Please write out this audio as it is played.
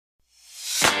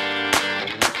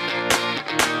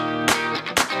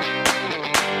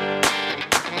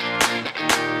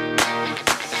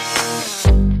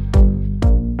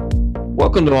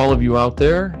Welcome to all of you out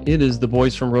there. It is the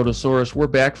boys from Rotosaurus. We're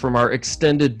back from our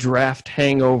extended draft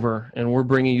hangover, and we're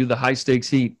bringing you the high-stakes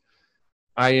heat.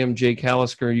 I am Jake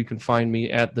Hallisker. You can find me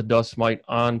at the Dust Mite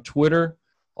on Twitter.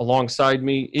 Alongside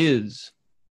me is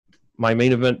my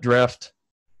main event draft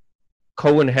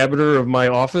co-inhabitor of my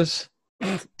office,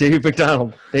 Dave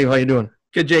McDonald. Dave, how you doing?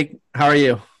 Good, Jake. How are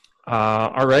you?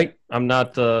 All right. I'm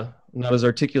not as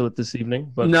articulate this evening,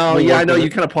 but I know you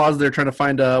kind of paused there trying to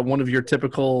find one of your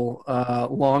typical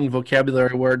long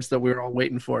vocabulary words that we were all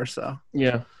waiting for. So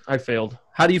yeah, I failed.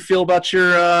 How do you feel about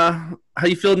your? How do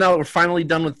you feel now that we're finally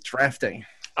done with drafting?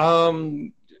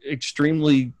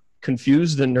 Extremely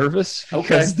confused and nervous.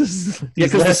 Because the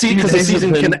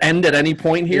season can end at any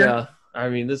point here. Yeah, I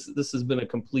mean this has been a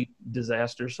complete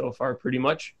disaster so far, pretty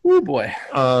much. Oh boy.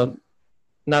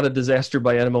 Not a disaster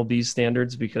by MLB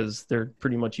standards because they're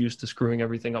pretty much used to screwing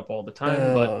everything up all the time.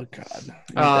 Oh,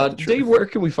 God. Dave, where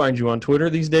can we find you on Twitter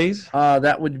these days?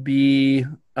 That would be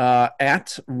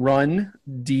at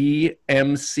RunDMCD.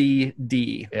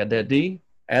 Add that D.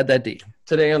 Add that D.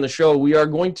 Today on the show, we are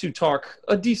going to talk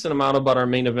a decent amount about our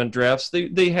main event drafts.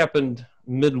 They happened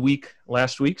midweek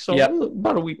last week, so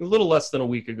about a little less than a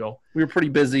week ago. We were pretty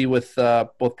busy with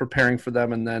both preparing for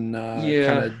them and then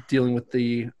kind of dealing with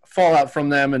the fallout from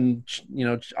them and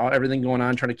everything going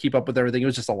on, trying to keep up with everything. It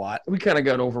was just a lot. We kind of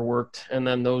got overworked, and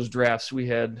then those drafts, we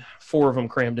had 4 of them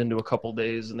crammed into a couple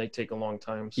days, and they take a long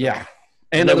time. So. Yeah,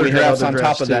 and other drafts on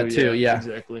top of that too. Yeah,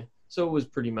 exactly. So it was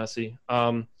pretty messy.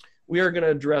 We are going to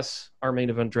address our main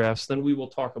event drafts. Then we will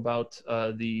talk about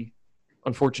the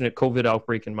unfortunate COVID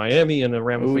outbreak in Miami and the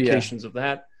ramifications of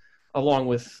that, along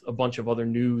with a bunch of other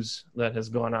news that has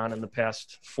gone on in the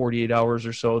past 48 hours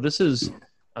or so. This is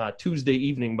Tuesday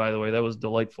evening, by the way. That was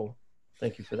delightful.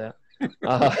 Thank you for that.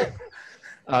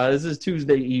 This is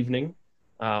Tuesday evening,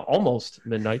 almost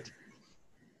midnight,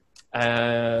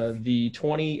 the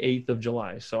 28th of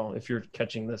July. So if you're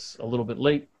catching this a little bit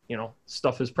late,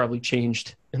 stuff has probably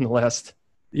changed in the last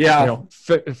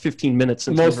 15 minutes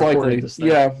since most we recorded likely this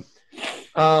thing.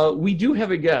 We do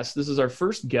have a guest. This is our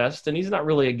first guest, and he's not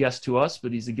really a guest to us,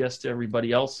 but he's a guest to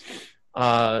everybody else.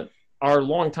 Our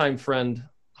longtime friend,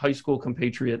 high school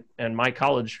compatriot, and my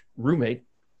college roommate,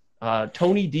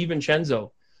 Tony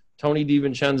DiVincenzo. Tony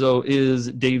DiVincenzo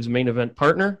is Dave's main event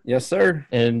partner. Yes, sir.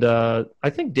 And I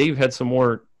think Dave had some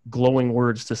more glowing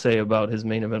words to say about his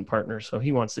main event partner, so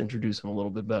he wants to introduce him a little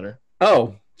bit better.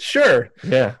 Oh, sure.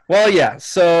 Yeah. Well, yeah.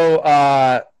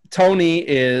 So Tony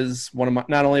is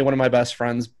not only one of my best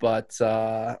friends, but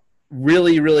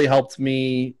really, really helped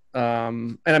me.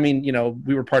 And I mean,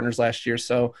 we were partners last year,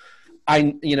 so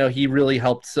he really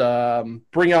helped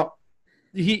bring out.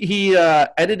 He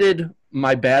edited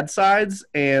my bad sides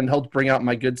and helped bring out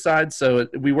my good sides. So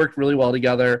we worked really well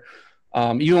together.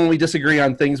 Even when we disagree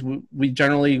on things, we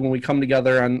generally, when we come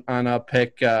together on a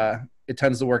pick, it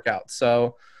tends to work out.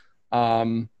 So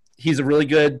he's a really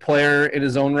good player in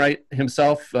his own right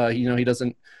himself. He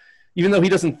doesn't, even though he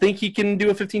doesn't think he can do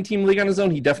a 15-team league on his own,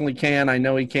 he definitely can. I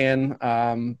know he can.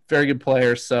 Very good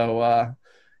player. So,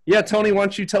 Tony, why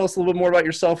don't you tell us a little bit more about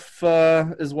yourself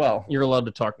as well? You're allowed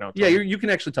to talk now, Tony. Yeah, you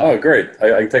can actually talk. Oh, great.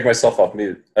 I can take myself off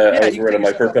mute. I was wearing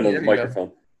my burp and a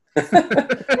microphone.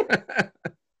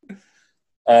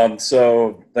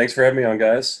 So thanks for having me on,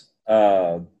 guys.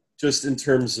 Just in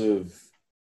terms of,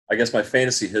 I guess, my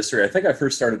fantasy history, I think I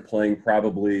first started playing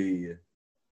probably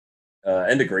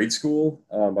end of grade school.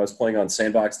 I was playing on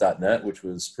sandbox.net, which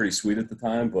was pretty sweet at the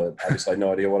time, but obviously I had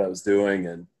no idea what I was doing,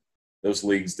 and those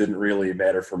leagues didn't really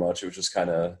matter for much. It was just kind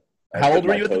of... How old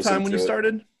were you at the time when you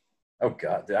started? Oh,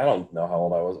 God. I don't know how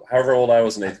old I was. However old I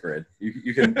was in 8th grade.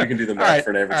 You can do the math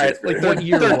for an average 8th grade. Like what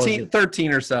year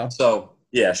 13 or so. So,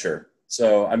 yeah, sure.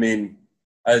 So, I mean,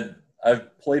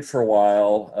 I've played for a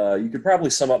while. You could probably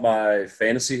sum up my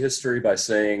fantasy history by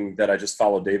saying that I just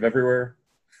follow Dave everywhere,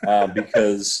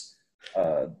 because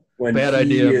when bad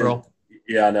idea, bro.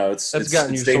 Yeah, no, it's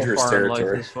dangerous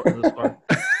territory. This far.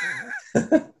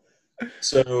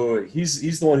 So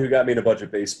he's the one who got me in a bunch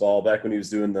of baseball back when he was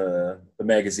doing the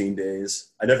magazine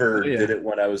days. I never did it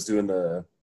when I was doing the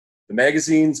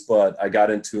magazines, but I got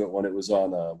into it when it was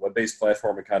on a web-based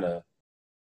platform and kind of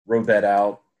rode that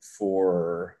out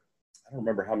for, I don't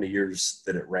remember how many years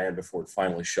that it ran before it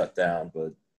finally shut down,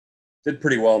 but did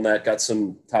pretty well in that, got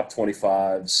some top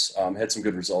 25s, had some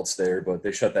good results there, but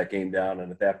they shut that game down.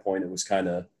 And at that point it was kind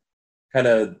of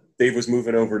Dave was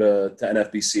moving over to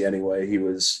NFBC anyway. He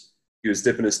was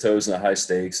dipping his toes in the high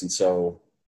stakes. And so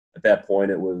at that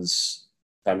point it was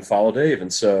time to follow Dave.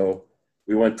 And so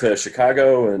we went to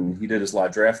Chicago and he did his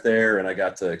live draft there and I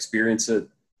got to experience it.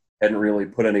 Hadn't really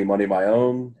put any money of my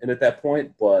own in at that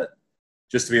point, but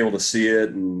just to be able to see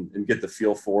it and get the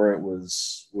feel for it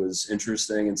was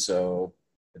interesting. And so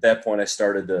at that point, I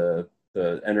started to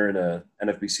enter into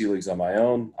NFBC leagues on my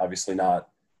own. Obviously, not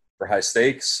for high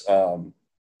stakes.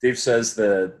 Dave says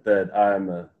that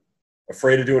I'm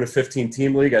afraid of doing a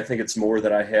 15-team league. I think it's more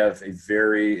that I have a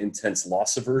very intense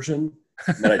loss aversion,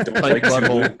 and that I don't like to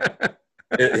lose.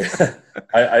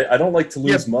 I don't like to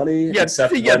lose money,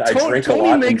 except when I drink a lot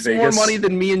Tony makes in more Vegas. money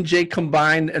than me and Jake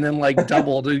combined, and then like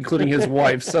doubled, including his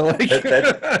wife. So like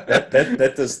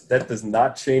that does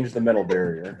not change the mental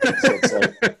barrier. So it's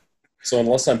like, so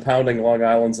unless I'm pounding Long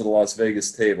Island's at a Las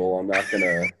Vegas table, I'm not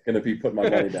gonna be putting my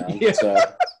money down. Yeah. So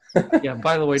Yeah,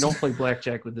 by the way, don't play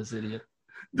blackjack with this idiot.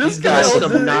 this He's guy, the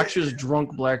most obnoxious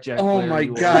drunk blackjack oh player my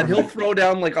you will god, ever he'll meet. throw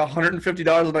down like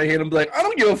 $150 in my hand and be like, I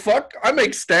don't give a fuck. I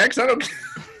make stacks. I don't.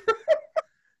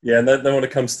 yeah, and then when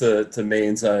it comes to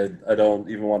mains, I don't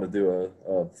even want to do a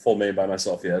full main by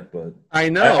myself yet. But I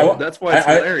know. That's why it's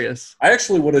hilarious. I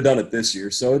actually would have done it this year.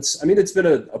 So it's been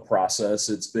a process.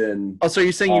 It's been Oh, so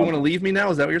you're saying you want to leave me now?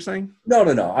 Is that what you're saying? no.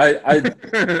 The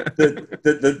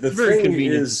It's very thing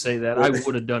convenient is, to say that. I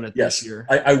would have done it yes, this year.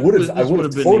 I would have This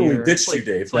would've been the totally year. ditched It's you,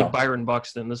 Dave. It's like No. Byron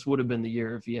Buxton. This would have been the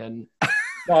year if he hadn't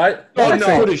No, I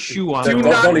put his shoe on. Do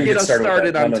Don't not even get get us started started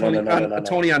with on that. Tony, No.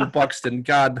 Tony on Buxton.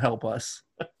 God help us.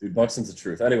 Dude, Buxton's the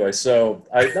truth. Anyway, so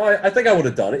I think I would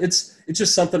have done it. It's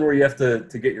just something where you have to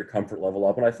get your comfort level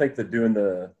up, and I think that doing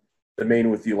the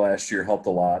main with you last year helped a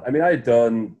lot. I mean, I had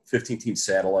done 15-team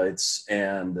satellites,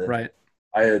 and Right.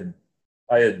 I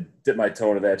had dipped my toe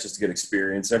into that just to get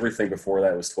experience. Everything before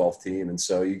that was 12-team, and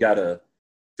so you got to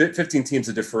 15 teams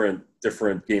a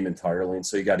different game entirely, and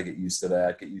so you got to get used to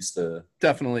that. Get used to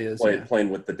Definitely is. playing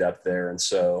with the depth there, and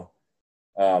so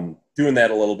doing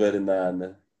that a little bit, and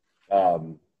then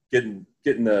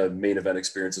getting the main event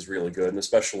experience is really good, and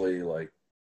especially like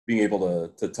being able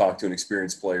to talk to an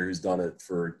experienced player who's done it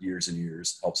for years and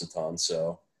years helps a ton.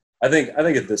 So I think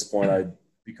at this point I'd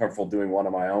be comfortable doing one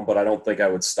on my own, but I don't think I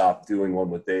would stop doing one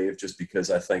with Dave just because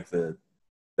I think that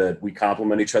we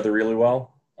complement each other really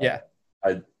well. Yeah.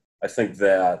 I think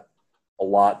that a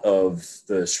lot of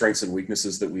the strengths and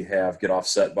weaknesses that we have get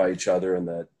offset by each other, and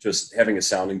that just having a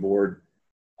sounding board,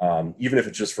 even if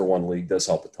it's just for one league, does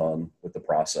help a ton with the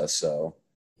process. So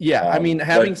yeah, I mean,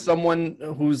 having someone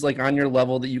who's like on your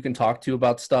level that you can talk to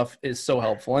about stuff is so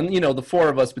helpful. And the four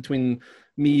of us between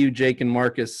me, you, Jake, and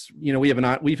Marcus,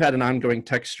 we've had an ongoing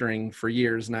text string for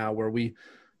years now where we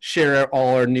share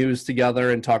all our news together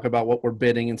and talk about what we're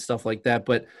bidding and stuff like that.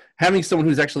 But having someone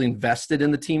who's actually invested in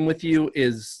the team with you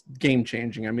is game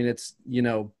changing. I mean, it's,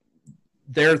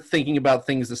 they're thinking about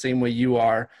things the same way you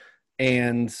are,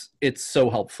 and it's so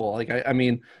helpful. Like, I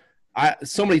mean,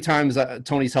 so many times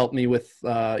Tony's helped me with,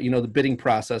 the bidding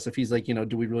process. If he's like,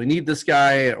 do we really need this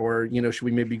guy, or, should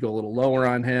we maybe go a little lower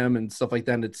on him and stuff like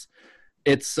that. And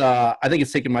it's I think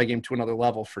it's taken my game to another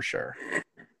level for sure.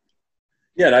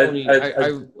 Yeah,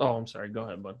 I'm sorry. Go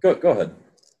ahead, bud. Go ahead.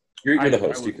 You're the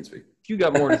host. You can speak. If you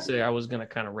got more to say, I was going to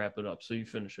kind of wrap it up, so you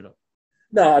finish it up.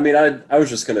 No, I mean, I was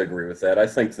just going to agree with that. I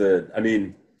think that, I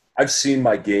mean, I've seen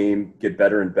my game get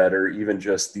better and better, even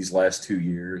just these last 2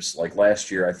 years. Like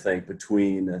last year, I think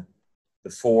between the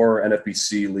 4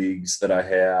 NFBC leagues that I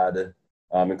had,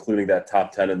 including that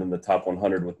top 10 and then the top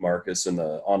 100 with Marcus and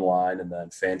the online and then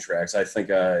Fantrax, I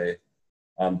think I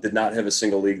did not have a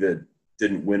single league that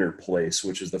didn't win or place,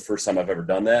 which is the first time I've ever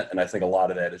done that. And I think a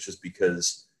lot of that is just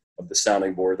because of the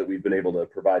sounding board that we've been able to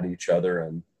provide to each other,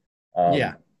 and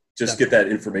just get that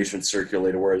information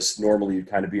circulated. Whereas normally you'd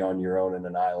kind of be on your own in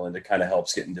an island. It kind of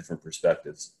helps getting different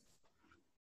perspectives.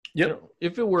 Yep.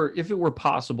 If it were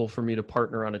possible for me to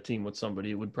partner on a team with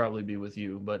somebody, it would probably be with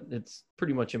you, but it's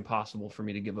pretty much impossible for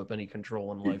me to give up any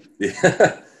control in life.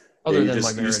 Yeah. Other than you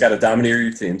my marriage. just got to domineer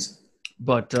your teams.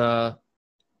 But I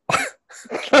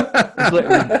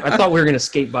thought we were going to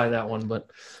skate by that one,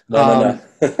 but No.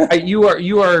 you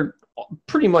are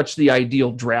pretty much the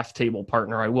ideal draft table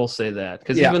partner. I will say that,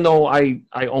 because even though I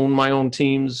own my own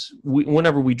teams,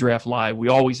 whenever we draft live, we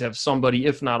always have somebody,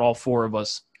 if not all 4 of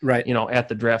us, right, at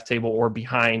the draft table or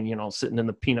behind, sitting in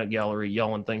the peanut gallery,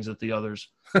 yelling things at the others,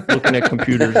 looking at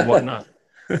computers and whatnot.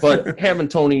 But having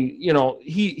Tony,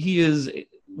 he is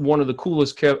one of the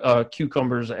coolest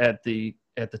cucumbers at the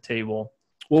table.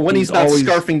 Well, when he's not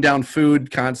scarfing down food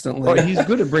constantly. Well, he's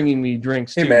good at bringing me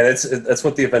drinks, too. Hey, man, that's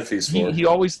what the event fee's for. He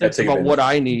always thinks about what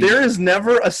I need. There is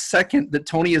never a second that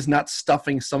Tony is not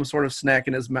stuffing some sort of snack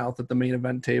in his mouth at the main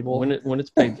event table. When it's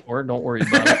paid for, don't worry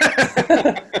about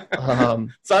it.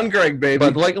 It's on Greg,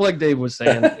 baby. But like Dave was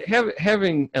saying,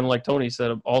 having, and like Tony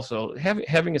said also,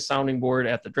 having a sounding board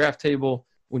at the draft table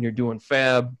when you're doing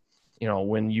fab,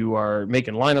 when you are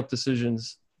making lineup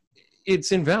decisions,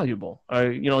 it's invaluable.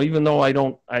 Even though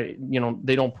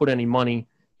they don't put any money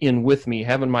in with me,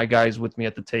 having my guys with me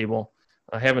at the table,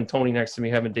 having Tony next to me,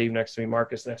 having Dave next to me,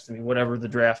 Marcus next to me, whatever the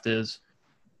draft is,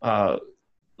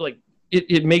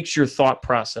 it makes your thought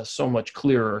process so much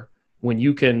clearer when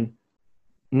you can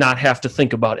not have to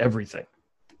think about everything.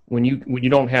 When you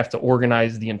don't have to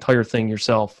organize the entire thing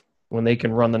yourself, when they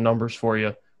can run the numbers for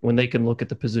you, when they can look at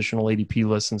the positional ADP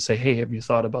list and say, hey, have you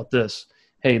thought about this?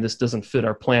 Hey, this doesn't fit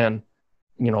our plan,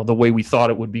 the way we thought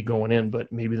it would be going in,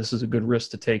 but maybe this is a good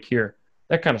risk to take here.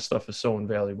 That kind of stuff is so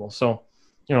invaluable. So,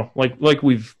 like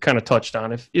we've kind of touched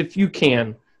on, if you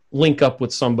can link up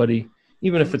with somebody,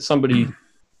 even if it's somebody,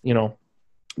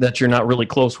 that you're not really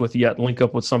close with yet, link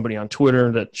up with somebody on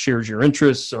Twitter that shares your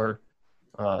interests, or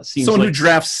someone who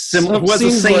drafts similar, who has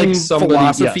the same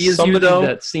philosophy as you, though.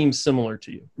 That seems similar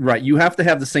to you. Right. You have to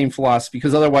have the same philosophy,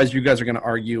 because otherwise you guys are going to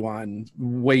argue on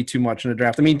way too much in a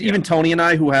draft. I mean, even Tony and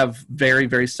I, who have very,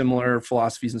 very similar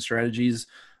philosophies and strategies,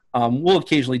 we'll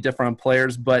occasionally differ on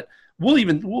players, but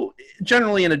we'll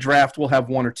generally in a draft, we'll have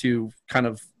one or two kind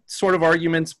of sort of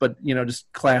arguments, but,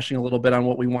 just clashing a little bit on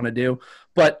what we want to do.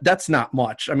 But that's not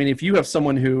much. I mean, if you have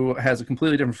someone who has a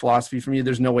completely different philosophy from you,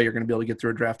 there's no way you're going to be able to get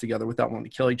through a draft together without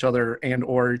wanting to kill each other,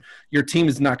 or your team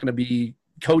is not going to be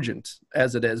cogent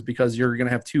as it is, because you're going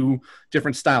to have two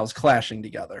different styles clashing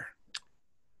together.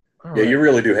 Yeah, you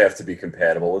really do have to be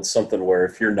compatible. It's something where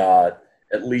if you're not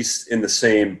at least in the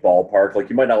same ballpark, like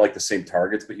you might not like the same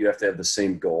targets, but you have to have the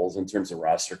same goals in terms of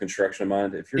roster construction in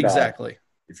mind. If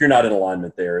you're not in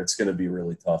alignment there, it's going to be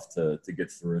really tough to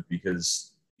get through it, because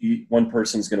one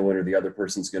person's going to win or the other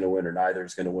person's going to win or neither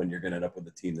is going to win. You're going to end up with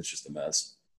a team that's just a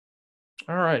mess.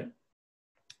 All right.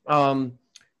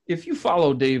 If you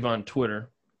follow Dave on Twitter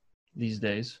these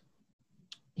days,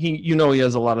 he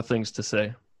has a lot of things to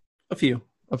say. A few.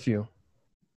 I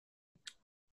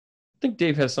think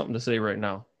Dave has something to say right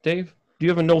now. Dave, do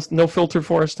you have a no filter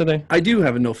for us today? I do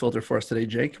have a no filter for us today,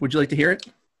 Jake. Would you like to hear it?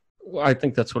 Well, I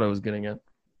think that's what I was getting at.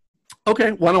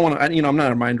 Okay. Well, I don't want to, I'm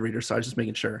not a mind reader, so I was just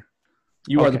making sure.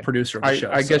 You are the producer of the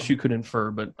show. I guess you could infer,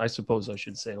 but I suppose I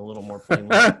should say it a little more plainly.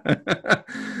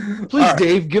 Please, right.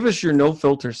 Dave, give us your no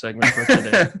filter segment for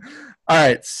today. All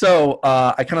right. So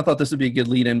I kind of thought this would be a good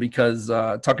lead in, because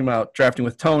talking about drafting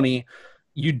with Tony,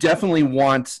 you definitely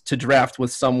want to draft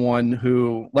with someone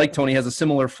who, like Tony, has a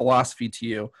similar philosophy to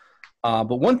you.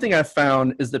 But one thing I've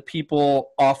found is that people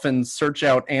often search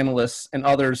out analysts and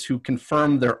others who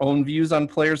confirm their own views on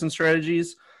players and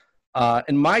strategies.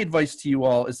 And my advice to you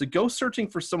all is to go searching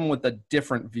for someone with a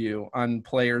different view on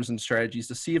players and strategies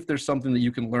to see if there's something that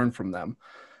you can learn from them.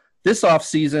 This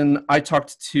offseason, I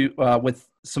talked with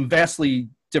some vastly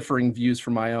differing views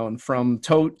from my own, from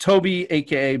Toby,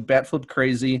 a.k.a. Batflip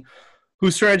Crazy,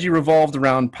 whose strategy revolved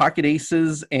around pocket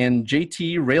aces and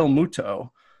JT Realmuto,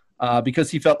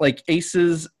 because he felt like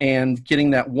aces and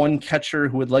getting that one catcher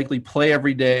who would likely play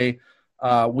every day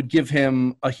would give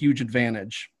him a huge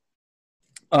advantage.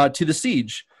 To the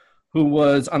Siege, who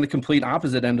was on the complete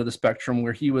opposite end of the spectrum,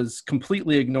 where he was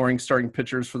completely ignoring starting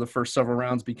pitchers for the first several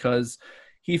rounds because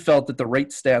he felt that the rate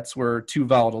stats were too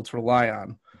volatile to rely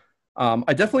on.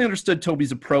 I definitely understood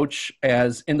Toby's approach,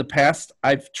 as in the past,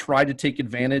 I've tried to take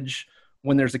advantage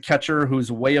when there's a catcher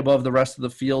who's way above the rest of the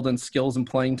field in skills and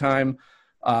playing time,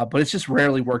 but it's just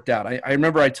rarely worked out. I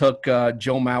remember I took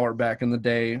Joe Mauer back in the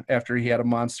day after he had a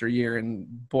monster year, and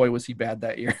boy, was he bad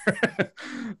that year.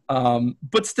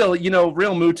 But still,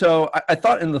 Realmuto, I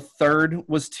thought in the third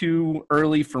was too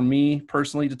early for me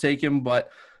personally to take him,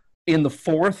 but in the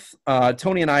fourth,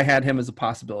 Tony and I had him as a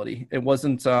possibility. It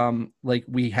wasn't like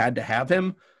we had to have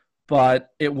him, but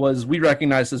it was, we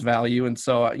recognized his value. And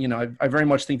so, I very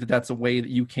much think that that's a way that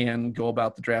you can go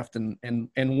about the draft and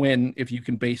win if you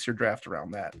can base your draft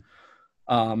around that.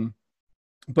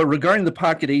 But regarding the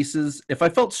pocket aces, if I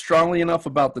felt strongly enough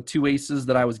about the two aces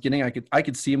that I was getting, I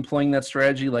could see him playing that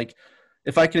strategy. Like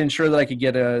if I could ensure that I could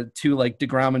get two like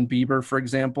DeGrom and Bieber, for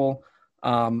example,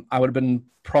 I would have been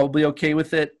probably okay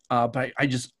with it. But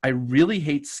I really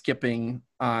hate skipping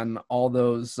on all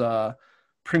those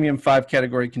premium 5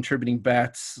 category contributing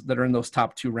bats that are in those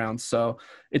top 2 rounds. So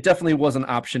it definitely was an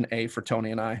option A for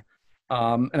Tony and I.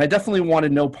 And I definitely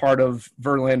wanted no part of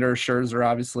Verlander or Scherzer,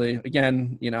 obviously.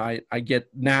 Again, I get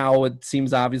now it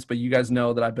seems obvious, but you guys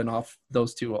know that I've been off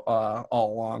those two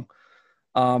all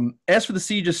along. As for the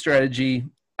Siege strategy,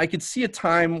 I could see a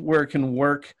time where it can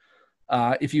work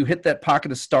if you hit that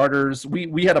pocket of starters.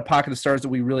 We had a pocket of starters that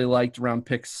we really liked around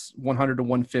picks 100 to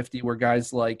 150, where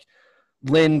guys like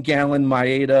Lynn, Gallen,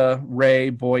 Maeda, Ray,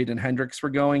 Boyd, and Hendricks were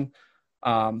going.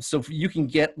 So if you can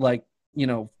get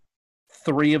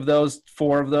 3 of those,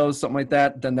 4 of those, something like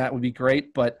that, then that would be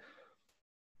great. But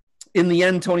in the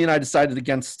end, Tony and I decided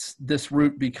against this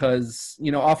route because,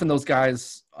 often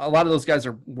a lot of those guys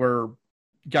were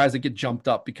guys that get jumped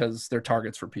up because they're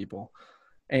targets for people.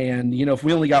 And, if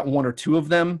we only got one or two of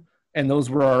them, and those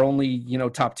were our only,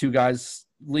 top two guys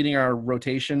leading our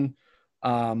rotation,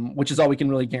 which is all we can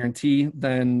really guarantee,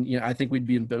 then, I think we'd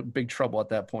be in big trouble at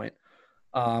that point.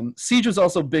 Siege was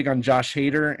also big on Josh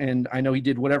Hader, and I know he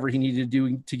did whatever he needed to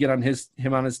do to get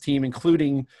him on his team,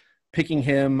 including picking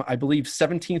him, I believe,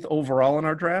 17th overall in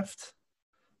our draft.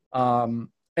 And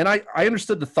I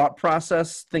understood the thought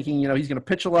process, thinking, he's going to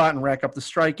pitch a lot and rack up the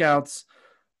strikeouts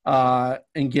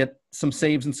and get some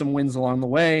saves and some wins along the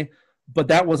way. But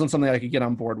that wasn't something I could get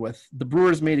on board with. The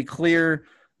Brewers made it clear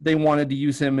they wanted to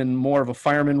use him in more of a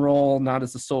fireman role, not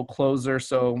as a sole closer.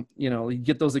 So, he'd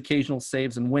get those occasional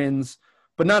saves and wins,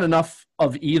 but not enough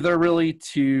of either really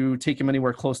to take him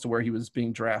anywhere close to where he was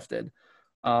being drafted.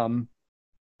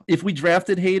 If we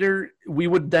drafted Hader, we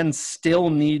would then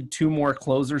still need two more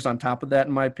closers on top of that,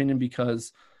 in my opinion,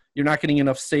 because you're not getting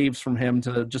enough saves from him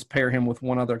to just pair him with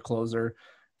one other closer.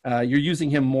 You're using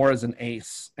him more as an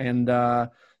ace. And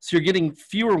so you're getting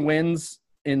fewer wins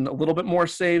and a little bit more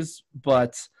saves.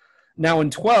 But now in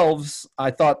 12s,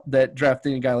 I thought that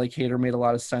drafting a guy like Hader made a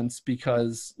lot of sense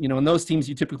because, in those teams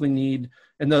you typically need,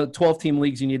 in the 12-team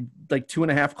leagues, you need like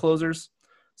 2.5 closers.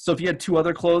 So if you had two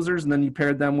other closers and then you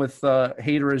paired them with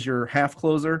Hader as your half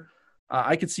closer,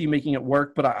 I could see you making it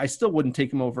work, but I still wouldn't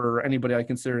take him over anybody I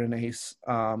consider an ace.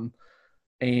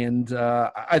 And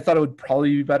I thought it would probably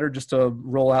be better just to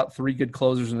roll out 3 good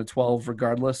closers in the 12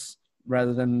 regardless,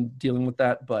 rather than dealing with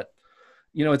that. But,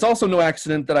 it's also no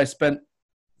accident that I spent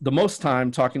the most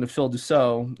time talking to Phil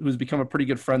Dussault, who's become a pretty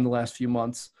good friend the last few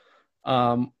months,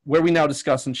 where we now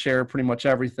discuss and share pretty much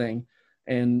everything.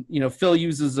 And, Phil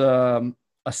uses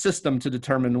a system to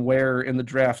determine where in the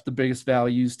draft the biggest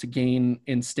values to gain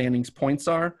in standings points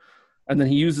are. And then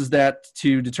he uses that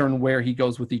to determine where he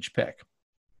goes with each pick.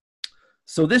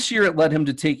 So this year it led him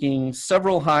to taking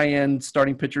several high-end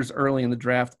starting pitchers early in the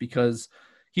draft because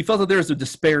he felt that there was a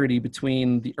disparity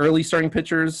between the early starting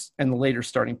pitchers and the later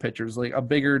starting pitchers, like a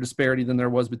bigger disparity than there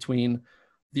was between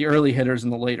the early hitters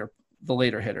and the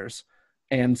later hitters.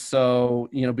 And so,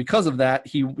 because of that,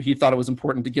 he thought it was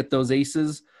important to get those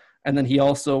aces. And then he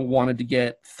also wanted to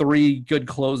get 3 good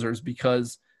closers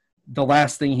because the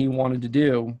last thing he wanted to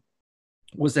do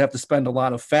was to have to spend a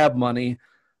lot of fab money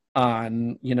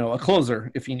on, a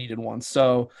closer if he needed one.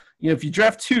 So, if you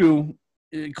draft 2,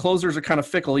 closers are kind of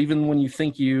fickle. Even when you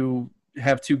think you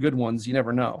have 2 good ones, you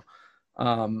never know.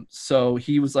 So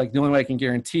he was like, the only way I can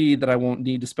guarantee that I won't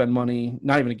need to spend money,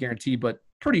 not even a guarantee, but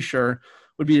pretty sure,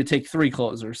 would be to take 3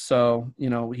 closers. So,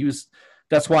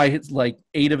 that's why it's like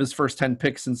 8 of his first 10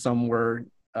 picks in some were,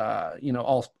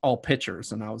 all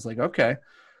pitchers. And I was like, okay,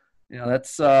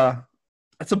 that's a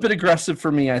bit aggressive for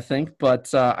me, I think,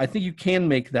 but I think you can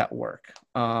make that work.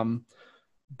 Even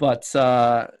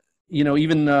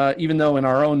though in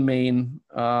our own main,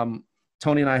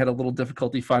 Tony and I had a little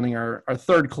difficulty finding our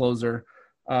third closer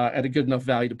at a good enough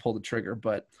value to pull the trigger.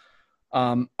 But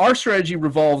our strategy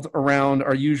revolved around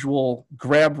our usual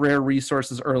grab rare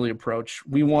resources early approach.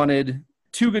 We wanted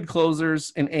 2 good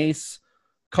closers, an ace,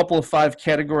 a couple of 5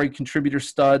 category contributor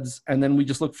studs, and then we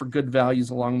just look for good values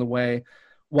along the way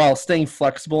while staying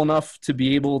flexible enough to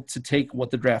be able to take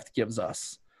what the draft gives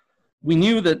us. We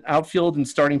knew that outfield and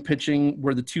starting pitching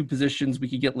were the 2 positions we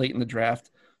could get late in the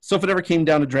draft. So if it ever came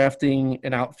down to drafting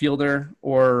an outfielder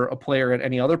or a player at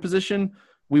any other position,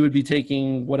 we would be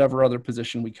taking whatever other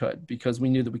position we could because we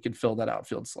knew that we could fill that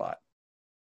outfield slot.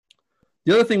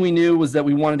 The other thing we knew was that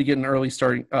we wanted to get an early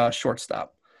starting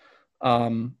shortstop.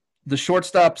 The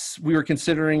shortstops we were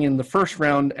considering in the first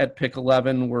round at pick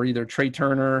 11 were either Trey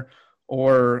Turner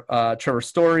or Trevor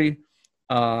Story.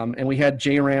 And we had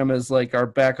J-Ram as like our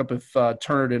backup if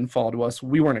Turner didn't fall to us.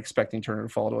 We weren't expecting Turner to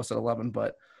fall to us at 11,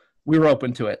 but we were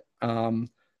open to it.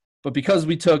 But because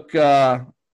we took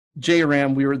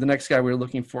J-Ram, the next guy we were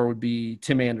looking for would be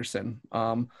Tim Anderson.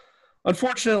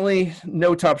 Unfortunately,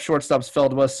 no top shortstops fell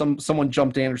to us. Someone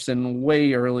jumped Anderson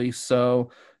way early, so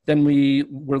then we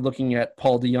were looking at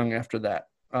Paul DeJong after that,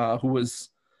 who was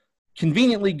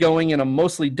conveniently going in a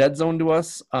mostly dead zone to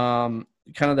us, kind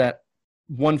of that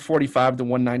 145 to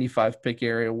 195 pick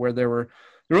area where there were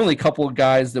only a couple of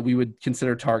guys that we would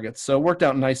consider targets. So it worked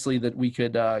out nicely that we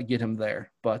could get him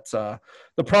there. But the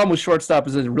problem with shortstop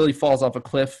is that it really falls off a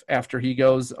cliff after he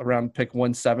goes around pick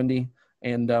 170,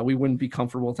 and we wouldn't be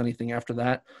comfortable with anything after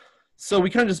that. So we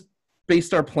kind of just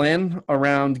based our plan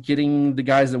around getting the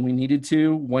guys that we needed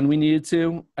to when we needed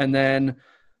to, and then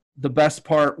the best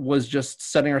part was just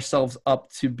setting ourselves up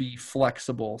to be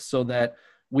flexible so that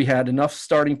we had enough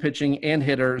starting pitching and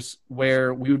hitters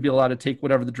where we would be allowed to take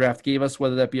whatever the draft gave us,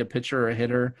 whether that be a pitcher or a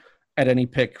hitter, at any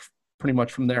pick pretty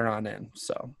much from there on in.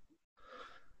 So,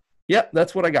 yeah,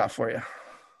 that's what I got for you.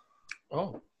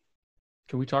 Oh,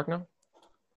 can we talk now?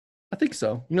 I think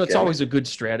so. You know, it's always a good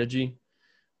strategy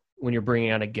when you're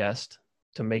bringing on a guest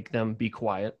to make them be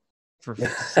quiet for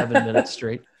 7 minutes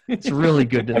straight. It's really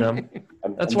good to them.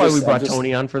 That's why we brought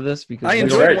Tony on for this, because I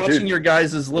enjoyed watching your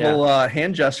guys' little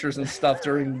hand gestures and stuff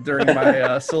during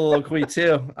my soliloquy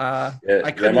too. My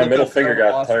middle finger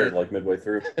got tired like midway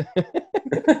through.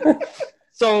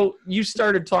 So you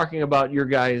started talking about your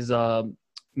guys'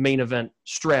 main event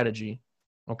strategy.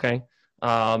 Okay.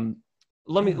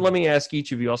 Let me ask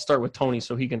each of you. I'll start with Tony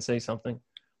so he can say something.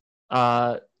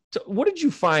 What did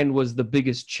you find was the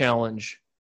biggest challenge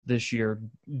this year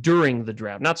during the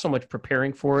draft? Not so much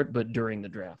preparing for it, but during the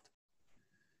draft.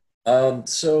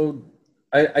 So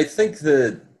I think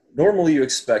that normally you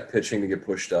expect pitching to get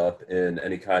pushed up in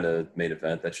any kind of main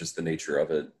event. That's just the nature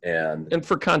of it. And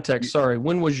for context,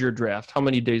 when was your draft? How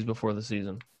many days before the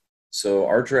season? So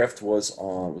our draft was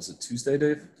it Tuesday,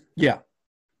 Dave? Yeah.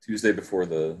 Tuesday before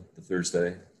the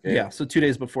Thursday game. Yeah, so 2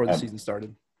 days before the season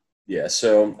started. Yeah,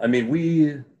 so, I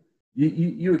mean,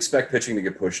 you expect pitching to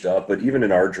get pushed up, but even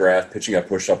in our draft, pitching got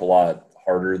pushed up a lot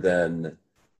harder than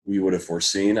we would have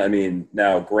foreseen. I mean,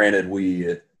 now, granted,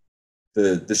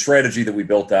 the strategy that we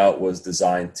built out was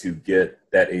designed to get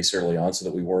that ace early on so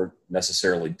that we weren't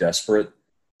necessarily desperate.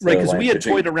 Right, because we had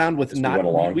toyed around with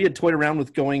we had toyed around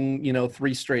with going,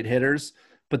 3 straight hitters,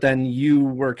 but then you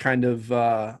were kind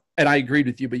of and I agreed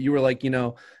with you, but you were like,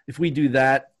 if we do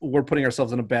that, we're putting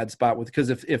ourselves in a bad spot because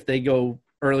if they go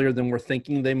earlier than we're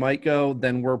thinking they might go,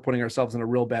 then we're putting ourselves in a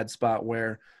real bad spot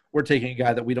where we're taking a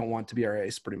guy that we don't want to be our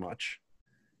ace pretty much.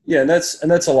 Yeah, and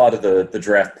that's a lot of the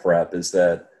draft prep is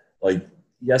that, like,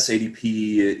 yes,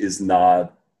 ADP is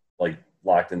not like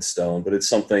locked in stone, but it's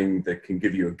something that can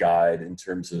give you a guide in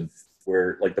terms of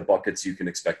where, like, the buckets you can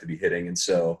expect to be hitting. And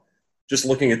so just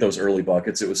looking at those early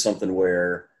buckets, it was something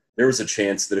where there was a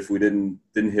chance that if we didn't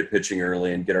hit pitching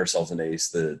early and get ourselves an ace,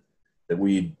 that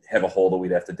we'd have a hole that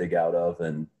we'd have to dig out of.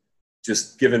 And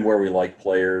just given where we like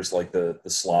players, like the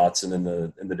slots and in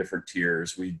the different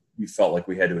tiers, we felt like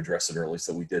we had to address it early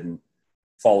so we didn't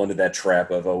fall into that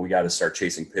trap of, we got to start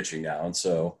chasing pitching now. And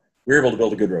so we were able to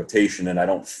build a good rotation, and I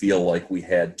don't feel like we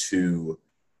had to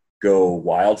go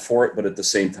wild for it, but at the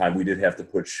same time, we did have to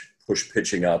push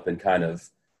pitching up and kind of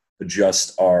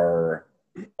adjust our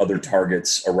other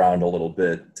targets around a little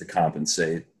bit to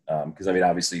compensate. Because, I mean,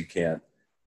 obviously you can't,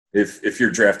 if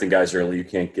you're drafting guys early, you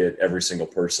can't get every single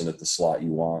person at the slot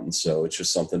you want. And so it's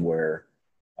just something where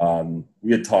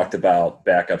we had talked about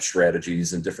backup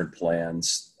strategies and different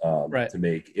plans to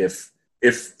make if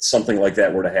something like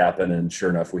that were to happen. And sure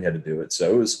enough, we had to do it.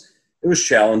 So it was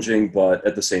challenging, but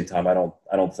at the same time, I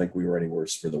don't think we were any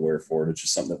worse for the wear for it. It's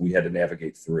just something that we had to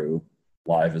navigate through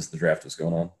live as the draft was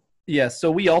going on. Yeah,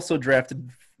 so we also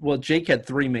drafted – well, Jake had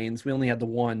 3 mains. We only had the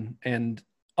 1. And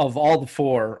of all the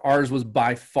 4, ours was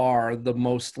by far the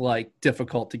most, like,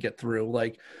 difficult to get through.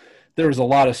 Like, there was a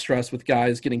lot of stress with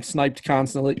guys getting sniped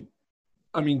constantly.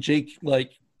 I mean, Jake,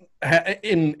 like,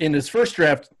 in his first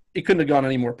draft, it couldn't have gone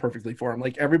any more perfectly for him.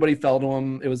 Like, everybody fell to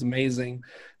him. It was amazing.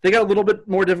 They got a little bit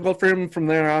more difficult for him from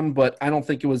there on, but I don't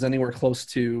think it was anywhere close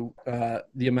to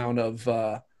the amount of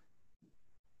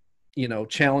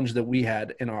challenge that we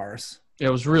had in ours. Yeah,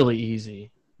 it was really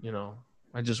easy.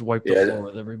 I just wiped the floor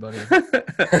with everybody.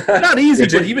 Not easy,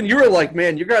 but even you were like,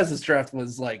 man, your guys' draft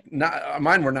was like not.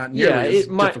 Mine were not nearly as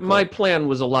difficult. My plan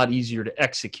was a lot easier to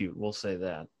execute. We'll say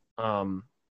that.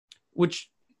 Which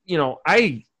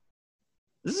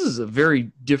this is a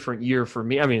very different year for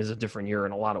me. I mean, it's a different year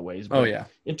in a lot of ways. But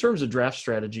in terms of draft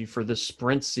strategy for this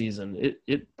sprint season,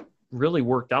 it really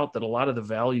worked out that a lot of the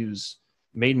values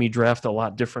made me draft a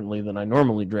lot differently than I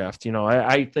normally draft.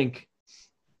 I think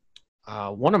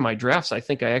one of my drafts, I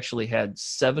think I actually had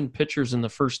 7 pitchers in the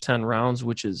first 10 rounds,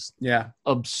 which is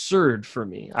absurd for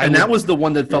me. That was the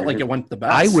one that felt like it went the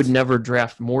best. I would never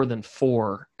draft more than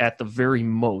 4 at the very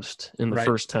most in the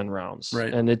first 10 rounds.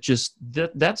 Right. And it just,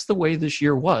 that's the way this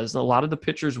year was. A lot of the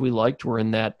pitchers we liked were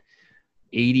in that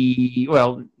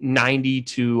 90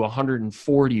 to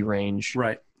 140 range.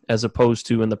 Right. As opposed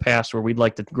to in the past where we'd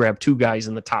like to grab 2 guys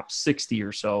in the top 60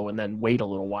 or so and then wait a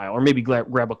little while, or maybe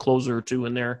grab a closer or 2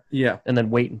 in there and then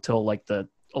wait until like the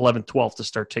 11th, 12th to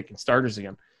start taking starters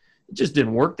again. It just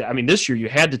didn't work. In this year you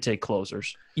had to take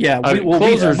closers. Yeah,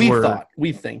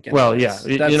 we think. Anyways.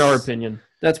 In our opinion.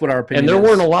 That's what our opinion is. And there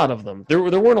weren't a lot of them. There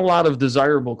weren't a lot of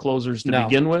desirable closers to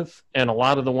begin with, and a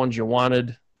lot of the ones you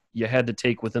wanted you had to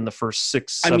take within the first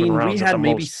 6-7 rounds. We had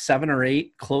maybe most. 7 or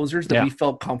 8 closers that we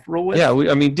felt comfortable with. Yeah,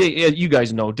 Dave, you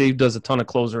guys know Dave does a ton of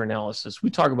closer analysis. We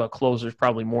talk about closers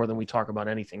probably more than we talk about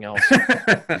anything else.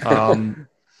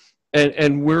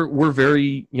 And we're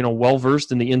very, well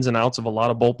versed in the ins and outs of a lot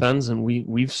of bullpens, and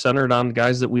we've centered on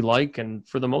guys that we like, and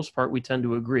for the most part, we tend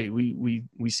to agree.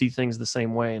 We see things the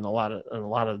same way in a lot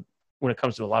of when it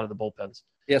comes to a lot of the bullpens.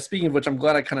 Yeah, speaking of which, I'm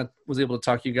glad I kind of was able to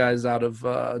talk you guys out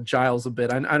of Giles a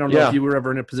bit. I don't know if you were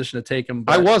ever in a position to take him.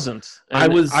 But I wasn't. I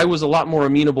was a lot more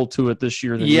amenable to it this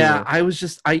year than you were. I was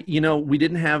just we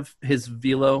didn't have his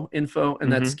velo info,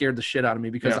 and that scared the shit out of me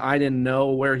because I didn't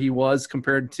know where he was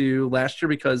compared to last year,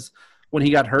 because when he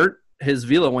got hurt, his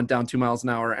velo went down 2 miles an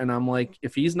hour, and I'm like,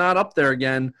 if he's not up there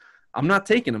again, I'm not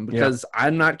taking him, because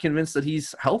I'm not convinced that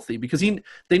he's healthy, because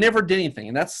they never did anything.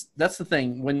 And that's the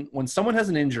thing. When someone has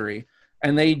an injury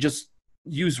and they just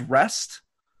use rest,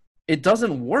 it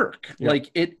doesn't work. Yeah. Like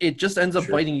it just ends up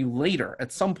biting you later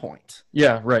at some point.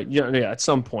 Yeah, right. Yeah, at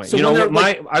some point. So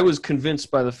I was convinced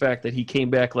by the fact that he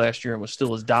came back last year and was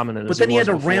still as dominant as he was. But then he had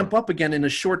to before. Ramp up again in a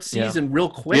short season real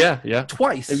quick. Yeah.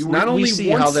 Twice. Not only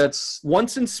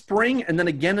once in spring and then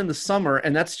again in the summer,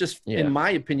 and that's just in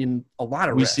my opinion a lot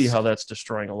of rest. We see how that's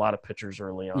destroying a lot of pitchers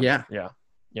early on. Yeah.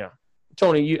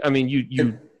 Tony,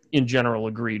 you in general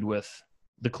agreed with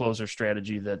the closer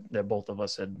strategy that both of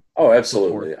us had. Oh,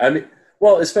 absolutely.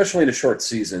 Before. Especially in a short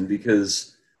season,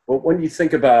 because when you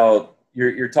think about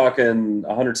you're talking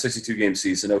 162 game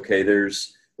season, okay,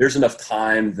 there's enough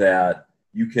time that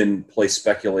you can play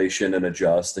speculation and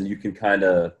adjust, and you can kind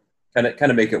of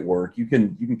make it work. You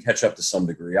can catch up to some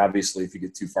degree. Obviously, if you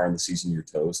get too far in the season, you're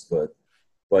toast.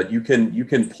 But you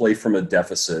can play from a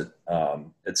deficit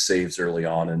at saves early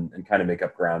on and kind of make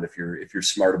up ground if you're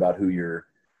smart about who you're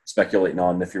speculating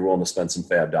on, and if you're willing to spend some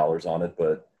fab dollars on it.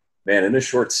 But man, in a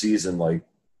short season,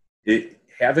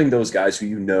 having those guys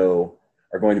who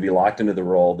are going to be locked into the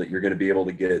role, that you're going to be able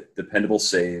to get dependable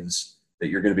saves, that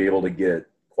you're going to be able to get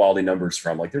quality numbers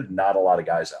from, there's not a lot of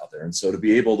guys out there. And so to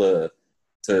be able to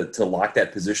lock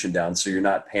that position down, so you're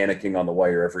not panicking on the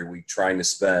wire every week trying to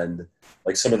spend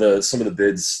some of the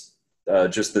bids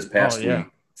just this past week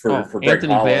for Greg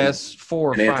Anthony Holland, Bass, 4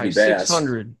 or 5,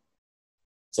 600.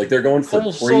 It's they're going for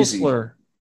crazy.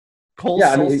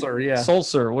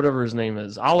 Sulser, whatever his name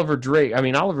is. Oliver Drake.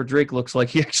 Oliver Drake looks like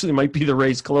he actually might be the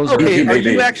Rays closer. Okay, are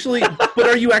you actually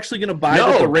going to buy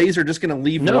that the Rays are just going to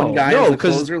leave one guy as the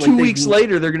closer? Because 2 weeks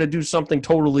later they're going to do something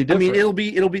totally different. It'll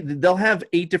be they'll have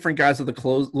 8 different guys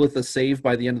with a save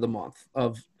by the end of the month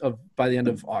by the end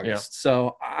of August. Yeah.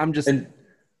 So I'm just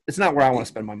it's not where I want to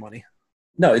spend my money.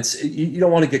 No, it's you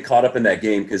don't want to get caught up in that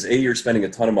game, because you're spending a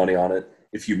ton of money on it.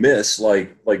 If you miss,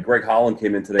 like Greg Holland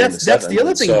came in today in the 7th. That's the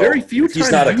other thing. Very few times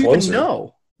do you even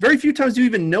know. Very few times do you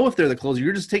even know if they're the closer.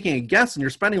 You're just taking a guess, and you're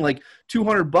spending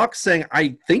 $200 saying,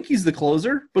 I think he's the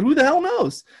closer, but who the hell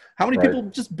knows? How many people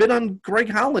just bid on Greg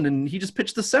Holland and he just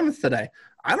pitched the 7th today?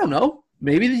 I don't know.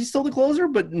 Maybe he's still the closer,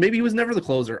 but maybe he was never the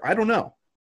closer. I don't know.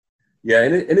 Yeah,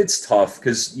 and it's tough,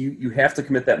 because you have to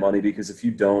commit that money, because if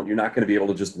you don't, you're not going to be able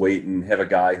to just wait and have a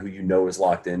guy who is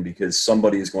locked in, because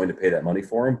somebody is going to pay that money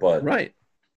for him. But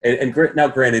And now,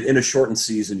 granted, in a shortened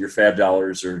season, your fab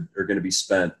dollars are going to be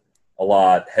spent a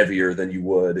lot heavier than you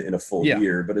would in a full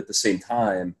year. But at the same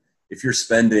time, if you're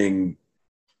spending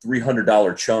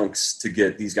 $300 chunks to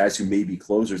get these guys who may be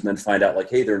closers, and then find out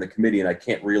hey, they're in a committee and I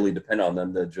can't really depend on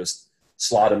them to just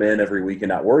slot them in every week and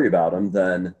not worry about them,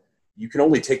 then you can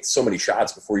only take so many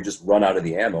shots before you just run out of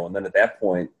the ammo. And then at that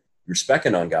point, you're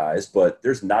specking on guys, but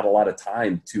there's not a lot of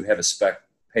time to have a spec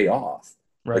pay off.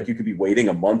 Right. You could be waiting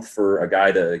a month for a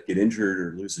guy to get injured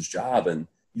or lose his job, and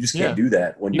you just can't do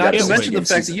that when you not to mention the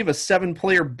fact that you have a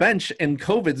 7-player bench and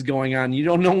COVID's going on. You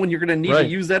don't know when you're going to need to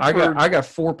use that. I got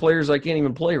 4 players I can't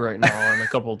even play right now on a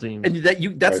couple of teams, and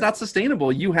that's not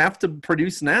sustainable. You have to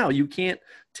produce now. You can't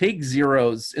take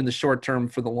zeros in the short term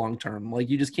for the long term.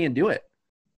 You just can't do it.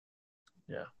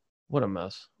 Yeah, what a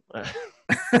mess.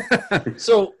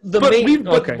 So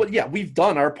we've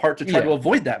done our part to try to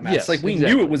avoid that mess. We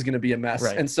knew it was going to be a mess,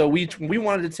 and so we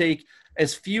wanted to take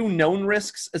as few known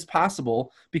risks as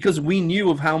possible, because we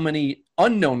knew of how many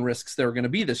unknown risks there were going to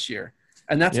be this year,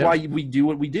 and that's why we do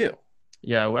what we do.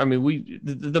 Yeah,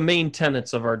 the main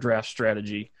tenets of our draft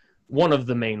strategy, one of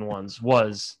the main ones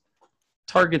was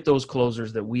target those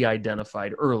closers that we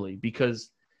identified early,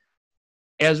 because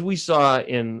as we saw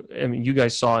you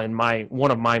guys saw in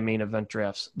one of my main event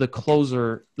drafts, the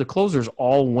closers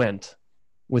all went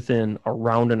within a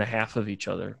round and a half of each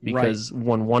other, because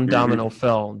when one domino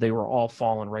fell, they were all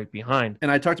falling right behind. And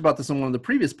I talked about this on one of the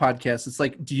previous podcasts. It's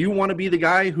like, do you want to be the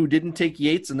guy who didn't take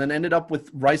Yates and then ended up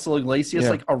with Raisel Iglesias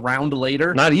like a round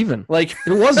later? Not even. Like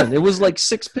it wasn't. It was like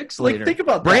 6 picks later. Like, think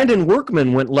about Brandon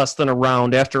Workman went less than a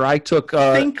round after I took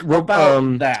think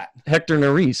about that. Hector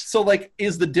Neris. So, like,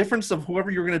 is the difference of whoever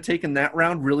you're going to take in that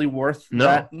round really worth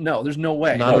that? No, there's no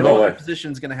way. No other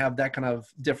position is going to have that kind of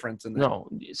difference in there. No,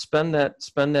 spend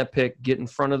that pick, get in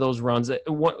front of those runs.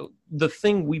 The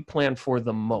thing we planned for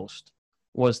the most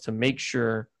was to make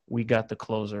sure we got the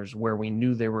closers where we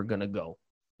knew they were going to go.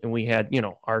 And we had,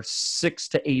 our 6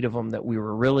 to 8 of them that we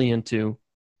were really into,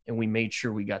 and we made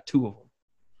sure we got 2 of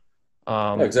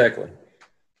them. Exactly.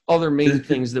 Other main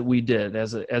things that we did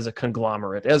as a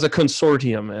conglomerate, as a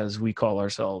consortium, as we call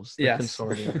ourselves,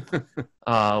 consortium,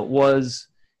 was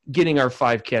getting our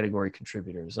 5 category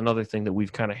contributors. Another thing that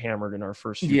we've kind of hammered in our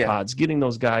first few pods, getting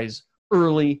those guys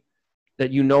early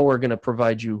that are going to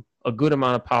provide you a good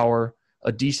amount of power,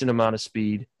 a decent amount of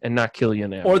speed, and not kill you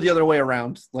in average. Or the other way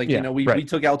around. Like, we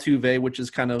took Altuve, which is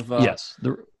kind of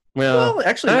well,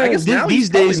 actually, I guess now these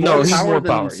days, he's more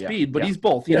power speed, but he's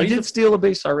both. He did steal a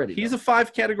base already. He's a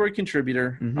 5 category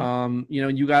contributor. Mm-hmm.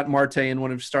 You got Marte in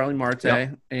one of Starling Marte,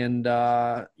 and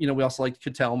we also liked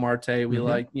Ketel Marte. We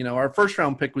like, our first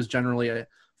round pick was generally a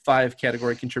 5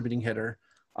 category contributing hitter.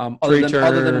 Other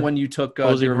than when you took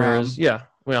Jose Ramirez, and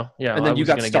then you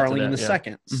got Starling in the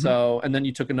second. So, and then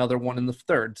you took another one in the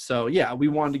third. So, we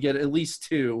wanted to get at least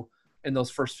 2 in those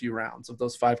first few rounds of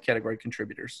those 5 category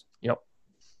contributors. Yep.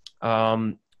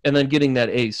 And then getting that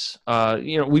ace,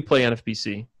 we play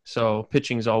NFBC, so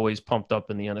pitching's always pumped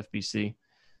up in the NFBC.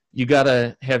 You got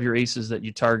to have your aces that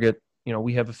you target.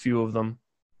 We have a few of them,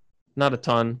 not a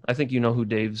ton. I think you know who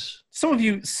Dave's. Some of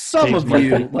you,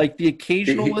 like the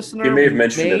occasional listener,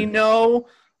 may know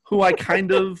who I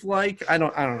kind of like. I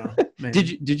don't know. Man.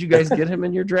 Did you guys get him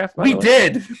in your draft? We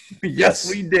did. Yes,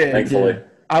 we did. Thankfully,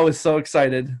 I was so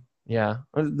excited. Yeah,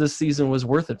 this season was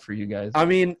worth it for you guys. I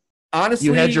mean, honestly,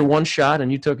 you had your one shot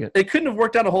and you took it. It couldn't have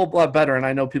worked out a whole lot better. And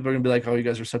I know people are going to be like, oh, you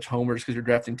guys are such homers because you're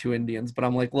drafting 2 Indians. But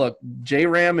I'm like, look,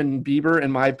 J-Ram and Bieber,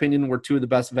 in my opinion, were 2 of the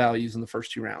best values in the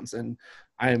first 2 rounds. And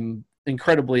I'm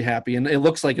incredibly happy. And it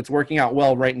looks like it's working out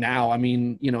well right now. I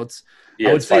mean, I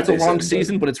would say it's a long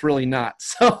season, but it's really not.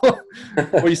 So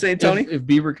what are you saying, Tony? If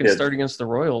Bieber can start against the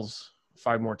Royals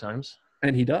 5 more times.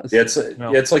 And he does. Yeah,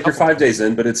 it's like you're 5 days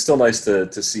in, but it's still nice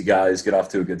to see guys get off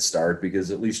to a good start,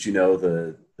 because at least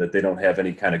that they don't have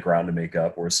any kind of ground to make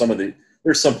up. Or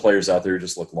there's some players out there who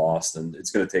just look lost, and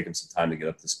it's going to take them some time to get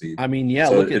up to speed. I mean,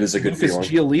 so look it at is a good feeling.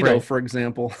 Giolito, for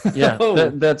example. Yeah,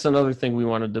 that's another thing we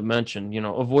wanted to mention.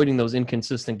 Avoiding those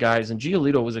inconsistent guys. And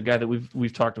Giolito was a guy that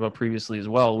we've talked about previously as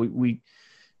well. We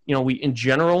in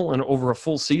general and over a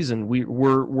full season,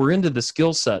 we're into the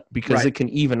skill set because it can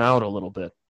even out a little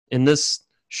bit. In this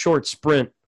short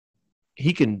sprint,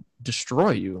 he can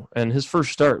destroy you. And his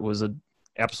first start was an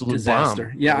absolute disaster.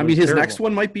 Bomb. Yeah, I mean, his next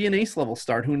one might be an ace level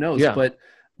start. Who knows? Yeah. But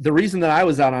the reason that I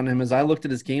was out on him is I looked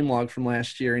at his game log from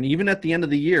last year, and even at the end of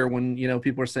the year, when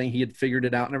people were saying he had figured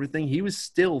it out and everything, he was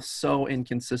still so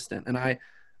inconsistent. And I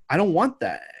don't want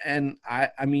that. And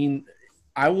I mean,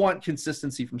 I want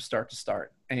consistency from start to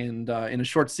start. And in a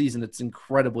short season, it's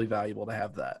incredibly valuable to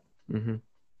have that. Mm-hmm.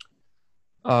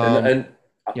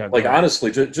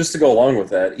 Honestly, just to go along with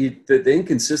that, the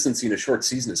inconsistency in a short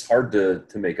season is hard to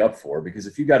make up for, because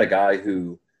if you got a guy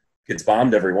who gets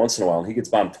bombed every once in a while and he gets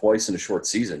bombed twice in a short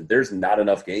season, there's not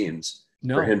enough games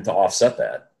for him to offset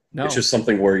that. No. It's just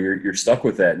something where you're stuck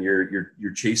with that, and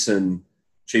you're chasing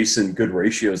good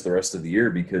ratios the rest of the year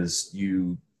because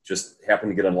you just happen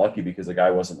to get unlucky because a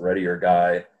guy wasn't ready, or a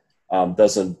guy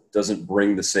doesn't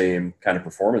bring the same kind of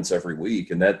performance every week.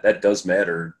 And that does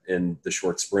matter in the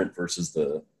short sprint versus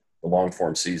the long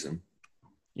form season.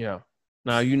 Yeah.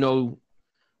 Now,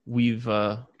 we've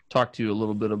talked to you a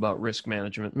little bit about risk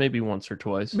management, maybe once or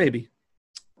twice. Maybe.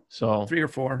 So 3 or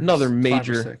 4. Another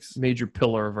major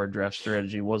pillar of our draft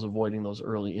strategy was avoiding those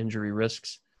early injury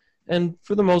risks. And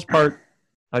for the most part,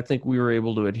 I think we were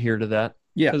able to adhere to that.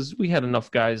 Yeah. Because we had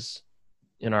enough guys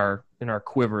in our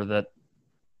quiver that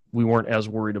we weren't as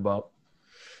worried about.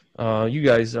 You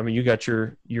guys, I mean, you got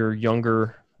your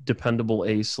younger, dependable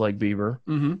ace like Bieber.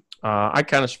 Mm-hmm. I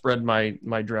kind of spread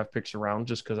my draft picks around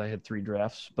just because I had 3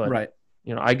 drafts. But,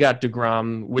 I got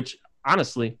DeGrom, which,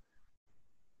 honestly,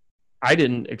 I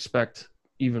didn't expect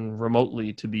even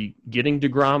remotely to be getting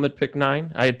DeGrom at pick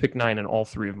 9. I had pick 9 in all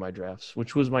 3 of my drafts,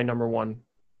 which was my number 1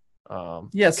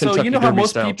 Yeah, so Kentucky you know how Derby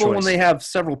most style people, when choice. they have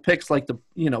several picks, like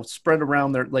spread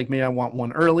around their, like, maybe I want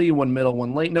one early, one middle,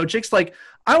 one late. No, Jake's like,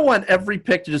 I want every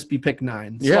pick to just be pick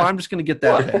 9. So Yeah. I'm just going to get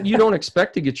that Well, pick. you don't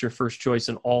expect to get your first choice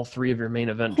in all 3 of your main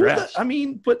event drafts. I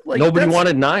mean, but like Nobody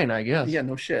wanted 9, I guess. Yeah,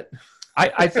 no shit.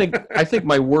 I think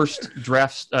my worst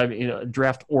draft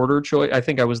order choice. I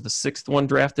think I was the 6th one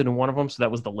drafted in one of them, so that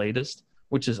was the latest,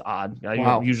 which is odd. I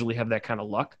don't usually have that kind of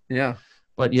luck. Yeah.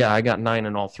 But yeah, I got 9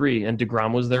 in all 3, and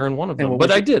DeGrom was there in one of them. And but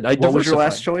I did. I What was your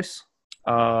last diversified.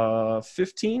 choice?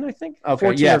 15, I think. Okay,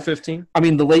 14 yeah. or 15. I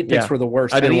mean, the late picks were the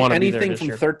worst. I didn't want to be there anything this from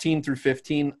year. 13 through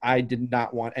 15. I did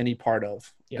not want any part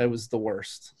of. Yeah. It was the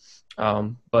worst.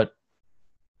 But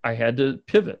I had to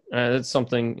pivot. It's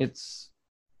something.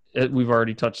 We've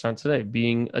already touched on today.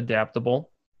 Being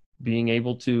adaptable, being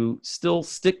able to still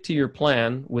stick to your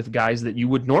plan with guys that you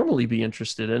would normally be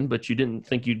interested in, but you didn't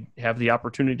think you'd have the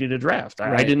opportunity to draft.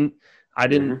 I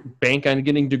didn't bank on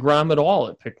getting DeGrom at all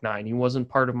at pick 9. He wasn't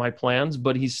part of my plans,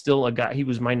 but he's still a guy. He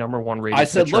was my number 1 rated. I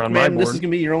said, pitcher look, on my man, this board. is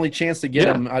gonna be your only chance to get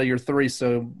him out of your 3.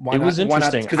 So why not? It was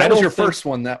interesting Because that was your first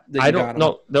one that you I got don't him.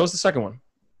 know. That was the second one.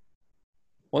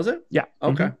 Was it? Yeah.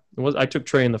 Okay. Mhm. It was. I took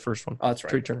Trey in the first one. Oh, that's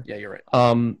right. Trey Turner. Yeah, you're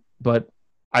right. But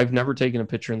I've never taken a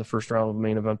pitcher in the first round of a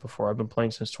main event before. I've been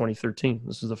playing since 2013.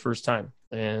 This is the first time,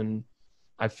 and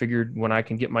I figured when I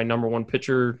can get my number 1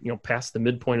 pitcher, past the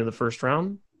midpoint of the first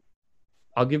round,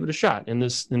 I'll give it a shot in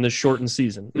this shortened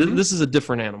season. Mm-hmm. This is a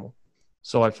different animal,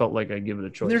 so I felt like I'd give it a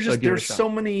choice. There's so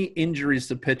many injuries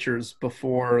to pitchers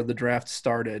before the draft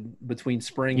started, between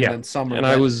spring and summer.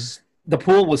 And the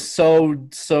pool was so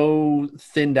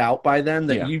thinned out by then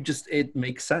that it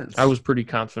makes sense. I was pretty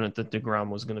confident that DeGrom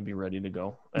was going to be ready to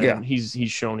go. And he's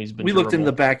shown he's been. We looked into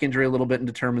the back injury a little bit and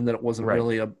determined that it wasn't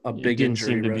really a big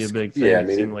injury. It didn't seem to risk. be a big thing. Yeah,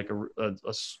 it seemed like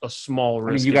a small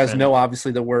risk. I mean, you guys know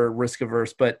obviously that we're risk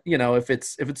averse, but if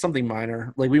it's something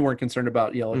minor, like we weren't concerned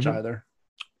about Yelich either.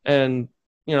 And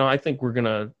I think we're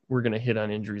gonna hit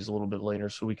on injuries a little bit later,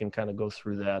 so we can kind of go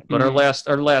through that. But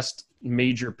our last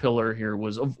major pillar here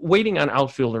was of waiting on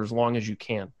outfielders as long as you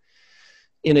can.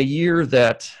 In a year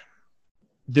that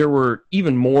there were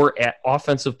even more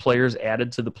offensive players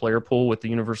added to the player pool with the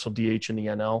universal DH in the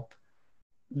NL,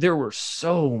 there were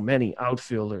so many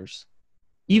outfielders,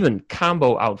 even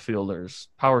combo outfielders,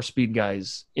 power speed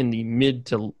guys in the mid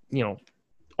to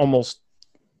almost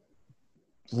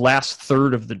last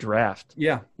third of the draft.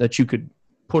 Yeah, that you could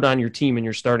put on your team in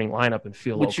your starting lineup and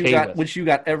feel which you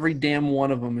got every damn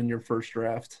one of them in your first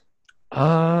draft.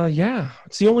 Yeah,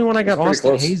 it's the only one I got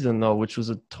Austin Hayes in, though, which was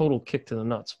a total kick to the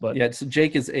nuts. But yeah, so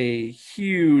Jake is a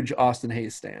huge Austin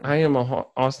Hayes stan. I am a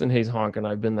Austin Hayes honk, and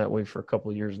I've been that way for a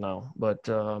couple of years now. But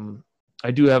I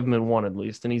do have him in one at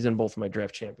least, and he's in both of my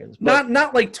draft champions. But,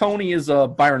 not like Tony is a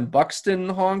Byron Buxton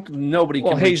honk. Nobody.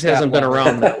 Well, Hayes hasn't been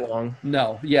around that long.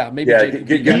 No, yeah, maybe. Yeah,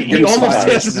 he almost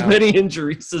has as many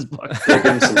injuries as Buxton.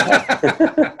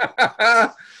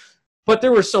 But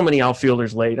there were so many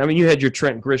outfielders late. I mean, you had your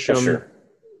Trent Grisham,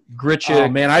 Grichuk. Oh,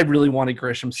 man, I really wanted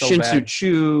Grisham so Shin-Soo bad.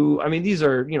 Choo. I mean, these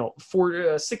are,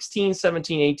 16,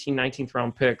 17, 18, 19th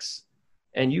round picks,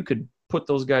 and you could put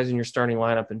those guys in your starting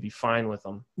lineup and be fine with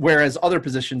them. Whereas other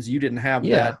positions, you didn't have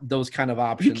those kind of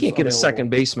options. You can't get a second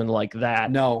baseman like that.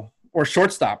 No. Or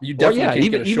shortstop. You definitely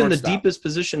can't get a even the shortstop. deepest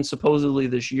position supposedly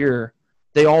this year,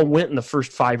 they all went in the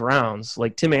first 5 rounds.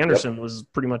 Like Tim Anderson was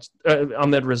pretty much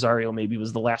Ahmed Rosario maybe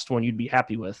was the last one you'd be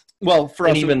happy with. Well, for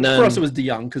us, even for us it was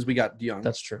DeYoung because we got DeYoung.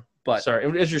 That's true. But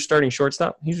sorry, is your starting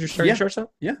shortstop? He's your starting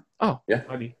shortstop? Yeah. Oh, yeah.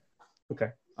 Maybe. Okay.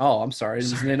 Oh, I'm sorry.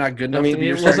 Isn't it not good enough I mean, to be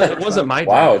your it wasn't my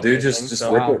wow, job, dude, just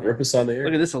rip us on the air.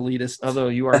 Look at this elitist. Although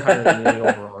you are higher than me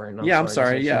overall right now. Yeah, I'm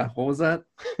sorry. Yeah. What was that?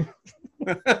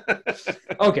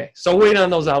 Okay, so wait on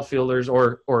those outfielders,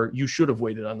 or you should have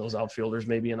waited on those outfielders,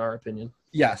 maybe in our opinion.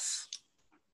 Yes.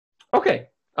 Okay,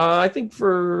 I think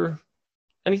for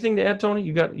anything to add, Tony,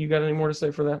 you got any more to say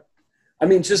for that? I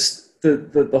mean, just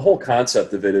the whole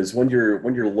concept of it is when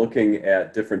you're looking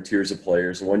at different tiers of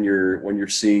players, and when you're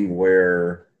seeing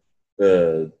where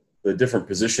the different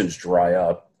positions dry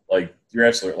up, like you're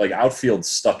absolutely like outfield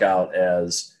stuck out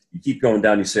as. You keep going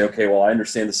down, you say, okay, well, I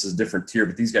understand this is a different tier,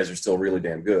 but these guys are still really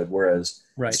damn good. Whereas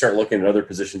you start looking at other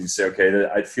positions, you say, okay,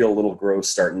 I'd feel a little gross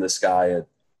starting this guy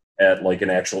at like an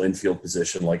actual infield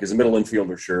position. Like as a middle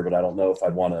infielder, sure, but I don't know if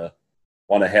I'd want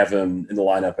to have him in the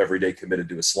lineup every day committed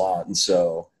to a slot. And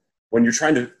so when you're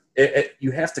trying to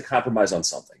you have to compromise on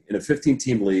something. In a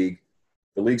 15-team league,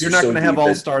 the leagues you're not going to have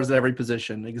all stars at every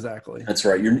position. Exactly. That's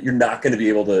right. You're not going to be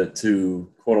able to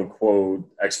quote unquote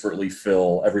expertly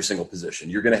fill every single position.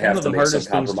 You're going to have to make some compromises.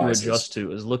 One of the hardest things to adjust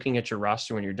to is looking at your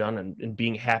roster when you're done and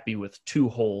being happy with 2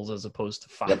 holes as opposed to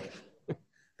 5. Yep.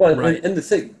 But and the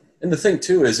thing, And the thing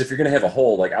too is if you're going to have a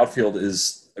hole, like outfield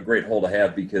is a great hole to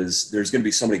have because there's going to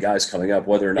be so many guys coming up,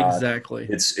 whether or not exactly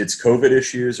it's COVID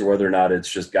issues or whether or not it's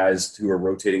just guys who are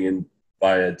rotating in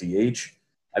via DH.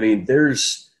 I mean,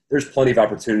 there's plenty of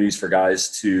opportunities for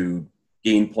guys to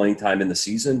gain playing time in the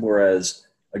season. Whereas,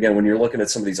 again, when you're looking at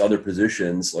some of these other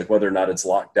positions, like whether or not it's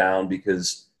locked down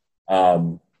because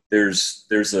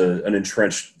there's an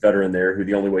entrenched veteran there who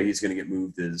the only way he's going to get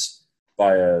moved is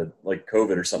via like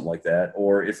COVID or something like that.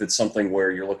 Or if it's something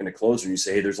where you're looking at closer and you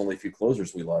say, hey, there's only a few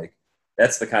closers we like.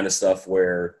 That's the kind of stuff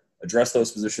where address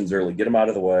those positions early, get them out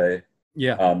of the way.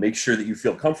 Yeah. Make sure that you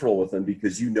feel comfortable with them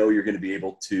because you know you're going to be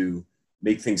able to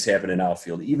make things happen in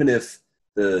outfield, even if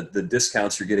the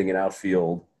discounts you're getting in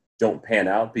outfield don't pan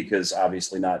out because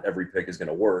obviously not every pick is going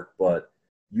to work, but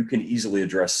you can easily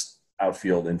address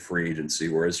outfield in free agency,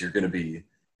 whereas you're going to be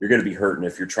hurting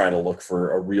if you're trying to look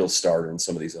for a real starter in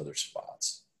some of these other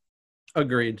spots.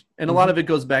 Agreed. And a lot of it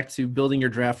goes back to building your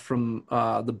draft from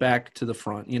the back to the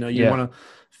front. You know, you want to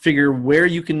figure where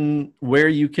you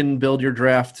can build your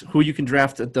draft, who you can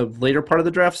draft at the later part of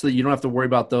the draft so that you don't have to worry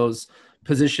about those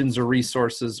positions or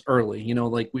resources early. You know,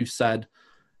 like we've said,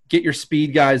 get your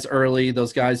speed guys early,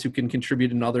 those guys who can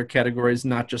contribute in other categories,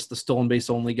 not just the stolen base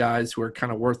only guys who are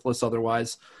kind of worthless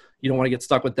otherwise. You don't want to get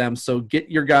stuck with them. So get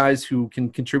your guys who can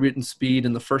contribute in speed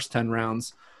in the first 10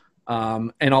 rounds.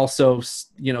 And also,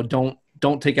 you know,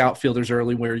 don't take outfielders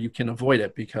early where you can avoid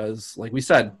it because, like we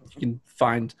said, you can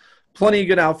find plenty of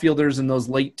good outfielders in those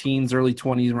late teens, early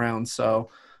 20s rounds. So,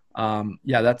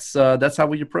 that's how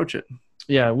we approach it.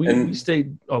 Yeah, we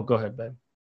stayed. Oh, go ahead, babe.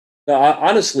 No,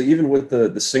 honestly, even with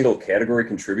the single category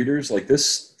contributors, like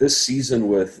this season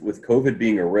with COVID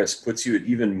being a risk puts you at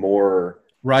even more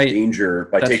danger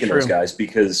by taking those guys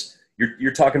because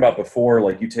you're talking about before,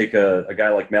 like you take a guy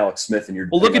like Malik Smith and you're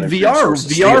look at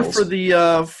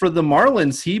VR for the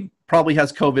Marlins. He probably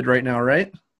has COVID right now,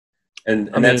 right? And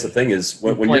that's the thing is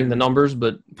when playing the numbers,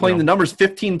 the numbers,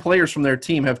 15 players from their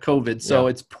team have COVID, so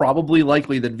it's probably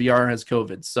likely that VR has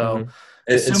COVID. So.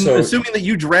 Assuming that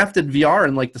you drafted VR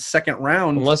in like the second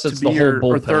round, unless it's the whole bullpen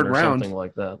or third round, something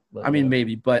like that. But,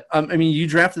 maybe. But you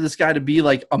drafted this guy to be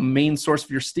like a main source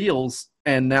of your steals,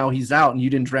 and now he's out, and you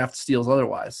didn't draft steals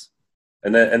otherwise.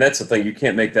 And that's the thing; you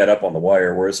can't make that up on the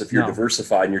wire. Whereas if you're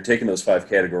diversified and you're taking those 5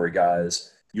 category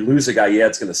guys, you lose a guy,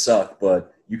 it's going to suck,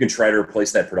 but you can try to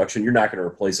replace that production. You're not going to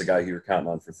replace a guy who you're counting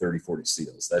on for 30, 40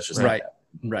 steals. That's just right.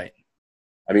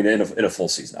 I mean, in a full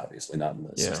season, obviously, not in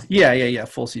the 60. Yeah.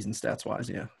 Full season stats wise,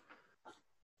 yeah.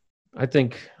 I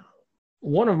think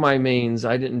one of my mains,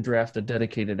 I didn't draft a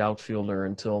dedicated outfielder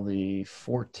until the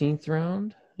 14th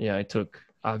round. Yeah, I took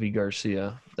Avi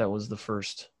Garcia. That was the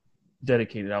first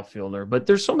dedicated outfielder. But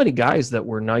there's so many guys that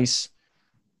were nice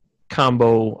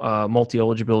combo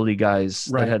multi-eligibility guys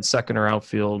that had second or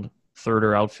outfield, third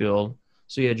or outfield.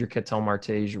 So you had your Ketel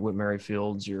Martes, your Whit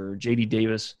Merrifields, your J.D.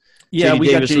 Davis. Yeah, J.D.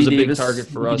 Davis was a big target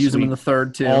for us. Use him in the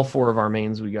third, too. All 4 of our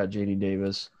mains, we got J.D.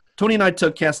 Davis. Tony and I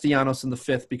took Castellanos in the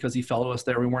 5th because he fell to us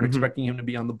there. We weren't expecting him to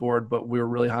be on the board, but we were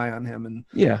really high on him. And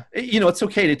it's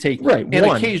okay to take one.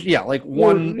 One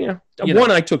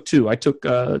I took 2. I took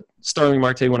Starling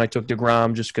Marte when I took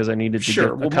DeGrom just because I needed to get a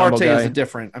combo Marte guy. is a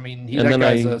different. I mean, that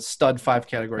guy's a stud 5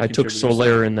 category. I took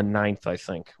Soler in the 9th, I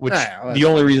think. Which the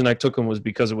only reason I took him was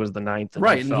because it was the 9th.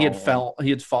 And he had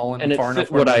fallen and far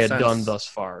enough. What I had done thus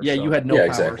far. Yeah, you had no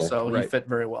power, so he fit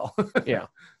very well. Yeah.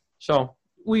 So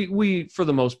we for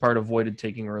the most part avoided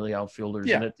taking early outfielders,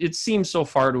 and it seems so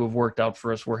far to have worked out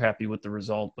for us. We're happy with the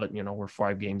result, but we're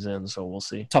 5 games in, so we'll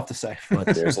see. Tough to say. But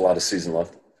there's a lot of season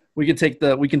left. We can take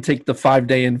the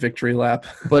 5-day in victory lap.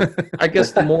 But I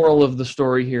guess the moral of the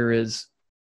story here is,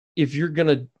 if you're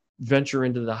gonna venture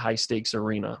into the high stakes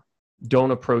arena,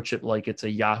 don't approach it like it's a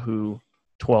Yahoo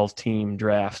 12-team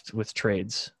draft with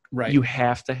trades. Right. You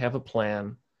have to have a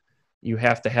plan. You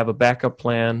have to have a backup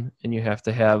plan, and you have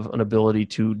to have an ability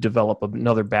to develop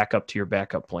another backup to your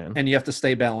backup plan. And you have to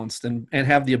stay balanced and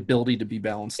have the ability to be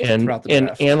balanced throughout the draft.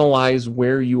 And analyze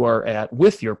where you are at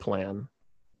with your plan.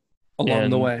 Along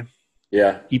the way.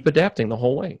 Yeah. Keep adapting the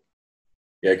whole way.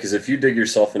 Yeah, because if you dig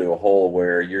yourself into a hole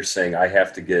where you're saying, I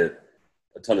have to get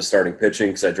a ton of starting pitching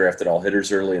because I drafted all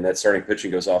hitters early and that starting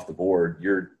pitching goes off the board,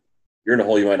 you're in a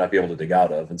hole you might not be able to dig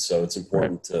out of. And so it's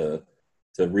important to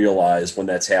realize when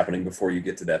that's happening before you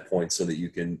get to that point so that you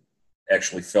can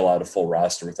actually fill out a full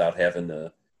roster without having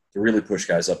to really push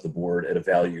guys up the board at a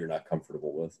value you're not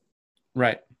comfortable with.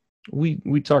 Right. We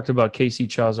talked about Casey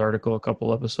Chaw's article a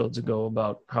couple episodes ago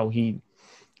about how he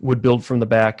would build from the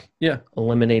back,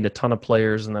 eliminate a ton of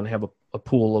players, and then have a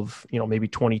pool of, maybe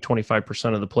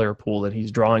 20-25% of the player pool that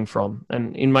he's drawing from.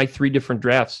 And in my 3 different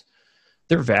drafts,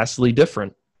 they're vastly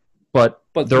different. but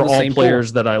But they're from the all same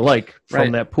players that I like from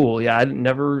Right. that pool. Yeah, I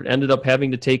never ended up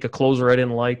having to take a closer I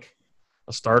didn't like,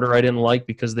 a starter I didn't like,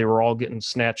 because they were all getting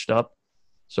snatched up.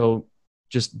 So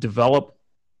just develop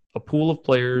a pool of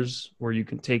players where you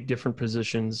can take different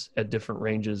positions at different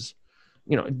ranges.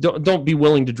 Don't be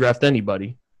willing to draft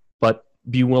anybody, but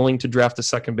be willing to draft a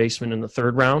second baseman in the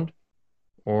 3rd round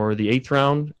or the 8th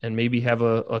round, and maybe have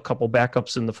a couple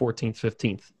backups in the 14th,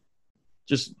 15th.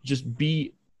 Just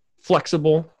be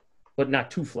flexible, but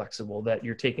not too flexible that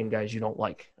you're taking guys you don't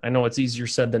like. I know it's easier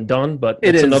said than done, but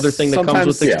it's another thing that comes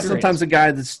with experience. Sometimes a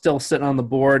guy that's still sitting on the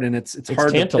board, and it's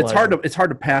hard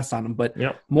to pass on him. But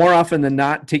more often than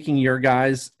not, taking your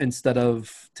guys instead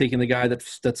of taking the guy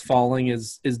that's falling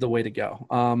is the way to go.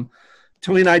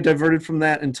 Tony and I diverted from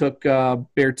that and took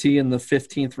Berti in the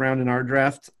 15th round in our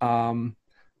draft.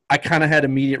 I kind of had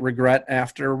immediate regret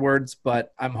afterwards,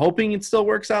 but I'm hoping it still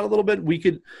works out a little bit. We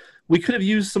could have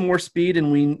used some more speed, and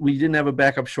we didn't have a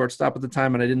backup shortstop at the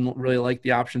time, and I didn't really like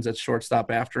the options at shortstop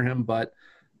after him. But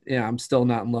yeah, I'm still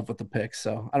not in love with the pick,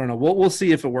 so I don't know. We'll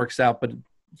see if it works out, but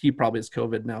he probably has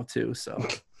COVID now too. So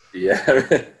yeah,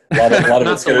 a lot of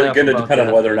it's going to depend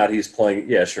on whether or not he's playing.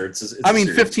 Yeah, sure. It's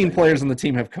 15 players on the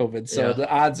team have COVID, so the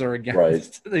odds are against.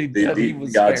 Right.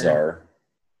 The odds are.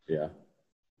 Yeah.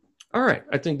 All right.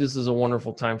 I think this is a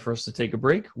wonderful time for us to take a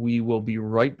break. We will be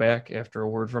right back after a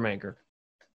word from Anchor.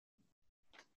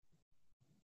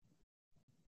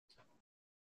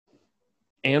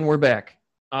 And we're back.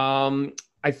 I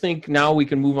think now we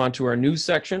can move on to our news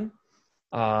section.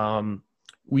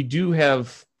 We do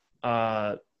have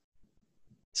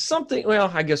something.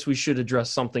 Well, I guess we should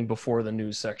address something before the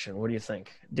news section. What do you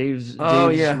think? Dave's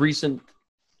recent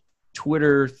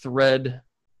Twitter thread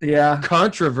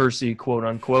controversy, quote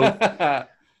unquote.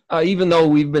 Even though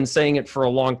we've been saying it for a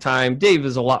long time, Dave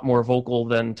is a lot more vocal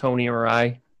than Tony or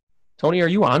I. Tony, are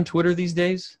you on Twitter these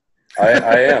days? I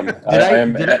am.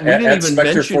 We didn't even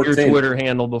mention 14. Your Twitter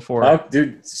handle before. Oh,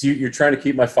 dude, you're trying to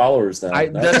keep my followers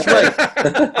down. That's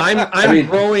right. I'm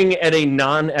growing at a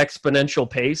non-exponential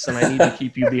pace, and I need to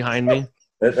keep you behind me.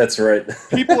 That's right.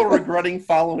 People are regretting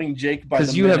following Jake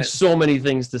because you have so many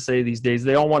things to say these days.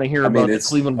 They all want to hear about the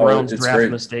Cleveland Browns draft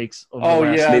mistakes.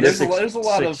 There's a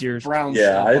lot of years. Browns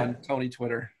stuff on Tony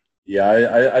Twitter.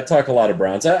 Yeah, I talk a lot of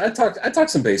Browns. I talk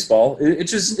some baseball.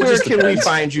 Where can we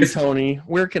find you, Tony?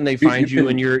 Where can they find you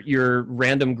in your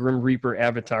random Grim Reaper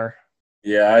avatar?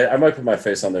 Yeah, I might put my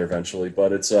face on there eventually,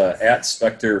 but it's at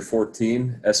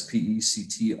Spectre14,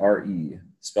 SPECTRE,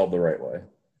 spelled the right way.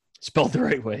 Spelled the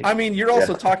right way. I mean, you're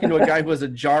also talking to a guy who has a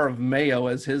jar of mayo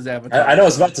as his avatar. I know. I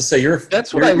was about to say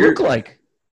That's what I look like.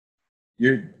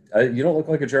 You don't look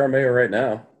like a jar of mayo right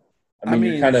now. I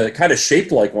mean, you're kind of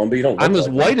shaped like one, but you don't look I'm as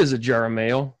like white one. as a jar of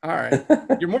mayo. All right.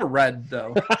 You're more red,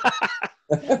 though.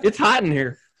 It's hot in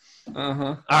here.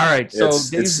 Uh-huh. All right. So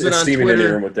Dave's been on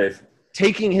Twitter room with Dave.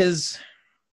 Taking his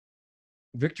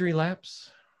victory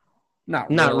laps. Not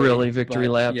really victory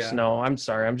laps. Yeah. No, I'm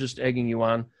sorry. I'm just egging you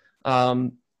on. But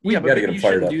you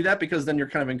shouldn't do that because then you're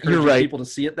kind of encouraging people to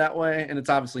see it that way, and it's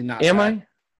obviously not. Am I?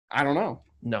 I don't know.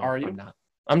 No, are you? I'm not.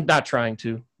 I'm not trying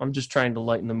to. I'm just trying to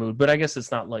lighten the mood, but I guess it's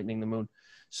not lightening the mood.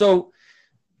 So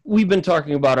we've been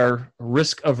talking about our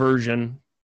risk aversion,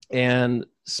 and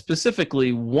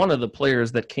specifically one of the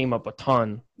players that came up a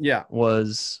ton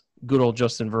was good old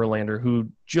Justin Verlander, who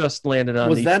just landed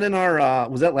on that in our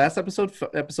was that last episode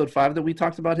 5 that we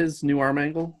talked about his new arm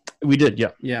angle? We did,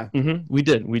 yeah. Yeah. Mm-hmm. We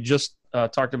did. We just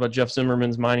talked about Jeff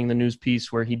Zimmerman's Mining the News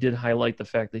piece where he did highlight the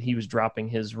fact that he was dropping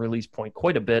his release point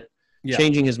quite a bit.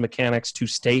 Changing his mechanics to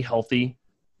stay healthy,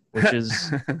 which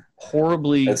is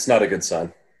horribly... That's not a good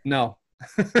sign. No.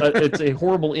 It's a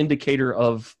horrible indicator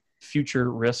of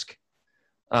future risk.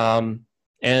 And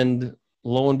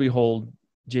lo and behold,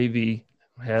 JV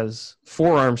has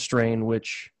forearm strain,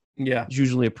 which is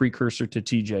usually a precursor to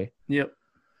TJ. Yep.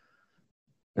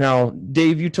 Now,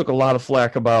 Dave, you took a lot of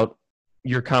flack about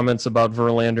your comments about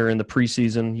Verlander in the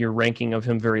preseason, your ranking of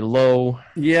him very low.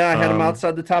 Yeah, I had him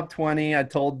outside the top 20. I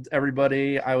told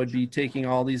everybody I would be taking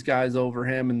all these guys over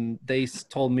him, and they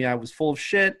told me I was full of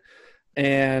shit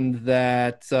and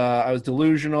that I was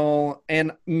delusional.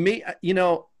 And I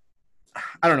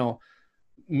don't know,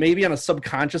 maybe on a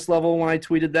subconscious level when I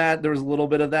tweeted that, there was a little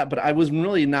bit of that, but I was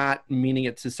really not meaning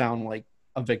it to sound like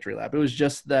a victory lap. It was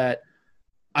just that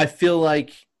I feel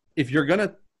like if you're gonna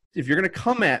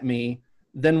come at me,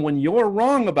 then when you're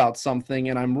wrong about something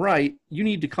and I'm right, you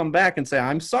need to come back and say,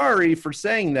 I'm sorry for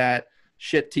saying that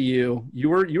shit to you. You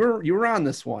were on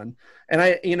this one. And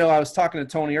I was talking to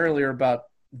Tony earlier about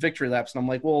victory laps, and I'm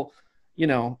like, well,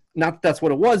 not that that's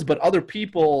what it was, but other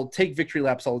people take victory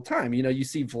laps all the time. You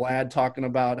see Vlad talking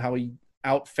about how he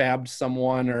out-fabbed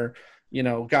someone, or, you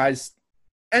know, guys,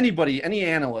 anybody, any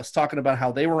analyst talking about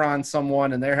how they were on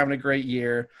someone and they're having a great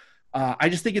year. I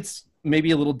just think it's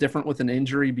maybe a little different with an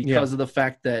injury because of the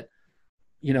fact that,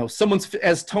 you know, someone's,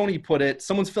 as Tony put it,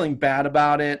 someone's feeling bad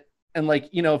about it. And like,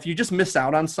 you know, if you just miss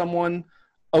out on someone,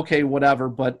 okay, whatever.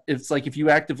 But it's like, if you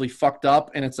actively fucked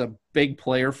up and it's a big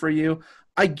player for you,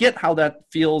 I get how that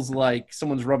feels like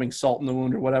someone's rubbing salt in the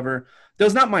wound or whatever. That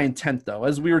was not my intent, though.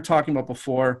 As we were talking about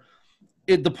before,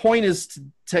 the point is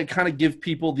to kind of give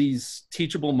people these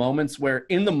teachable moments where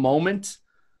in the moment,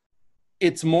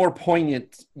 it's more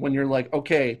poignant when you're like,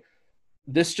 okay,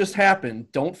 this just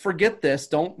happened. Don't forget this.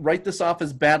 Don't write this off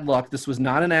as bad luck. This was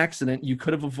not an accident. You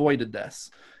could have avoided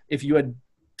this. If you had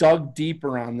dug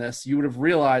deeper on this, you would have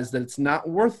realized that it's not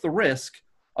worth the risk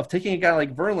of taking a guy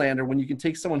like Verlander when you can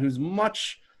take someone who's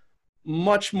much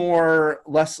less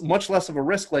of a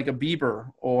risk, like a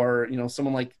Bieber or, you know,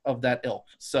 someone like of that ilk.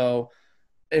 So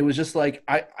it was just like,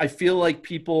 I feel like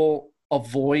people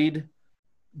avoid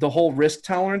the whole risk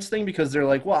tolerance thing because they're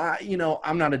like, well,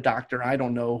 I'm not a doctor. I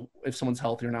don't know if someone's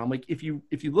healthy or not. I'm like, if you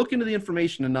look into the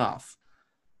information enough,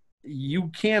 you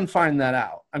can find that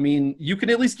out. I mean, you can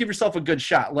at least give yourself a good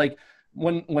shot. Like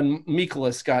when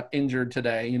Mikolas got injured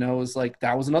today, you know, it was like,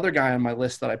 that was another guy on my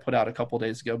list that I put out a couple of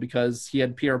days ago because he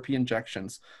had PRP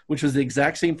injections, which was the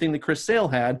exact same thing that Chris Sale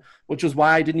had, which was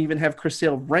why I didn't even have Chris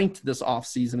Sale ranked this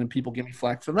offseason, and people give me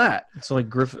flack for that. So like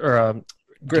Griffin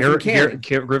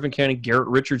Canning, Garrett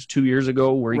Richards 2 years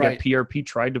ago, where he got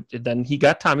PRP, then he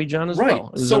got Tommy John as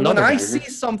well. So when I see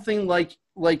something like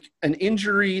an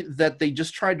injury that they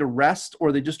just tried to rest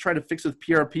or they just try to fix with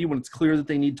PRP when it's clear that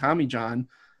they need Tommy John,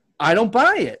 I don't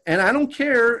buy it. And I don't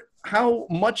care how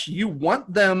much you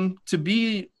want them to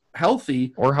be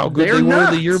healthy. Or how good they were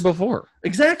the year before.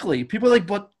 Exactly. People are like,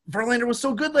 but Verlander was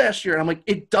so good last year. And I'm like,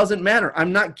 it doesn't matter.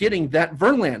 I'm not getting that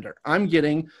Verlander. I'm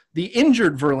getting the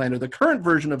injured Verlander, the current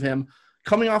version of him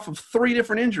coming off of 3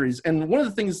 different injuries. And one of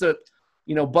the things that,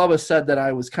 you know, Bubba said that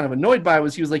I was kind of annoyed by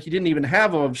was he was like, he didn't even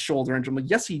have a shoulder injury. I'm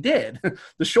like, yes, he did.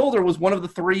 The shoulder was one of the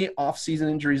 3 off-season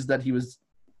injuries that he was,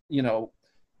 you know,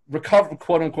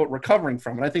 quote unquote recovering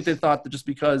from. And I think they thought that just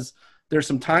because there's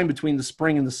some time between the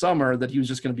spring and the summer that he was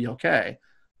just going to be okay.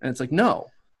 And it's like, no.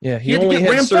 Yeah, he only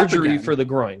had surgery for the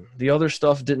groin. The other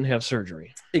stuff didn't have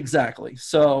surgery. Exactly.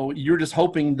 So you're just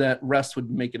hoping that rest would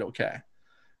make it okay.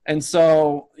 And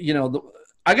so, you know,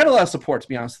 I got a lot of support, to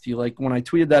be honest with you. Like when I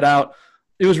tweeted that out,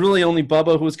 it was really only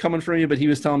Bubba who was coming from me, but he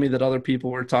was telling me that other people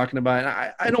were talking about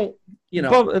it. I don't, you know.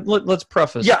 Bubba, let's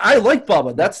preface. Yeah, I like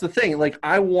Bubba. That's the thing. Like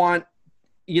I want,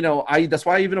 you know, that's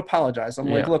why I even apologize. I'm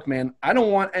like, look, man, I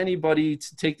don't want anybody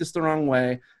to take this the wrong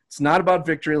way. It's not about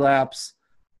victory laps.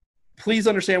 Please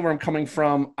understand where I'm coming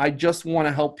from. I just want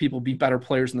to help people be better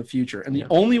players in the future. And the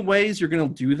only ways you're going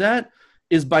to do that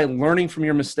is by learning from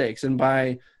your mistakes and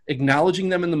by acknowledging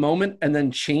them in the moment and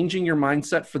then changing your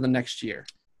mindset for the next year.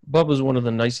 Bubba's one of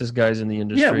the nicest guys in the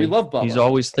industry. Yeah, we love Bubba. He's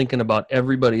always thinking about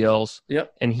everybody else.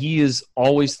 Yep. And he is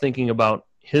always thinking about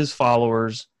his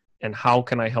followers and how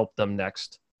can I help them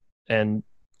next. And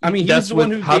I mean, he's the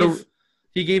one who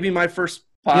gave me my first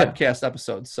podcast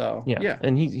episode. So yeah.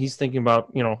 And he's thinking about,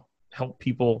 you know, help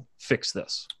people fix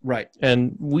this. Right.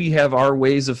 And we have our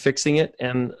ways of fixing it.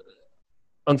 And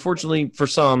unfortunately for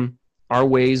some, our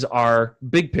ways are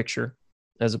big picture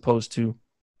as opposed to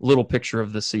little picture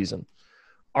of the season.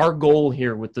 Our goal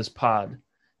here with this pod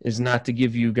is not to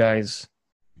give you guys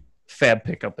fab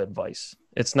pickup advice.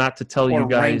 It's not to tell you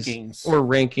guys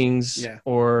rankings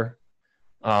or,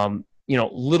 you know,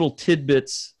 little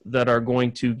tidbits that are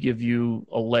going to give you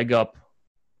a leg up,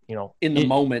 you know, in the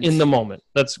moment.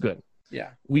 That's good.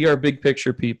 Yeah. We are big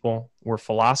picture people. We're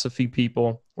philosophy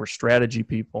people. We're strategy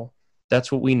people.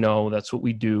 That's what we know. That's what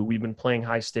we do. We've been playing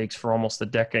high stakes for almost a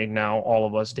decade now. All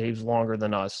of us. Dave's longer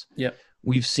than us. Yeah.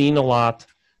 We've seen a lot.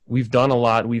 We've done a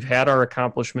lot. We've had our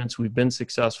accomplishments. We've been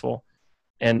successful.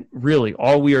 And really,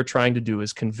 all we are trying to do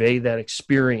is convey that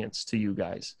experience to you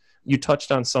guys. You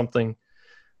touched on something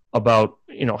about,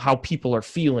 you know, how people are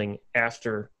feeling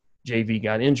after JV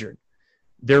got injured.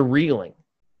 They're reeling.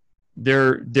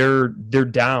 They're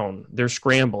down. They're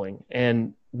scrambling.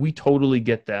 And we totally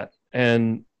get that.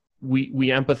 And we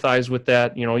empathize with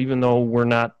that, you know, even though we're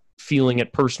not feeling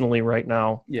it personally right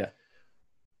now. Yeah.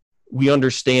 We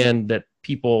understand that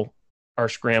people are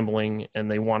scrambling and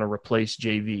they want to replace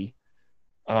JV.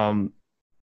 Our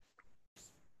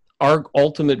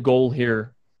ultimate goal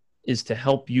here is to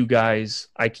help you guys.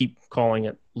 I keep calling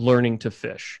it learning to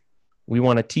fish. We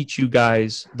want to teach you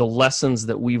guys the lessons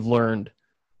that we've learned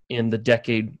in the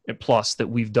decade plus that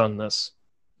we've done this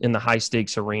in the high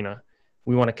stakes arena.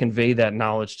 We want to convey that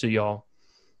knowledge to y'all.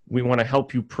 We want to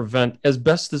help you prevent as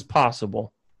best as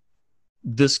possible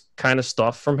this kind of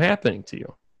stuff from happening to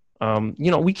you.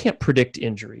 We can't predict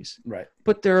injuries, right?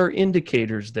 But there are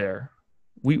indicators there.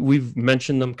 We've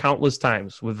mentioned them countless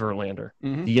times with Verlander,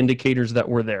 the indicators that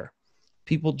were there.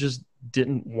 People just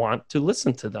didn't want to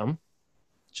listen to them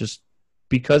just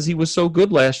because he was so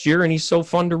good last year and he's so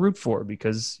fun to root for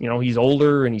because, he's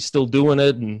older and he's still doing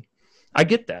it. And I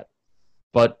get that.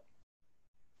 But,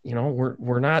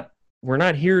 we're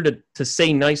not here to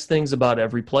say nice things about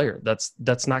every player.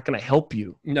 That's not going to help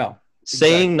you. No.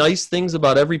 Saying nice things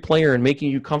about every player and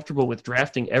making you comfortable with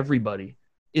drafting everybody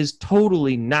is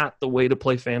totally not the way to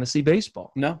play fantasy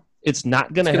baseball. No. It's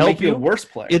not going to help make you a worse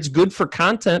player. It's good for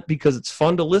content because it's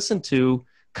fun to listen to.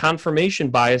 Confirmation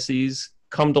biases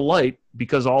come to light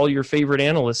because all your favorite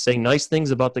analysts say nice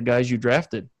things about the guys you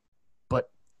drafted. But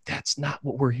that's not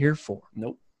what we're here for.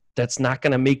 Nope. That's not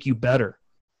going to make you better.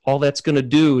 All that's going to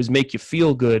do is make you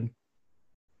feel good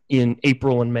in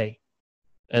April and May.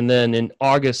 And then in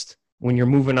August, when you're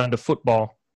moving on to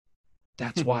football,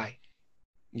 that's why.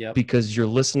 Yeah. Because you're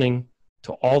listening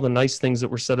to all the nice things that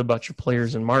were said about your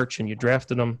players in March and you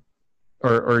drafted them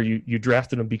or you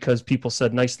drafted them because people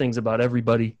said nice things about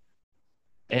everybody.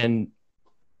 And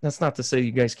that's not to say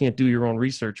you guys can't do your own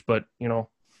research, but,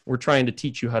 we're trying to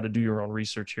teach you how to do your own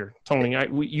research here. Tony,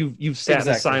 you've sat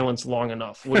in silence long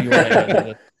enough. What do you want to add to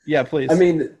that? Yeah, please. I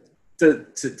mean, to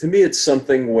me, it's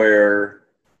something where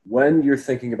when you're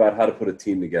thinking about how to put a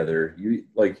team together,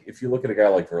 if you look at a guy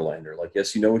like Verlander,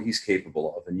 yes, you know what he's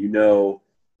capable of, and you know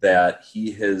that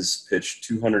he has pitched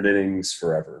 200 innings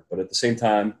forever. But at the same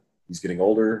time, he's getting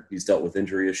older. He's dealt with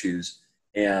injury issues.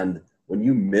 And when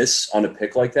you miss on a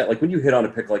pick like that, when you hit on a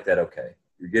pick like that, okay,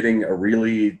 you're getting a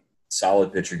really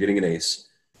solid pitch, you're getting an ace.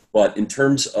 But in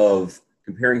terms of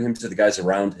comparing him to the guys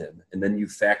around him, and then you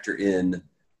factor in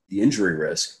the injury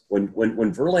risk, when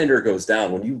Verlander goes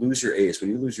down, when you lose your ace, when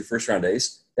you lose your first-round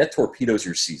ace, that torpedoes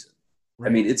your season. Right.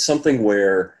 I mean, it's something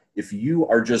where if you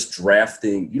are just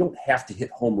drafting, you don't have to hit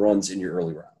home runs in your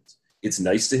early rounds. It's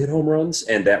nice to hit home runs,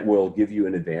 and that will give you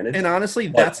an advantage. And honestly,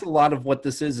 that's a lot of what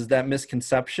this is that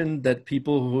misconception that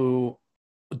people who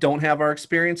don't have our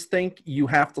experience think you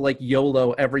have to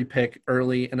YOLO every pick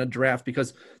early in a draft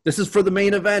because this is for the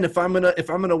main event. If I'm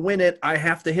gonna win it, I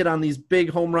have to hit on these big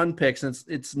home run picks. And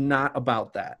it's not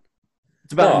about that.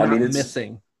 It's about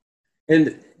missing.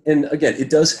 And again, it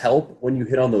does help when you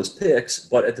hit on those picks,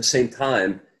 but at the same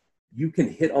time, you can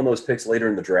hit on those picks later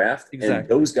in the draft. Exactly. And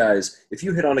those guys, if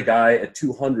you hit on a guy at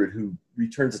 200 who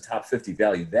returns a top 50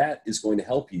 value, that is going to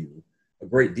help you a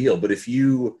great deal. But if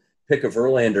you pick a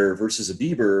Verlander versus a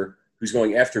Bieber who's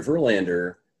going after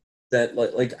Verlander, that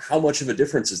how much of a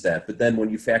difference is that? But then when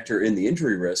you factor in the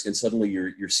injury risk and suddenly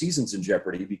your season's in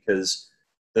jeopardy because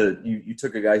you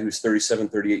took a guy who's 37,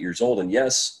 38 years old, and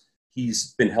yes,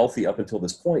 he's been healthy up until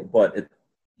this point, but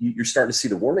you're starting to see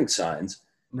the warning signs.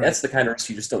 Right. That's the kind of risk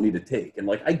you just don't need to take. And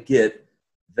I get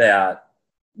that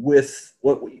with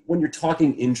when you're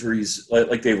talking injuries,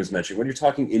 like Dave was mentioning, when you're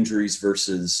talking injuries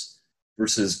versus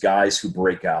guys who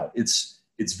break out, it's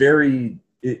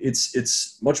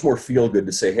much more feel good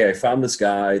to say, hey, I found this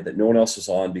guy that no one else was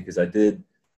on because I did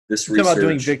this research. About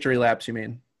doing victory laps, you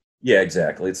mean? Yeah,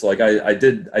 exactly. It's I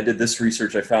did this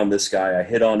research. I found this guy. I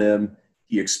hit on him.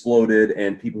 He exploded,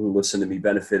 and people who listened to me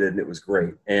benefited, and it was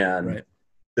great. And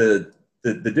right.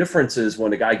 The difference is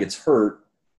when a guy gets hurt,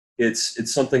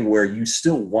 it's something where you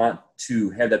still want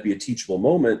to have that be a teachable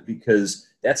moment because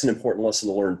that's an important lesson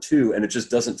to learn too. And it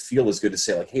just doesn't feel as good to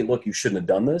say hey, look, you shouldn't have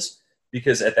done this,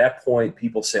 because at that point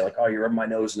people say oh, you're rubbing my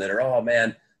nose in it, or oh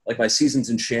man, my season's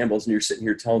in shambles, and you're sitting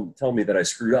here telling me that I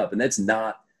screwed up. And that's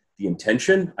not the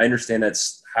intention. I understand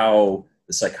that's how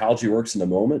the psychology works in the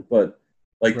moment, but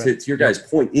right. to your guys'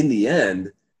 point, in the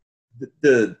end,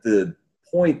 the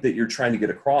point that you're trying to get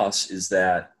across is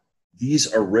that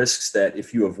these are risks that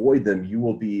if you avoid them, you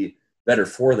will be better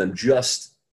for them,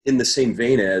 just in the same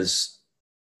vein as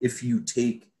if you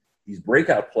take these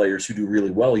breakout players who do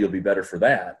really well, you'll be better for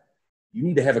that. You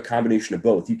need to have a combination of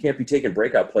both. You can't be taking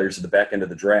breakout players at the back end of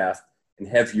the draft and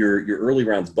have your early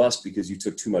rounds bust because you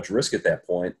took too much risk at that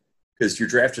point, because your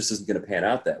draft just isn't going to pan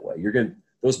out that way.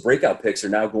 Those breakout picks are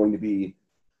now going to be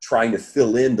trying to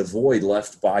fill in the void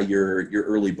left by your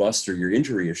early bust or your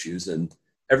injury issues. And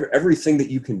everything that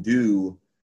you can do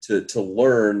to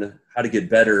learn how to get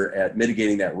better at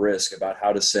mitigating that risk, about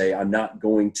how to say, I'm not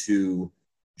going to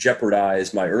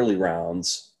jeopardize my early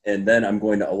rounds, and then I'm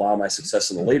going to allow my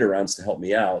success in the later rounds to help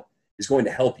me out, is going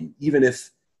to help you. Even if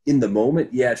in the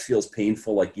moment, it feels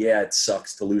painful. It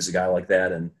sucks to lose a guy like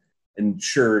that. And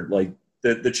sure,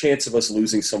 the chance of us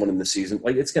losing someone in the season,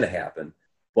 it's going to happen.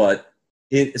 But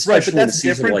especially but in a that's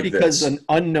season different like because this. an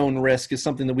unknown risk is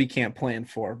something that we can't plan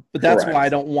for. But that's Correct. why I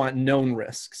don't want known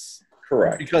risks.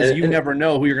 Correct. Because you never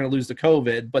know who you're going to lose to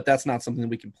COVID, but that's not something that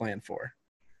we can plan for.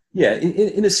 Yeah,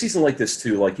 in a season like this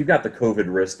too, like you've got the COVID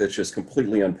risk that's just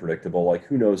completely unpredictable. Like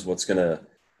who knows what's gonna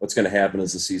happen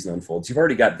as the season unfolds. You've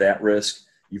already got that risk.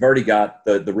 You've already got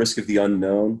the risk of the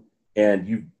unknown, and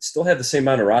you still have the same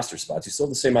amount of roster spots. You still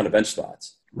have the same amount of bench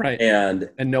spots. Right. And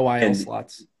no IL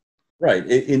slots. Right.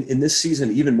 In this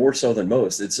season, even more so than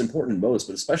most, it's important in most,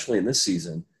 but especially in this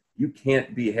season, you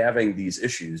can't be having these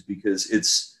issues because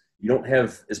you don't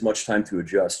have as much time to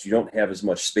adjust. You don't have as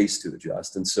much space to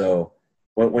adjust. And so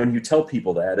when you tell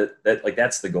people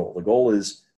that's the goal. The goal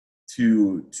is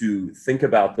to think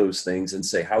about those things and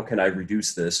say, how can I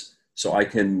reduce this so I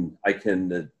can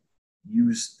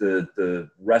use the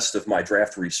rest of my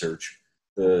draft research,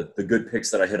 the good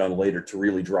picks that I hit on later to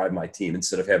really drive my team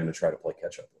instead of having to try to play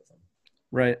catch up with them.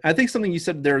 Right. I think something you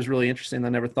said there is really interesting that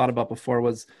I never thought about before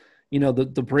was,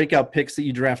 the breakout picks that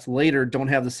you draft later don't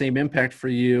have the same impact for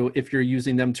you if you're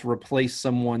using them to replace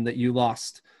someone that you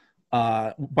lost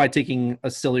by taking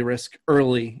a silly risk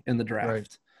early in the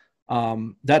draft.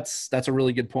 Right. That's a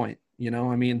really good point.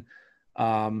 And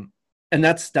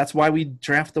that's why we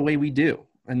draft the way we do.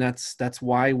 And that's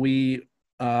why we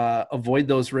avoid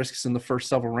those risks in the first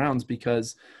several rounds,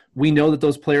 because we know that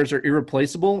those players are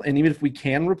irreplaceable. And even if we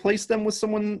can replace them with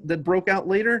someone that broke out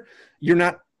later, you're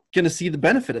not going to see the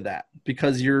benefit of that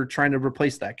because you're trying to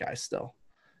replace that guy still.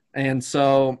 And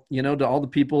so, to all the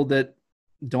people that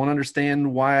don't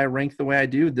understand why I rank the way I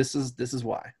do, this is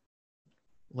why.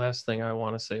 Last thing I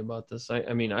want to say about this. I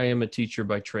am a teacher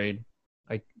by trade.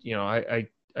 I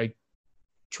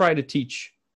try to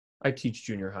teach. I teach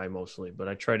junior high mostly, but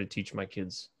I try to teach my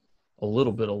kids a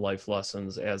little bit of life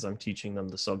lessons as I'm teaching them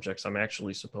the subjects I'm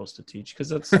actually supposed to teach.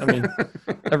 Because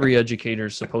every educator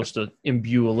is supposed to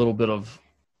imbue a little bit of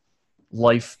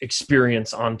life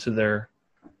experience onto their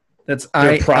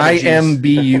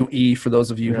IMBUE for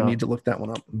those of you who need to look that one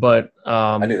up. But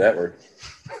I knew that word.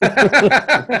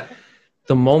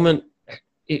 The moment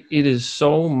it is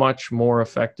so much more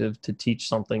effective to teach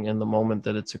something in the moment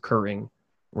that it's occurring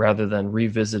rather than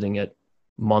revisiting it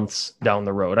months down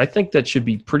the road. I think that should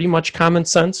be pretty much common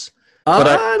sense. But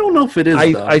I don't know if it is.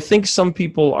 I think some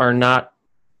people are not.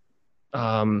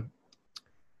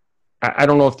 I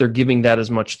don't know if they're giving that as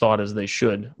much thought as they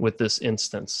should with this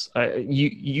instance.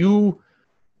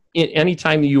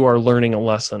 Anytime you are learning a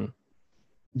lesson,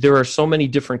 there are so many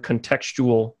different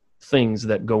contextual things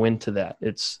that go into that.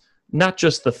 It's not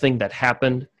just the thing that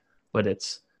happened, but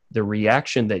it's the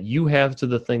reaction that you have to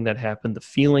the thing that happened, the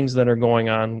feelings that are going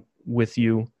on with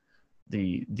you,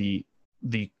 the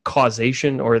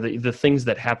causation or the things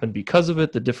that happen because of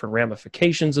it, the different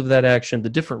ramifications of that action, the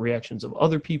different reactions of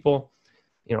other people.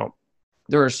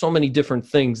 There are so many different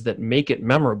things that make it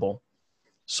memorable.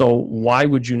 So why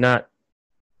would you not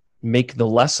make the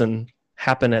lesson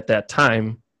happen at that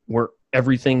time where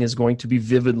everything is going to be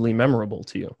vividly memorable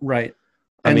to you? Right.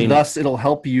 And thus it'll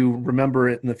help you remember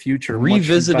it in the future.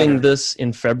 Revisiting this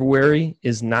in February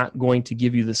is not going to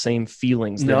give you the same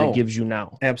feelings that it gives you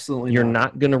now. Absolutely. You're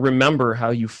not going to remember how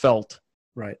you felt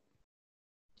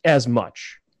as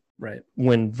much. Right.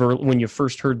 When you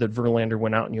first heard that Verlander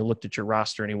went out and you looked at your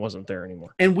roster and he wasn't there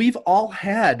anymore. And we've all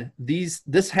had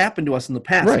this happen to us in the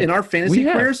past. Right. In our fantasy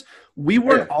careers, we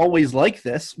weren't always like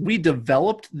this. We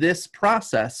developed this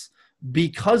process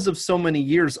because of so many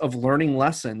years of learning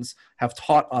lessons have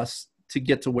taught us to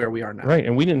get to where we are now. Right.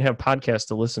 And we didn't have podcasts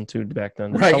to listen to back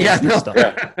then. Right. Yeah. No. Stuff.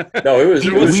 No, it was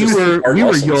we were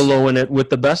YOLOing it with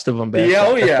the best of them back then.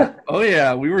 Oh yeah. Oh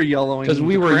yeah. We were YOLOing because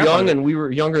we were young and we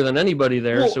were younger than anybody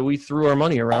there. So we threw our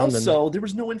money around. Also, there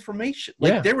was no information.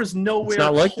 There was nowhere it's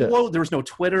not like close. There was no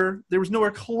Twitter. There was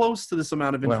nowhere close to this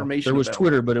amount of information. There was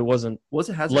Twitter, but it wasn't. Was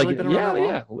it? Has it really been around?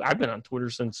 Yeah. I've been on Twitter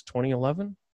since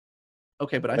 2011.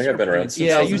 Okay, but I think I've been around.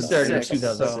 Yeah, you started in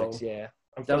 2006. Yeah.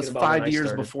 That was 5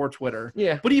 years before Twitter.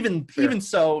 Yeah. But even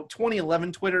so,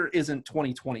 2011 Twitter isn't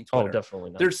 2020 Twitter. Oh,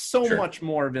 definitely not. There's so much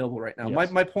more available right now.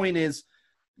 Yes. My point is,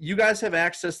 you guys have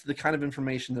access to the kind of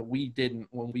information that we didn't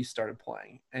when we started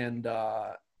playing. And,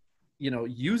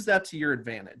 use that to your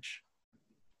advantage.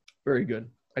 Very good.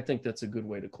 I think that's a good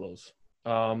way to close.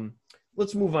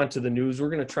 Let's move on to the news.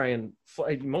 We're going to try and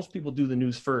 – most people do the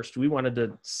news first. We wanted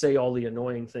to say all the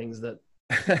annoying things that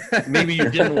maybe you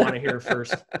didn't want to hear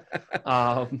first.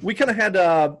 We kind of had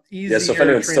easier so if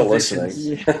anyone's still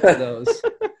listening. Those.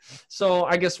 So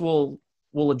I guess we'll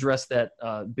address that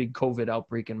big COVID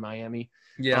outbreak in Miami.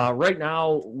 Yeah. Right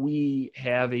now we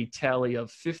have a tally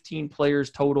of 15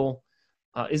 players total.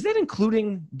 Is that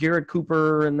including Garrett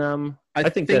Cooper and them? I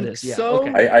think that is. Yeah. So.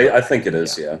 Okay. I think it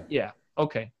is. Yeah. Yeah.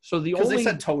 Okay. So the Because only they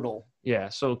said total. Yeah.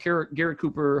 So Garrett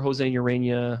Cooper, Jose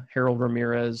Urena, Harold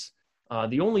Ramirez.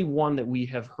 The only one that we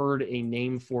have heard a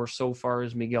name for so far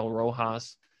is Miguel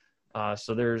Rojas.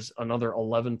 So there's another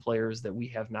 11 players that we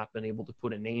have not been able to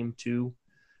put a name to,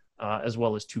 as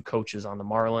well as 2 coaches on the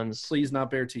Marlins. Please not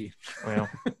Bear T. Well,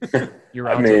 you're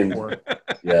out to 4.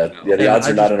 Yeah, the odds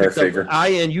are not in our favor. I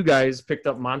and you guys picked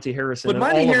up Monty Harrison. But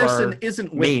Monty Harrison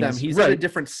isn't with them. He's at a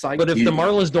different site. But if the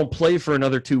Marlins don't play for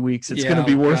another 2 weeks, it's going to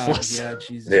be worthless. Yeah,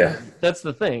 Jesus. Yeah. That's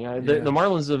the thing. The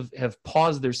Marlins have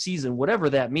paused their season,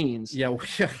 whatever that means. Yeah.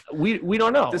 We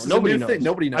don't know. Nobody knows.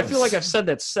 Nobody knows. I feel like I've said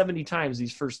that 70 times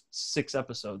these first 6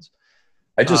 episodes.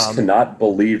 I just cannot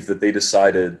believe that they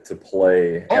decided to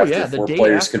play after 4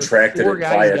 players contracted it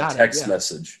via text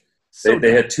message.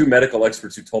 They had 2 medical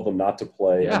experts who told them not to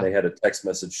play, and they had a text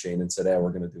message chain and said, we're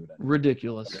going to do it anyway.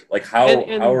 Ridiculous. Like, how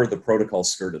are the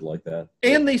protocols skirted like that?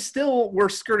 And they still were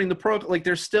skirting the protocol. Like,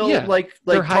 they're still, like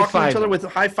talking to each other with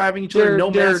high-fiving each other, no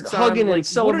masks on. Hugging and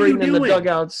celebrating in the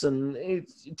dugouts and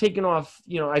taking off.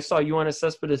 I saw Yoenis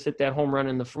Cespedes hit that home run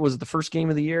in the first game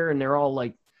of the year, and they're all,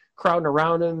 like, crowding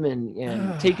around him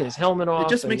and taking his helmet off. It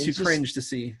just makes you cringe to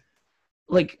see.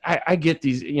 Like, I get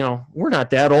these, we're not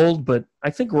that old, but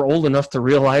I think we're old enough to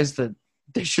realize that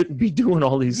they shouldn't be doing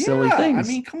all these silly things. I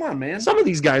mean, come on, man. Some of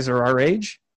these guys are our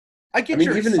age.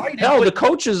 You're excited. Hell, the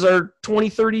coaches are 20,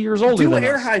 30 years older than us. Do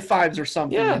air high fives or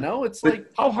something, It's but like,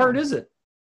 how hard is it?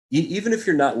 Even if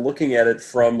you're not looking at it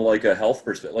from, like, a health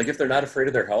perspective, like, if they're not afraid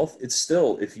of their health, it's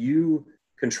still, if you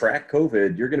contract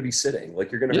COVID, you're going to be sitting.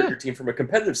 Like, you're going to hurt your team from a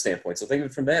competitive standpoint. So think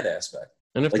of it from that aspect.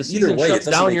 And if the season shuts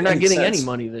down, you're not getting any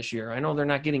money this year. I know they're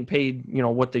not getting paid,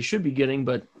 what they should be getting,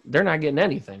 but they're not getting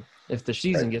anything if the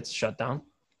season gets shut down.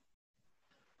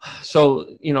 So,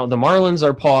 the Marlins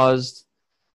are paused.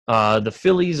 The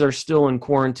Phillies are still in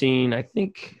quarantine. I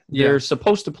think they're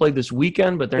supposed to play this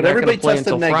weekend, but they're not going to play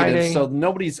until Friday. So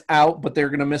nobody's out, but they're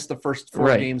going to miss the first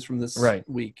 4 games from this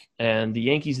week. And the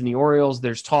Yankees and the Orioles,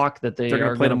 there's talk that they're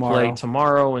going to play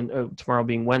tomorrow, and tomorrow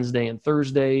being Wednesday and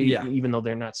Thursday. Yeah. Even though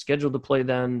they're not scheduled to play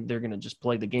then, they're going to just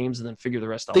play the games and then figure the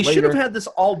rest out later. They should have had this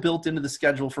all built into the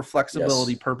schedule for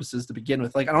flexibility purposes to begin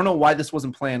with. Like, I don't know why this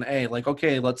wasn't plan A. Like,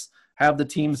 okay, let's have the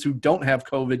teams who don't have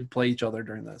COVID play each other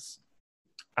during this.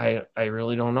 I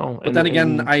really don't know. But then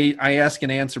again, I ask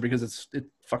and answer because it's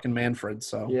fucking Manfred.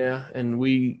 So yeah, and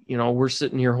we're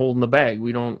sitting here holding the bag.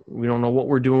 We don't know what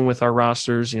we're doing with our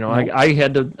rosters. I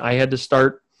had to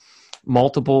start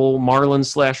multiple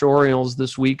Marlins / Orioles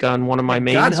this week on one of my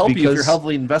mains. God help you if you're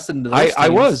heavily invested into those teams. I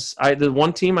was. The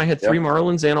one team I had 3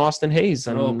 Marlins and Austin Hayes,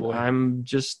 and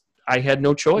I had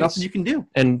no choice. Nothing you can do.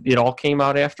 And it all came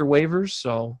out after waivers,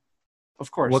 so. Of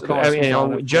course.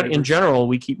 In general,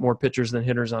 we keep more pitchers than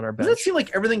hitters on our bench. Does it seem like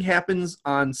everything happens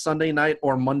on Sunday night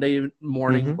or Monday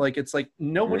morning? Mm-hmm. Like, it's like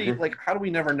nobody, like, how do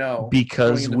we never know?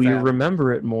 Because we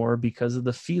remember it more because of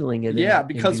the feeling it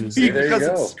because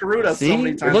it screwed us so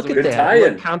many times. Look at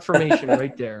that. Confirmation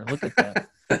right there. Look at that.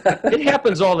 It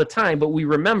happens all the time, but we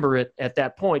remember it at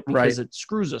that point because it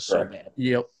screws us so bad.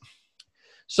 Yep.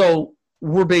 So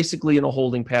we're basically in a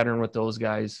holding pattern with those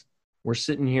guys. We're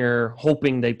sitting here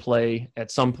hoping they play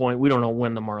at some point. We don't know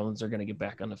when the Marlins are going to get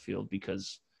back on the field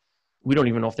because we don't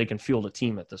even know if they can field a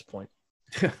team at this point.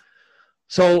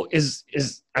 So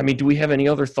do we have any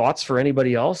other thoughts for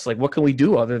anybody else? Like, what can we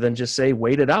do other than just say,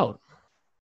 wait it out?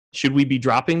 Should we be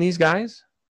dropping these guys?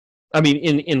 I mean,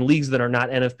 in leagues that are not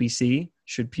NFBC,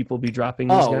 should people be dropping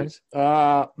these guys?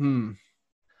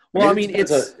 Well, I mean,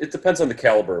 it depends on the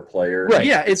caliber of player. Right.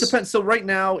 Yeah, it depends. So right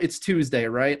now it's Tuesday,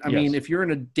 right? I mean, if you're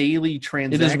in a daily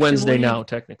transaction, it is Wednesday now,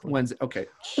 technically. Wednesday. Okay,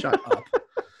 shut up.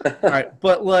 All right,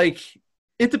 but like,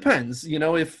 it depends.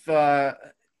 If am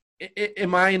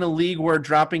I in a league where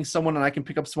dropping someone and I can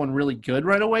pick up someone really good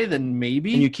right away, then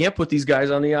maybe. And you can't put these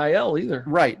guys on the IL either.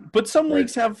 Right, but some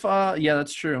leagues have. Yeah,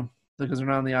 that's true. Because they're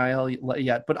not on the IL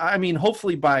yet. But I mean,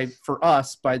 hopefully for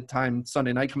us, by the time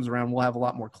Sunday night comes around, we'll have a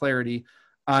lot more clarity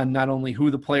on not only who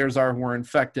the players are who are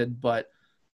infected, but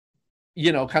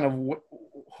kind of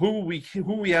who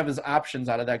we have as options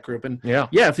out of that group. And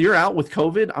if you're out with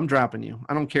COVID, I'm dropping you.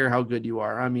 I don't care how good you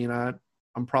are. I mean,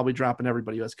 I'm probably dropping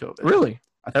everybody who has COVID. Really?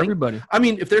 Everybody? I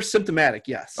mean, if they're symptomatic,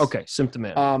 yes. Okay,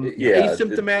 symptomatic.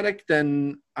 Asymptomatic,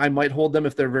 then I might hold them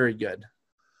if they're very good.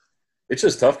 It's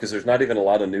just tough because there's not even a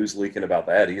lot of news leaking about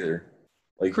that either.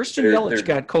 Like Christian Yelich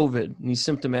got COVID and he's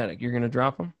symptomatic. You're going to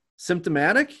drop him?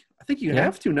 Symptomatic? I think you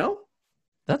have to, no?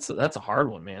 That's a hard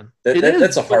one, man.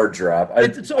 That's a hard drop.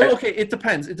 It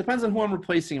depends. It depends on who I'm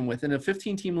replacing him with. In a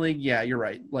 15-team league, yeah, you're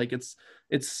right. Like it's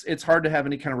hard to have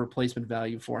any kind of replacement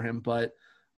value for him. But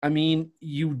I mean,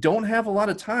 you don't have a lot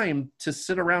of time to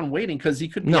sit around waiting because he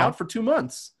could be out for 2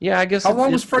 months. Yeah, I guess. How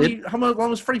long was Freddie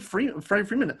Freeman?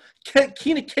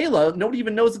 Keenan Kayla, nobody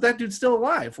even knows that dude's still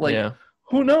alive. Like,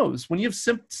 who knows? When you have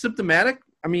symptomatic,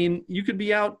 I mean, you could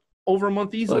be out over a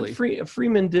month easily. But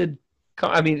Freeman did.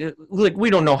 I mean, like,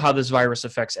 we don't know how this virus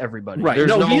affects everybody. Right.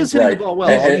 He is hitting the ball well.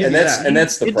 And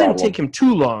that's the problem. It didn't take him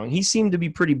too long. He seemed to be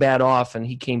pretty bad off, and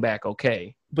he came back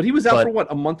okay. But he was out for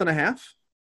what, a month and a half?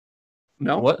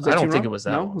 No, what? I don't think it was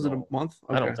that. No, long. Was it a month?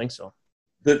 Okay. I don't think so.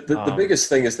 The biggest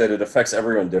thing is that it affects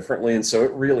everyone differently, and so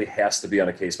it really has to be on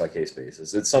a case-by-case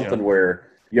basis. It's something where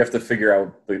you have to figure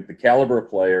out the caliber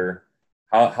of player,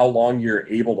 how long you're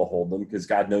able to hold them, because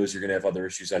God knows you're going to have other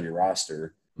issues on your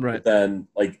roster. Right. But then,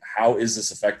 like, how is this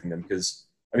affecting them? Because,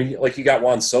 I mean, like, you got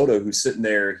Juan Soto who's sitting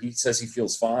there. He says he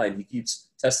feels fine. He keeps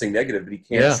testing negative, but he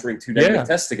can't string 2 negative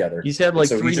tests together. He's had, like,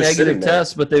 3 negative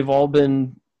tests, but they've all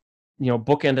been,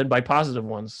 bookended by positive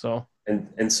ones. So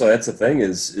and so that's the thing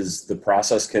is the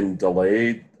process can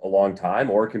delay a long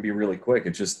time, or it can be really quick.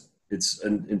 It's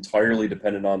entirely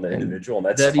dependent on the individual, and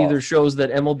that's that tough. either shows that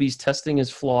MLB's testing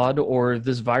is flawed, or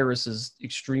this virus is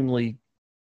extremely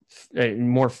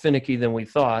more finicky than we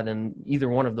thought, and either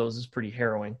one of those is pretty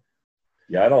harrowing.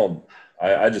 Yeah,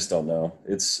 I just don't know.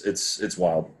 It's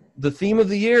wild. The theme of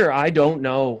the year, I don't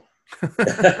know.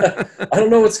 I don't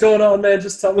know what's going on, man.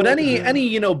 Just tell me. But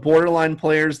any borderline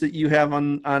players that you have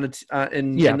on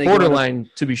borderline,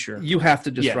 to be sure, you have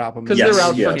to just drop them because they're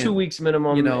out for 2 weeks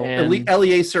minimum.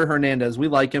 Eliezer Hernandez, we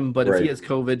like him, but if he has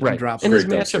COVID, he drops. And his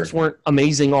matchups weren't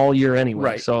amazing all year anyway.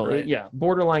 Right. So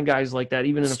borderline guys like that,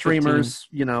 even in streamers,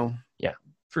 yeah,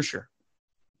 for sure.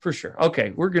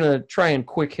 Okay, we're gonna try and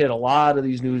quick hit a lot of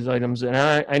these news items, and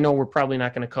I know we're probably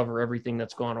not going to cover everything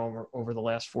that's gone over the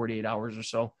last 48 hours or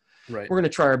so. Right. We're going to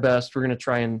try our best. We're going to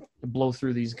try and blow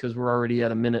through these because we're already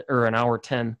at a minute or an hour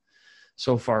 10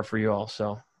 so far for you all.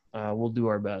 So we'll do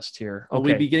our best here. Okay. Well,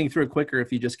 we'd be getting through it quicker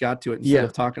if you just got to it instead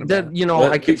of talking about it.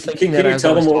 I keep thinking that. Can you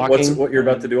tell them what you're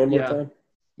about to do one more time?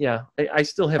 Yeah, I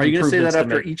still have. Are you going to say that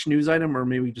after each news item, or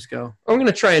maybe we just go? I'm going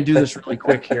to try and do this really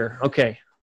quick here. Okay.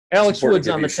 Alex Woods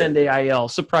on the 10-day IL.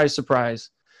 Surprise,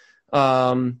 surprise.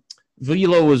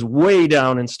 Velo was way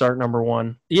down in start number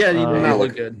 1. Yeah, he did not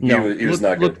look good. No, he was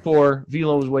not good. Look for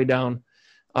Velo was way down.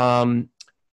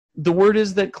 The word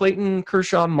is that Clayton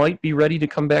Kershaw might be ready to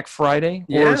come back Friday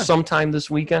or sometime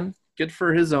this weekend. Good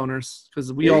for his owners,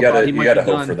 because we all thought he might be done. You got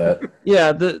to hope for that.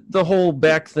 Yeah, the whole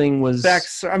back thing was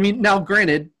I mean, now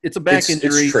granted, it's a back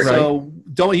injury, so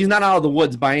he's not out of the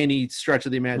woods by any stretch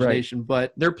of the imagination.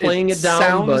 But they're playing it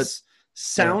down.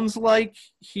 Sounds like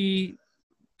he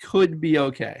could be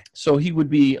okay. So he would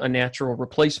be a natural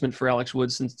replacement for Alex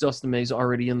Woods since Dustin May's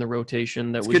already in the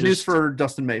rotation. It's good news for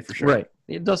Dustin May for sure. Right.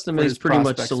 Dustin May's pretty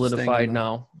much solidified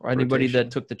now. Anybody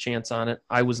that took the chance on it,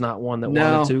 I was not one that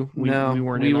wanted to. We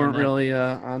weren't really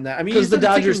on that. I mean, because the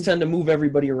Dodgers tend to move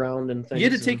everybody around and things. You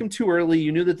had to take him too early.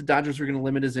 You knew that the Dodgers were going to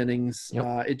limit his innings.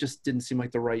 Yep. It just didn't seem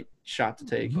like the right shot to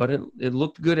take. But it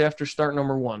looked good after start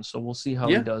number 1, so we'll see how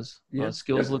he does.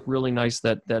 Skills look really nice.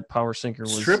 That power sinker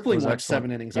was Stripling went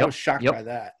 7 innings. I was shocked by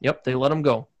that. Yep, they let him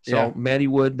go. So Matty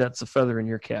Wood, that's a feather in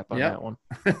your cap on that one.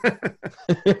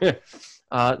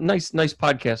 Nice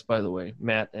podcast, by the way,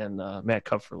 Matt and Matt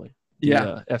Kupferle.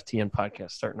 The FTN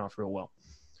podcast starting off real well.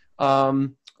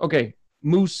 Okay,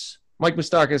 Moose, Mike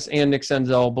Moustakas, and Nick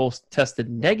Senzel both tested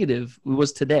negative. It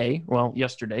was today. Well,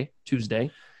 yesterday,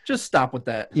 Tuesday. Just stop with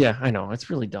that. Yeah, I know. It's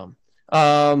really dumb.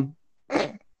 So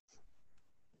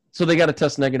they got to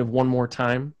test negative one more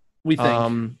time. We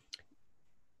think.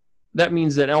 That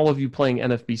means that all of you playing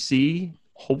NFBC,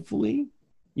 hopefully,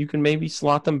 you can maybe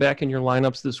slot them back in your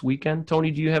lineups this weekend.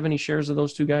 Tony, do you have any shares of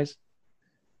those two guys?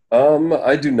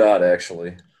 I do not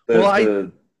actually. I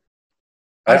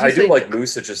do like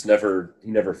Moose. It just never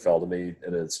fell to me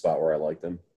in a spot where I liked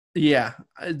him. Yeah,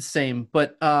 same.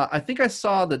 But I think I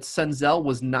saw that Senzel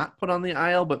was not put on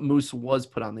the IL, but Moose was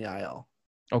put on the IL.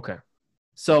 Okay.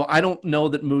 So I don't know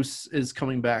that Moose is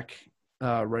coming back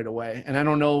right away, and I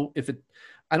don't know if it.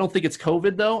 I don't think it's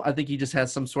COVID, though. I think he just has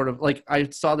some sort of, I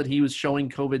saw that he was showing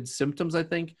COVID symptoms, I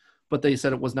think, but they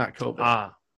said it was not COVID.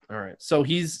 All right. So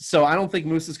I don't think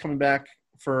Moose is coming back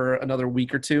for another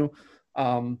week or two,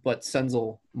 but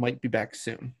Senzel might be back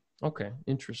soon. Okay,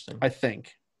 interesting. I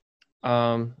think.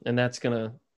 And that's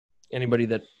anybody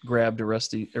that grabbed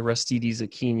Aristides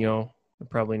Aquino, they're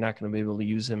probably not going to be able to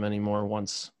use him anymore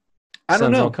once I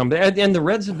don't know. Come back. And the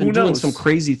Reds have been doing some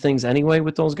crazy things anyway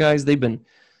with those guys. They've been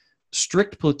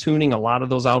strict platooning a lot of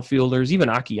those outfielders, even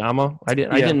Akiyama. I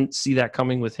didn't see that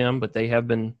coming with him, but they have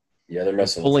been they're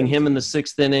messing pulling with him in the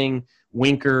 6th inning,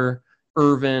 Winker,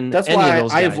 Irvin. That's any why of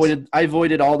those I guys.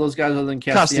 avoided all those guys other than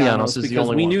Castellanos is the because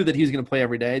only we one. knew that he was going to play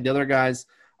every day. The other guys,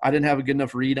 I didn't have a good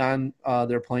enough read on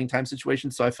their playing time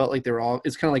situation, so I felt like they were all.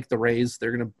 It's kind of like the Rays;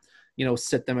 they're going to,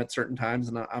 sit them at certain times,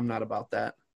 and I'm not about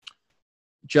that.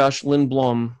 Josh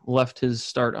Lindblom left his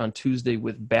start on Tuesday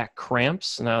with back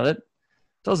cramps. Now that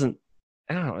doesn't.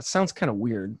 I don't know. It sounds kind of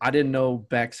weird. I didn't know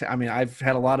back. I mean, I've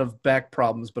had a lot of back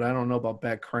problems, but I don't know about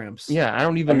back cramps. Yeah, I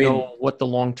don't even know what the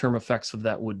long-term effects of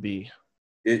that would be.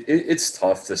 It's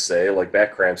tough to say. Like,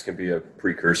 back cramps can be a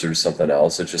precursor to something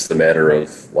else. It's just a matter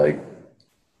of, like,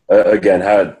 again,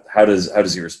 how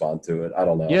does he respond to it? I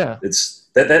don't know. Yeah, it's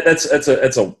that's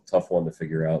a tough one to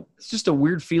figure out. It's just a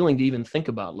weird feeling to even think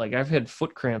about. Like, I've had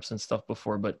foot cramps and stuff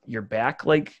before, but your back,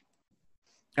 like,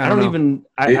 I don't even.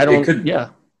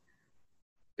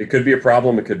 It could be a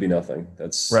problem. It could be nothing.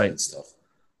 That's right. It's tough.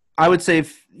 I would say,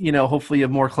 hopefully you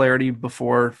have more clarity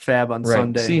before Fab on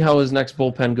Sunday. See how his next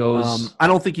bullpen goes. I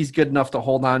don't think he's good enough to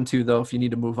hold on to, though, if you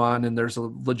need to move on and there's a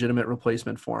legitimate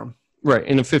replacement for him. Right.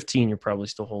 In a 15, you're probably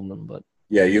still holding him. But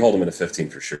yeah, you hold him in a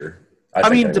 15 for sure. I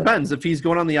mean, it depends. If he's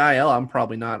going on the IL, I'm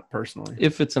probably not personally.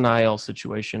 If it's an IL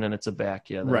situation and it's a back,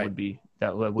 that would be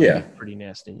pretty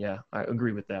nasty. Yeah, I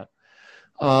agree with that.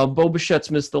 Bo Bichette's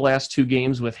missed the last 2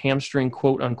 games with hamstring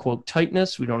quote-unquote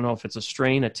tightness. We don't know if it's a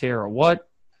strain, a tear, or what.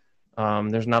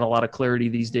 There's not a lot of clarity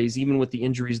these days, even with the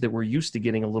injuries that we're used to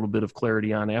getting a little bit of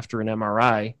clarity on after an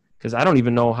MRI, because I don't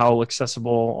even know how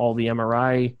accessible all the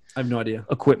MRI I have no idea.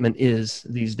 equipment is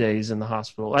these days in the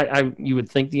hospital. You would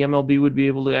think the MLB would be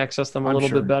able to access them a little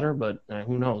bit better, but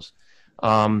who knows?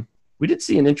 We did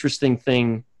see an interesting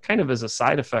thing kind of as a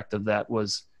side effect of that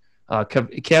was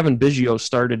Kevin Biggio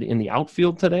started in the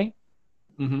outfield today.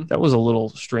 Mm-hmm. That was a little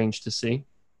strange to see.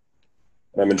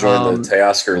 I'm enjoying the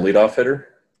Teoscar leadoff hitter.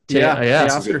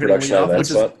 Teoscar good production out of that which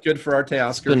spot. is good for our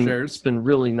Teoscar shares. It's been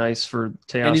really nice for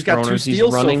Teoscar and he's got 2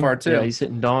 steals so far, too. Yeah, he's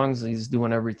hitting dongs. He's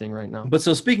doing everything right now. But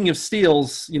so speaking of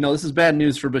steals, this is bad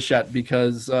news for Bichette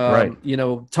because,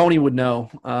 Tony would know.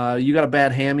 You got a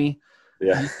bad hammy.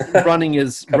 Yeah. running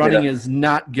is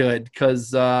not good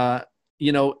because,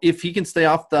 if he can stay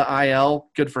off the IL,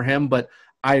 good for him. But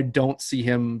I don't see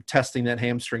him testing that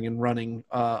hamstring and running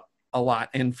a lot.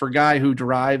 And for a guy who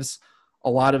derives a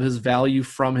lot of his value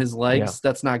from his legs,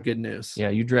 that's not good news. Yeah,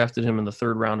 you drafted him in the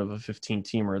 3rd round of a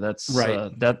 15-teamer. That's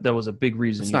right. That was a big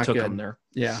reason you took him there.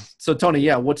 Yeah. So Tony,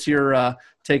 what's your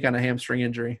take on a hamstring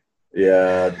injury?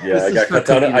 Yeah. I got cut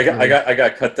down. I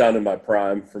got cut down in my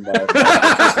prime from my career.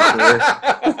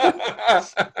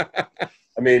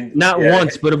 I mean, not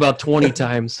once, but about 20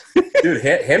 times. Dude,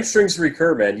 hamstrings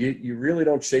recur, man. You really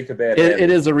don't shake a bad hand. It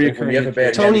is a recurring.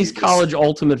 Tony's college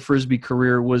ultimate Frisbee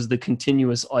career was the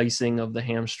continuous icing of the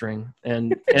hamstring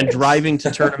and driving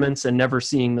to tournaments and never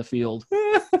seeing the field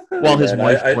while his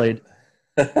wife played.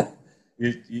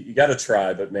 You got to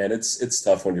try, but man, it's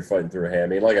tough when you're fighting through a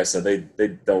hammy. Like I said, they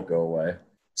don't go away.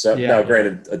 So now,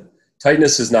 granted,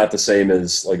 tightness is not the same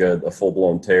as like a full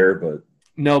blown tear, but.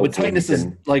 No, but tightness is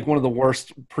like one of the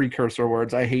worst precursor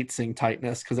words. I hate saying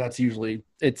tightness because that's usually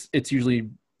it's usually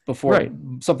before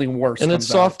something worse. And it's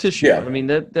soft tissue. Yeah. I mean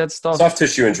that stuff. Soft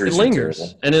tissue injuries. It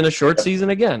lingers, and in a short season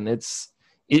again, it's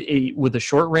with a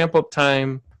short ramp up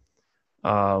time,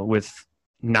 with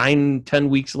 9-10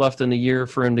 weeks left in the year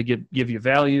for him to give you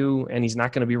value, and he's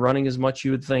not going to be running as much.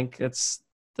 You would think that's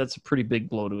a pretty big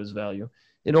blow to his value.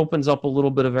 It opens up a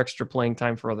little bit of extra playing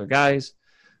time for other guys,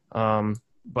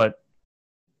 but.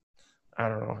 I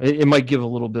don't know. It might give a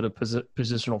little bit of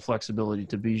positional flexibility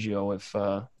to Biggio if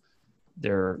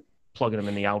they're plugging him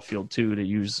in the outfield too to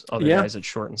use other guys at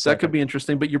short and second. That could be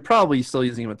interesting, but you're probably still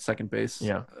using him at second base.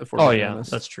 Yeah. Honest.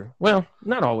 That's true. Well,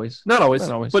 not always. Not always.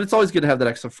 But it's always good to have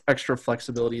that extra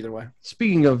flexibility either way.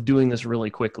 Speaking of doing this really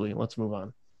quickly, let's move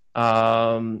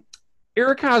on.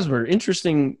 Eric Hosmer,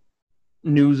 interesting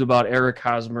news about Eric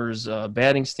Hosmer's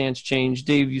batting stance change.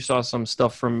 Dave, you saw some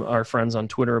stuff from our friends on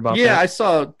Twitter about that. Yeah, I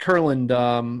saw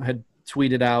Kurland had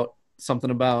tweeted out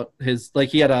something about his, like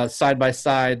he had a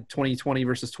side-by-side 2020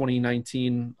 versus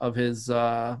 2019 of his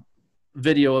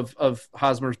video of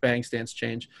Hosmer's batting stance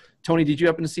change. Tony, did you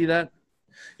happen to see that?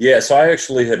 Yeah, so I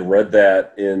actually had read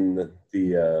that in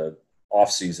the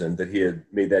off-season that he had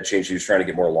made that change. He was trying to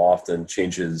get more loft and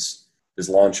change his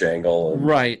launch angle. And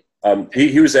right.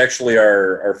 He was actually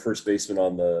our first baseman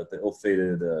on the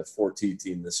ill-fated 4T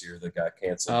team this year that got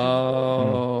canceled.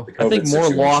 Oh, the I think more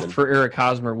situation. loft for Eric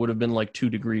Hosmer would have been like 2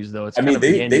 degrees, though. It's I kind mean, of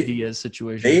a Yandy Diaz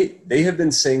situation. They have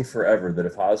been saying forever that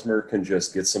if Hosmer can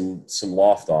just get some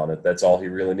loft on it, that's all he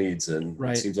really needs, and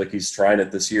right. It seems like he's trying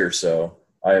it this year. So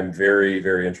I am very,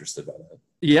 very interested by that.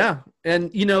 Yeah,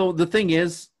 and the thing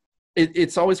is,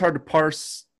 it's always hard to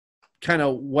parse kind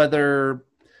of whether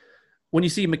when you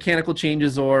see mechanical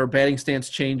changes or batting stance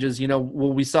changes,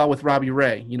 what we saw with Robbie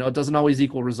Ray, it doesn't always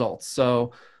equal results.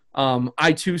 So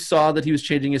I too saw that he was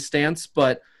changing his stance,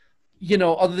 but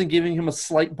other than giving him a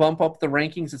slight bump up the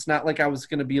rankings, it's not like I was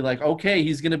going to be like, okay,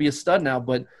 he's going to be a stud now,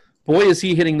 but boy, is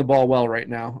he hitting the ball well right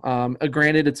now.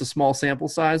 Granted, it's a small sample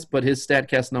size, but his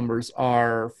StatCast numbers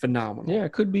are phenomenal. Yeah,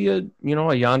 it could be a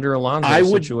Yonder Alonso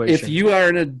situation. If you are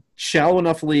in a shallow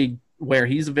enough league where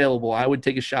he's available, I would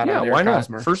take a shot on Eric why not?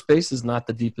 Hosmer. First base is not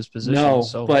the deepest position. No,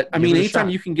 so but I mean, anytime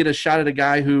shot. you can get a shot at a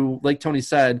guy who, like Tony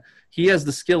said, he has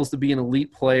the skills to be an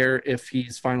elite player if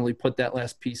he's finally put that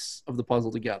last piece of the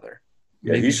puzzle together.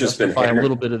 Yeah, Maybe he's just been a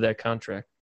little bit of that contract.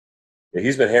 Yeah,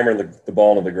 he's been hammering the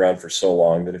ball into the ground for so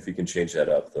long that if he can change that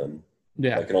up, then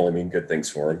that can only mean good things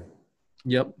for him.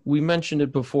 Yep. We mentioned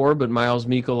it before, but Miles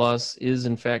Mikolas is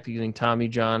in fact getting Tommy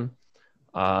John.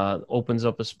 Opens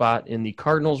up a spot in the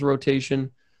Cardinals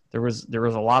rotation. There was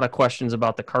a lot of questions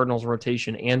about the Cardinals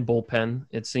rotation and bullpen.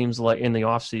 It seems like in the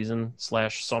offseason /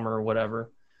 summer or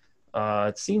whatever.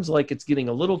 It seems like it's getting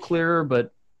a little clearer,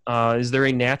 but is there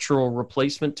a natural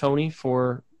replacement, Tony,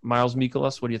 for Miles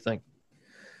Mikolas? What do you think?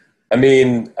 I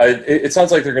mean, it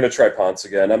sounds like they're going to try Ponce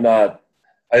again. I'm not.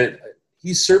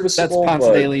 He's serviceable. That's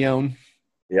Ponce de Leon.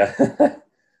 Yeah,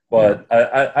 but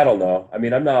I don't know. I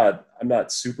mean, I'm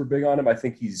not super big on him. I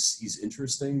think he's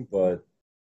interesting, but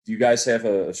do you guys have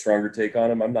a stronger take on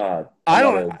him? I'm not.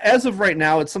 As of right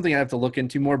now, it's something I have to look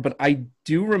into more. But I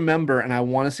do remember, and I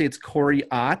want to say it's Corey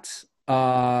Ott,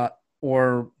 I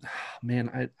don't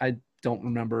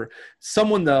remember.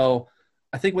 Someone though.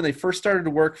 I think when they first started to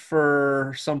work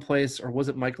for someplace, or was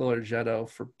it Michael Argetto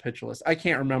for Pitcherless? I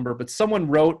can't remember, but someone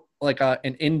wrote like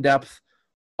an in-depth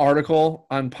article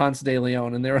on Ponce de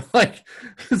Leon, and they were like,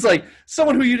 it's like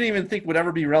someone who you didn't even think would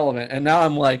ever be relevant. And now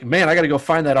I'm like, man, I got to go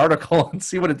find that article and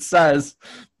see what it says.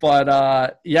 But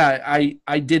I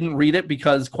didn't read it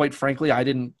because, quite frankly, I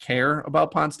didn't care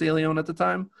about Ponce de Leon at the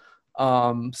time.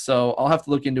 So I'll have to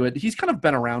look into it. He's kind of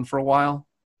been around for a while.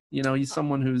 He's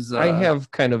someone who's. I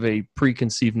have kind of a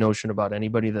preconceived notion about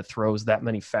anybody that throws that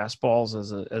many fastballs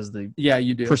as the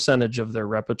you do. Percentage of their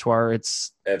repertoire.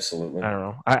 It's absolutely. I don't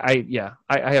know.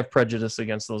 I have prejudice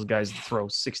against those guys that throw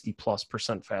 60+%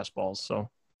 fastballs. So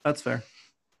that's fair.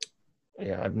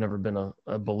 Yeah, I've never been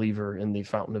a believer in the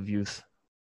fountain of youth.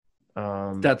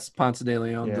 That's Ponce de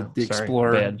Leon, the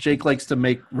explorer. Bad. Jake likes to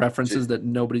make references that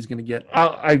nobody's going to get.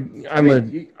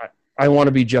 I want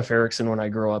to be Jeff Erickson when I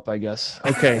grow up, I guess.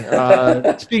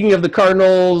 Okay. Speaking of the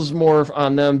Cardinals, more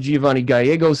on them. Giovanni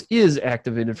Gallegos is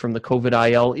activated from the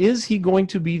COVID IL. Is he going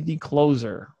to be the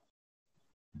closer?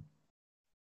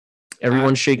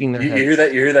 Everyone's shaking their head. You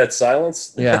hear that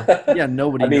silence? Yeah. Yeah,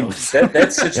 nobody knows.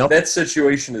 That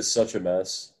situation is such a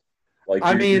mess. Like,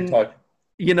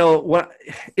 what?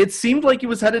 It seemed like it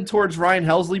was headed towards Ryan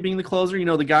Helsley being the closer.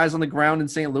 The guys on the ground in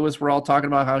St. Louis were all talking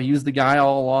about how he was the guy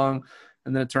all along.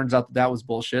 And then it turns out that was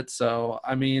bullshit. So,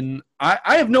 I mean,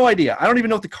 I have no idea. I don't even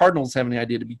know if the Cardinals have any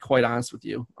idea, to be quite honest with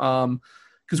you.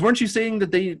 Because weren't you saying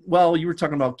that you were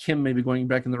talking about Kim maybe going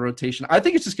back in the rotation. I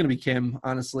think it's just going to be Kim,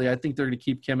 honestly. I think they're going to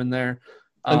keep Kim in there.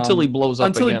 Until he blows up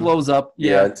Until again. He blows up,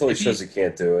 yeah. Until he says he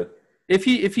can't do it.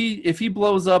 If he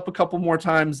blows up a couple more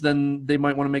times, then they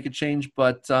might want to make a change.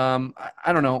 But I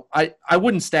don't know. I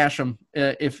wouldn't stash him.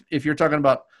 If you're talking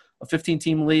about a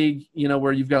 15-team league,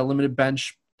 where you've got a limited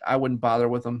bench, I wouldn't bother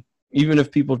with him. Even if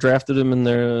people drafted him in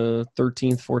the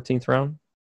 13th, 14th round?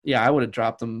 Yeah, I would have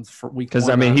dropped him for week 1. Because,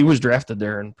 I mean, he was drafted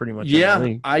there and pretty much every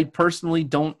league. I personally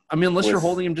don't – I mean, unless you're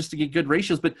holding him just to get good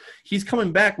ratios. But he's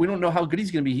coming back. We don't know how good he's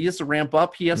going to be. He has to ramp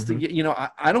up. He has to get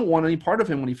 – I don't want any part of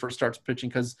him when he first starts pitching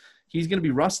because he's going to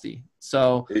be rusty.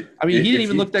 So, he didn't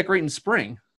even look that great in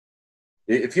spring.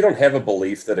 If you don't have a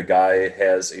belief that a guy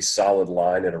has a solid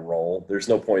line and a role, there's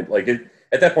no point –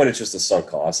 at that point, it's just a sunk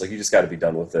cost. Like, you just got to be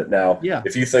done with it. Now,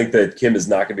 if you think that Kim is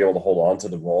not going to be able to hold on to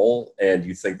the role and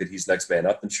you think that he's next man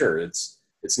up, then sure, it's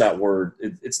not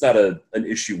an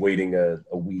issue waiting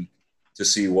a week to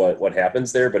see what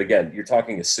happens there. But again, you're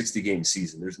talking a 60-game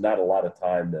season. There's not a lot of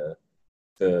time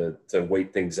to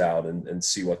wait things out and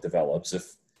see what develops.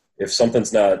 If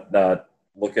something's not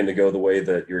looking to go the way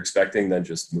that you're expecting, then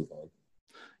just move on.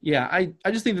 Yeah,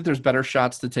 I just think that there's better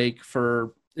shots to take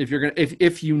for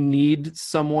if you need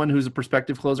someone who's a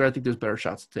prospective closer, I think there's better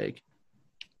shots to take.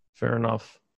 Fair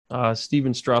enough.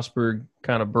 Steven Strasburg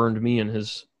kind of burned me in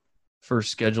his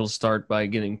first scheduled start by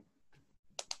getting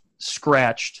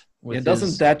scratched.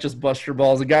 Doesn't that just bust your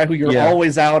balls? A guy who you're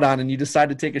always out on, and you decide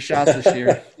to take a shot this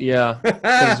year. Yeah,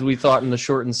 because we thought in the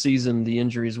shortened season the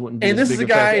injuries wouldn't be. And as this big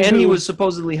is a guy, and he was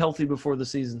supposedly healthy before the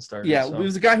season started. Yeah, He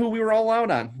was a guy who we were all out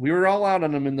on. We were all out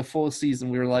on him in the full season.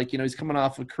 We were like, he's coming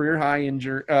off a career high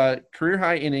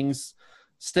innings.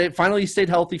 Finally stayed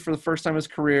healthy for the first time in his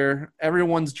career.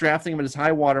 Everyone's drafting him at his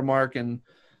high water mark, and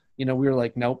we were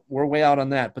like, nope, we're way out on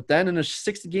that. But then in a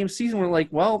 60-game season, we're like,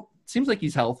 well, it seems like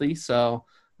he's healthy, so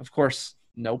of course.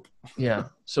 Nope. Yeah.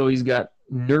 So he's got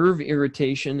nerve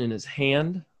irritation in his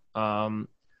hand.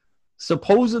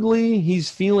 Supposedly he's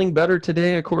feeling better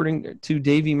today, according to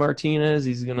Davey Martinez.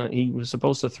 He was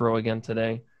supposed to throw again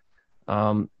today.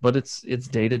 But it's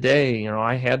day to day.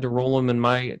 I had to roll him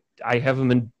I have him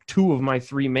in 2 of my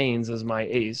 3 mains as my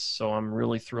ace, so I'm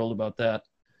really thrilled about that.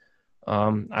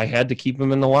 I had to keep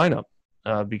him in the lineup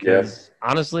because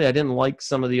honestly, I didn't like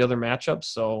some of the other matchups,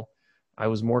 so I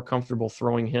was more comfortable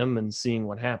throwing him and seeing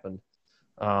what happened.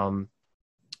 I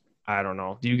don't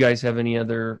know. Do you guys have any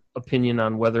other opinion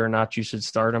on whether or not you should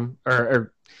start him?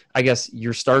 Or I guess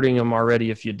you're starting him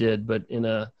already if you did, but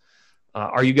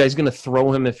are you guys going to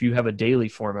throw him if you have a daily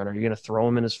format? Are you going to throw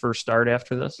him in his first start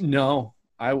after this? No,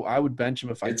 I would bench him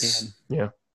if I can. Yeah.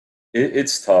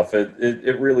 It's tough.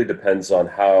 It really depends on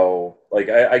how,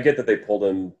 I get that they pulled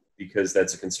him because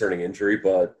that's a concerning injury,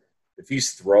 but if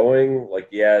he's throwing,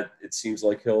 it seems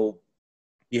like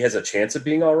he has a chance of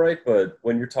being all right. But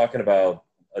when you're talking about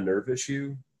a nerve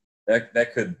issue,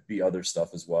 that could be other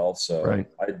stuff as well. So right.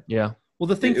 Well,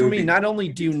 the thing for me, not only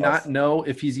do you not know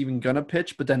if he's even going to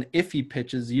pitch, but then if he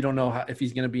pitches, you don't know if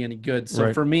he's going to be any good.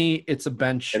 So for me, it's a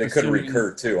bench. And it could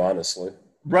recur too, honestly.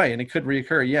 Right, and it could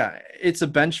reoccur. Yeah, it's a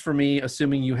bench for me,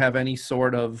 assuming you have any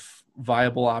sort of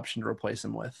viable option to replace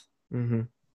him with. Mm-hmm.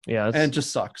 Yeah, and it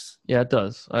just sucks. Yeah, it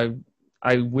does.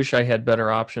 I wish I had better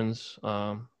options,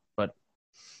 but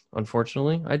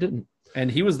unfortunately, I didn't. And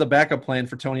he was the backup plan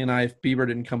for Tony and I if Bieber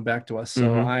didn't come back to us.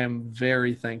 So I am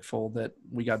very thankful that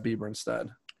we got Bieber instead.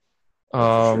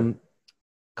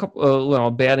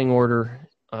 Batting order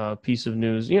piece of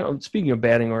news. Speaking of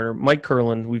batting order, Mike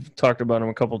Kurland, we've talked about him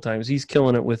a couple of times. He's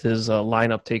killing it with his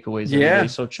lineup takeaways every day.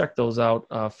 So check those out.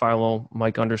 Follow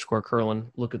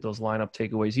Mike_Kurland. Look at those lineup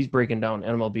takeaways. He's breaking down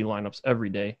MLB lineups every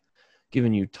day,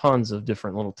 giving you tons of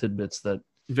different little tidbits that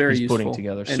he's putting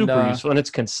together. Super useful. And it's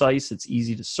concise. It's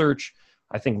easy to search.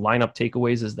 I think lineup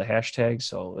takeaways is the hashtag,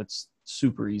 so it's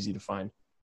super easy to find.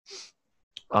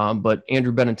 But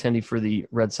Andrew Benintendi for the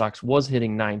Red Sox was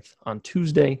hitting 9th on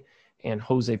Tuesday, and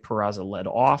Jose Peraza led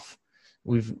off.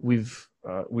 We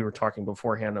were talking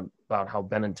beforehand about how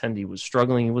Benintendi was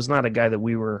struggling. He was not a guy that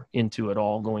we were into at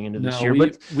all going into this year.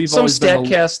 But some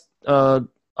StatCast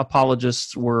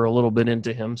apologists were a little bit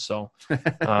into him. So,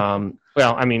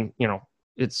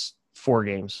 it's 5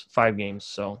 games.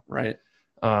 So right.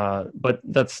 But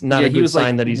that's not a good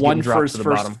sign that he's getting dropped to the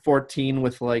bottom. 14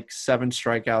 with 7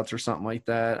 strikeouts or something like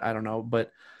that. I don't know,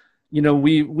 but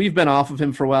we've been off of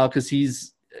him for a while because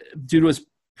he's, due to his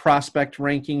prospect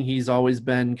ranking, he's always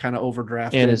been kind of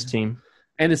overdrafted. And his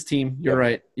team. You're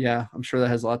right. Yeah, I'm sure that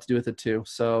has a lot to do with it too.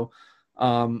 So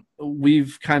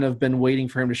we've kind of been waiting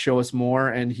for him to show us more,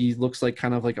 and he looks like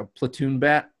kind of like a platoon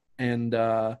bat. And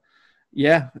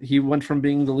he went from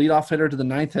being the leadoff hitter to the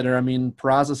 9th hitter. I mean,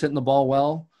 Peraza's hitting the ball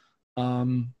well.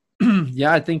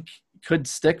 I think could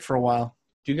stick for a while.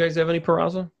 Do you guys have any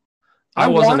Peraza? I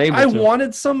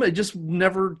wanted some. It just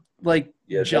never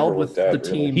gelled with the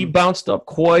team. He bounced up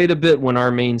quite a bit when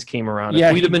our mains came around.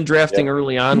 If we'd have been drafting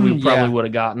early on, we probably would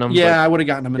have gotten him. Yeah, I would have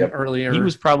gotten him earlier. He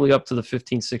was probably up to the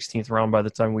 15th, 16th round by the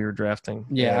time we were drafting.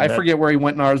 Yeah, I forget where he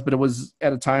went in ours, but it was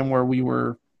at a time where we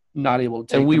were not able to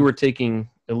take him. And we were taking,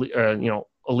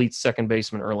 elite second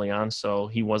baseman early on, so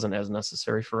he wasn't as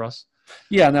necessary for us.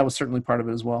 Yeah, and that was certainly part of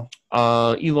it as well.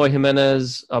 Eloy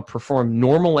Jimenez performed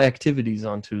normal activities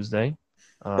on Tuesday.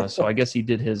 So I guess he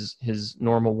did his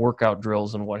normal workout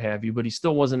drills and what have you, but he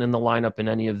still wasn't in the lineup in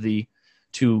any of the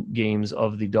 2 games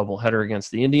of the doubleheader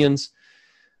against the Indians.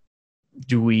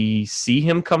 Do we see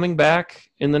him coming back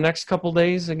in the next couple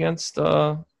days against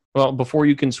before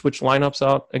you can switch lineups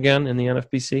out again in the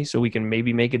NFBC, so we can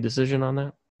maybe make a decision on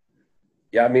that?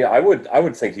 Yeah, I mean, I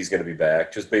would think he's going to be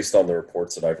back just based on the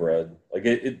reports that I've read.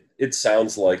 It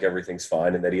sounds like everything's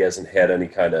fine and that he hasn't had any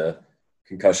kind of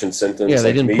concussion symptoms. Yeah,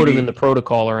 they didn't put him in the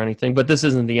protocol or anything, but this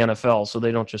isn't the NFL, so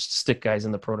they don't just stick guys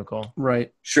in the protocol.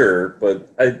 Right. Sure, but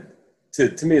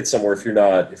to me, it's somewhere if you're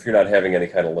not having any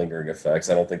kind of lingering effects,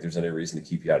 I don't think there's any reason to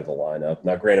keep you out of the lineup.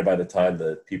 Now, granted, by the time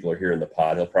that people are hearing the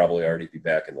pod, he'll probably already be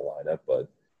back in the lineup, but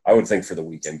I would think for the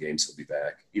weekend games he'll be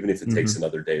back, even if it takes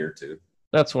another day or two.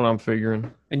 That's what I'm figuring.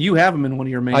 And you have him in one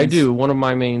of your mains. I do. One of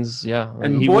my mains, yeah.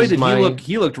 And boy, did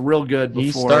he looked real good before.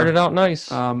 He started out nice.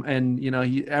 And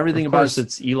everything of about course,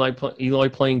 it's Eli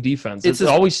playing defense. It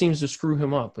always seems to screw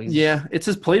him up. It's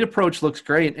his plate approach looks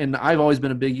great, and I've always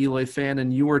been a big Eloy fan,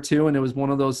 and you were too. And it was one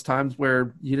of those times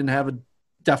where you didn't have a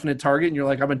definite target, and you're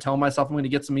like, I've been telling myself I'm going to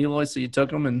get some Eloy, so you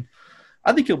took him, and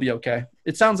I think he'll be okay.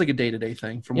 It sounds like a day-to-day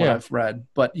thing from what I've read,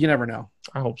 but you never know.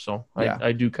 I hope so.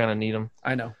 I do kind of need him.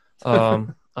 I know.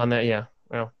 On that, yeah.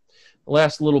 Well,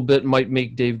 last little bit might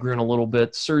make Dave grin a little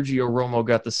bit. Sergio Romo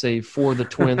got the save for the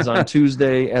Twins on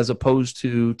Tuesday, as opposed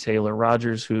to Taylor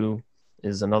Rogers, who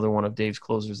is another one of Dave's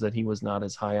closers that he was not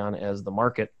as high on as the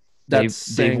market. Dave,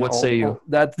 what say you?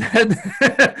 Not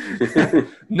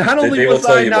only was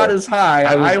I not as high,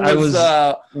 I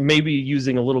was maybe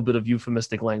using a little bit of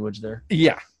euphemistic language there.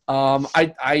 Yeah.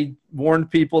 I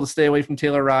warned people to stay away from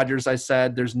Taylor Rogers. I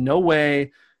said there's no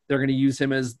way they're going to use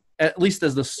him at least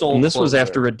as the sole And this closer. was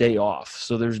after a day off,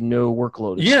 so there's no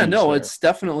workload. Yeah, no, it's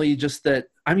definitely just that.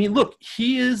 I mean, look,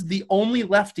 he is the only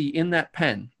lefty in that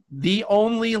pen. The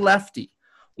only lefty.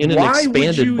 In an expanded Why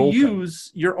would you bullpen. use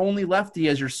your only lefty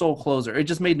as your sole closer? It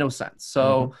just made no sense.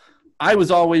 So I was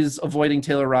always avoiding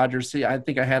Taylor Rogers. See, I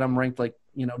think I had him ranked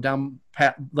down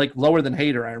like lower than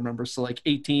Hader, I remember. So like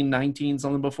 18, 19,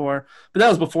 something before. But that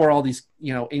was before all these,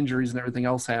 injuries and everything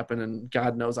else happened. And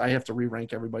God knows I have to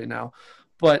re-rank everybody now.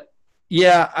 But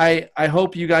yeah, I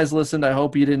hope you guys listened. I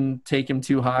hope you didn't take him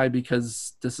too high,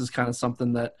 because this is kind of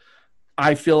something that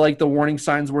I feel like the warning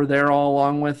signs were there all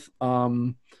along with.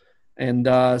 And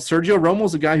Sergio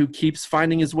Romo's a guy who keeps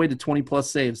finding his way to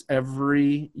 20-plus saves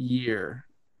every year.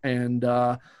 And,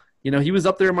 he was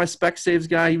up there in my spec saves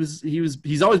guy.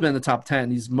 He's always been in the top 10.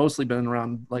 He's mostly been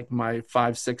around like my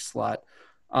 5-6 slot.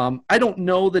 I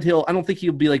don't think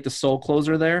he'll be like the sole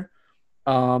closer there.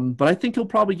 But I think he'll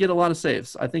probably get a lot of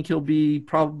saves. I think he'll be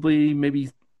probably maybe,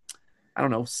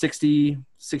 60,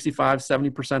 65,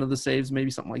 70% of the saves, maybe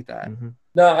something like that. Mm-hmm.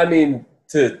 No, I mean,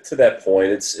 to that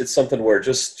point, it's something where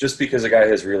just because a guy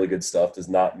has really good stuff does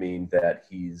not mean that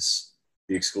he's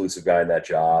the exclusive guy in that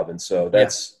job. And so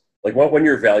that's like when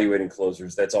you're evaluating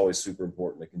closers, that's always super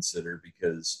important to consider,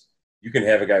 because you can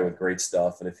have a guy with great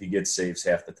stuff, and if he gets saves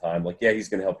half the time, he's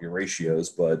going to help your ratios,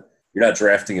 but you're not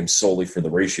drafting him solely for the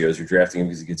ratios. You're drafting him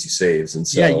because he gets you saves. And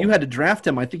so you had to draft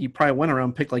him. I think he probably went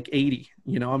around pick like 80.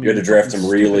 You had to draft him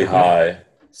really high.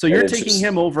 So you're taking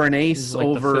him over an ace, like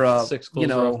over the sixth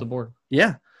closer off the board.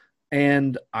 Yeah,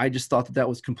 and I just thought that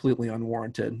was completely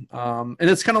unwarranted. And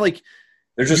it's kind of like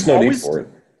there's just no need for it.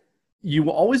 You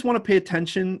always want to pay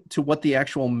attention to what the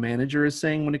actual manager is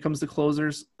saying when it comes to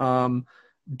closers.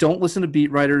 Don't listen to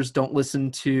beat writers. Don't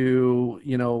listen to,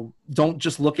 don't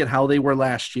just look at how they were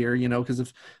last year, because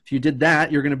if you did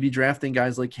that, you're going to be drafting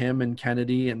guys like him and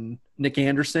Kennedy and Nick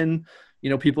Anderson.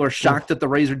 People are shocked that the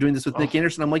Rays are doing this with Nick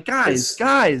Anderson. I'm like,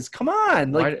 guys, come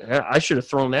on. Like, I should have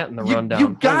thrown that in the rundown.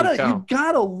 You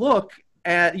gotta look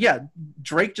at,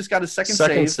 Drake just got his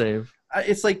second save.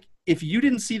 It's like, if you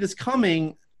didn't see this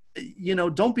coming,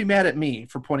 don't be mad at me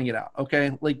for pointing it out.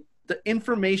 Okay. Like, the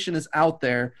information is out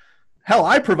there. Hell,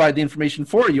 I provide the information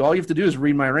for you. All you have to do is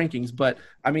read my rankings. But,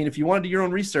 I mean, if you want to do your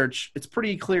own research, it's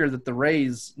pretty clear that the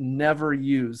Rays never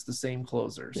use the same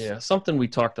closers. Yeah, something we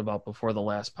talked about before the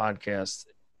last podcast.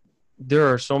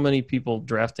 There are so many people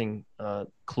drafting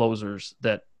closers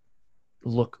that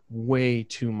look way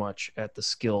too much at the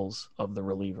skills of the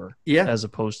reliever as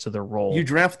opposed to their role. You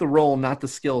draft the role, not the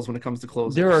skills when it comes to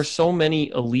closers. There are so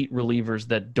many elite relievers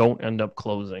that don't end up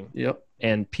closing. Yep.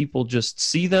 And people just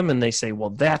see them and they say, well,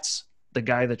 that's the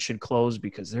guy that should close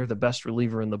because they're the best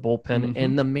reliever in the bullpen.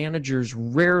 And the managers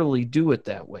rarely do it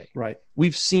that way. Right.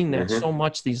 We've seen that so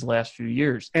much these last few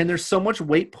years. And there's so much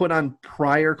weight put on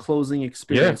prior closing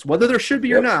experience, whether there should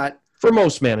be or not. For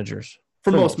most managers. For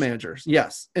most managers,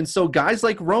 yes. And so guys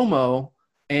like Romo,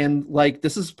 and like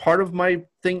this is part of my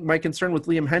concern with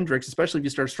Liam Hendricks, especially if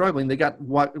you start struggling. They got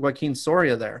Joaquin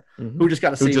Soria there, who just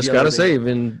got a save. Who just got a save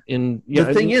in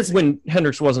the thing is when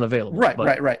Hendricks wasn't available.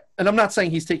 Right. And I'm not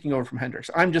saying he's taking over from Hendricks.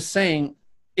 I'm just saying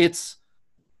it's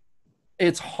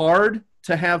hard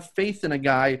to have faith in a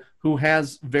guy who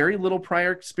has very little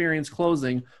prior experience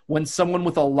closing when someone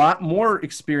with a lot more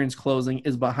experience closing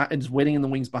is waiting in the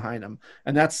wings behind him.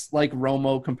 And that's like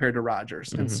Romo compared to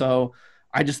Rogers. And so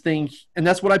I just think, and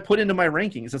that's what I put into my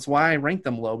rankings. That's why I rank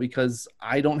them low, because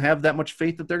I don't have that much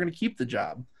faith that they're going to keep the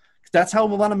job. That's how a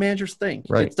lot of managers think.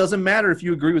 Right. It doesn't matter if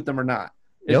you agree with them or not.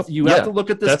 You have to look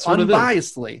at this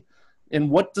unbiasedly. And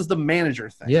what does the manager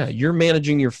think? Yeah, you're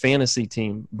managing your fantasy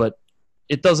team, but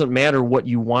it doesn't matter what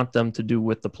you want them to do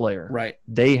with the player. Right.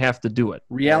 They have to do it.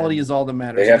 Reality is all that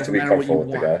matters. They have to be comfortable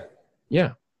with the guy.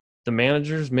 Yeah. The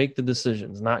managers make the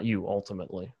decisions, not you,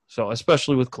 ultimately. So,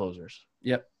 especially with closers.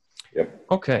 Yep.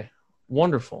 Okay.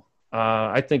 Wonderful.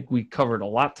 I think we covered a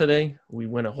lot today. We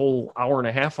went a whole hour and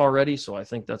a half already, so I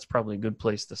think that's probably a good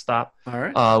place to stop. All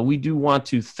right. We do want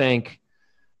to thank,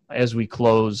 as we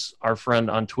close, our friend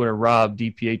on Twitter, Rob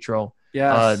DiPietro.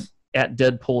 Yes. At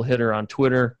Dead Pull Hitter on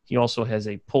Twitter. He also has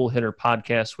a Pull Hitter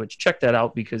podcast, which check that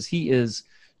out because he is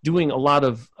doing a lot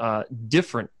of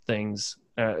different things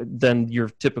than your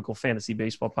typical fantasy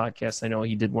baseball podcast. I know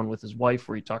he did one with his wife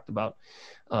where he talked about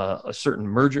a certain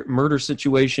murder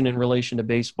situation in relation to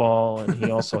baseball, and he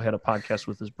also had a podcast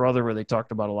with his brother where they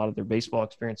talked about a lot of their baseball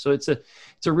experience. So it's a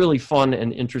really fun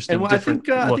and interesting. And I think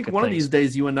one of these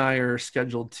days you and I are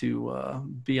scheduled to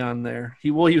be on there. He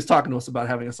was talking to us about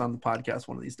having us on the podcast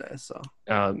one of these days. So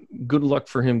good luck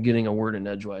for him getting a word in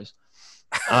edgewise.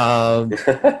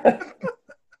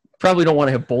 Probably don't want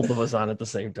to have both of us on at the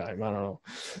same time. I don't know.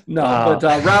 No,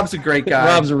 but Rob's a great guy.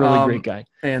 Rob's a really great guy.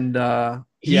 And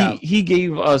he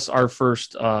gave us our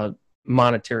first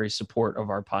monetary support of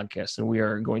our podcast, and we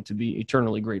are going to be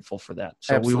eternally grateful for that.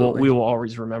 So Absolutely. we will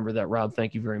always remember that. Rob,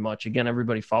 thank you very much. Again,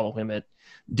 everybody follow him at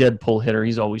Dead Pull Hitter.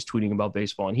 He's always tweeting about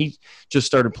baseball, and he just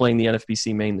started playing the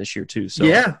NFBC Maine this year too. So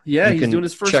yeah, he's doing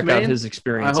his first check Maine. out his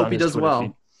experience. I hope he does Twitter well.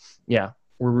 feed. Yeah,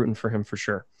 we're rooting for him for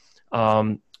sure.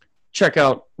 Check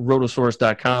out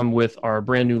rotosaurus.com with our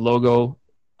brand new logo.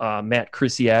 Matt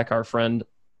Krisiak, our friend,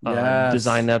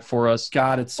 designed that for us.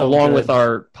 God, it's so along good. with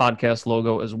our podcast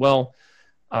logo as well.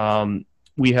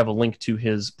 We have a link to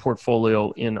his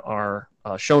portfolio in our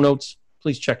show notes.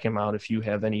 Please check him out if you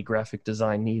have any graphic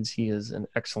design needs. He is an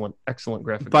excellent graphic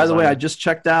designer. By the way, I just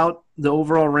checked out the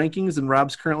overall rankings, and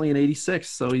Rob's currently in 86,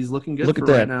 so he's looking good. Look at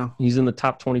that. Right now. He's in the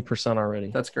top 20%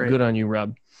 already. That's great. Good on you,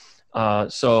 Rob.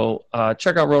 So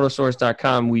check out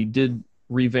rotosaurus.com. We did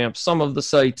revamp some of the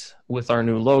site with our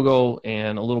new logo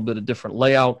and a little bit of different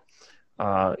layout.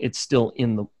 It's still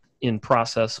in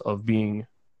process of being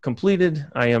completed.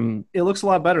 It looks a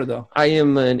lot better though. I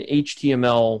am an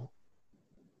HTML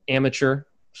amateur,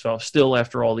 so still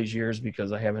after all these years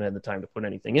because I haven't had the time to put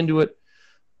anything into it,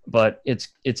 but it's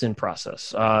in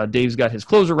process. Dave's got his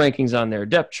closer rankings on there,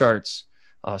 depth charts,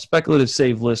 speculative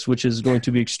save list, which is going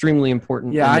to be extremely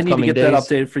important. Yeah, I need to get that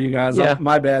updated for you guys. Yeah.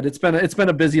 My bad. It's been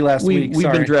a busy last week.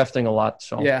 We've been drafting a lot,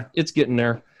 so yeah, it's getting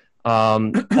there.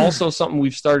 Also, something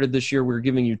we've started this year, we're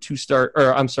giving you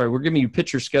we're giving you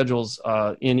pitcher schedules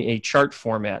in a chart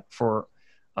format for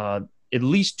at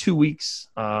least 2 weeks,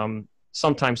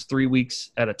 sometimes 3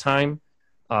 weeks at a time.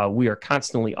 We are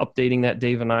constantly updating that,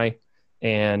 Dave and I,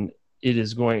 and it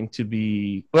is going to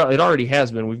be, well, it already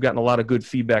has been. We've gotten a lot of good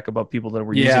feedback about people that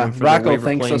were using it for Rocco their waiver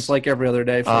thanks claims. us like every other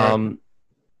day for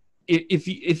it.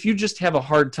 If you just have a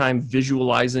hard time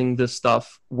visualizing this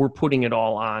stuff, we're putting it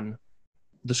all on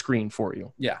the screen for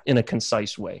you in a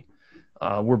concise way.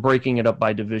 We're breaking it up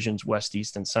by divisions, West,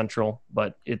 East, and Central,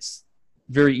 but it's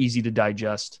very easy to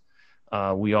digest.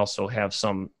 We also have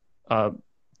some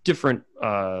different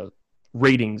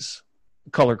ratings,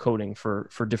 color coding for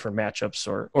different matchups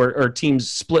or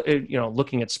teams split,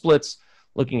 looking at splits,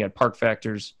 looking at park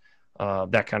factors,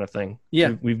 that kind of thing.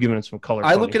 Yeah. We've given it some color.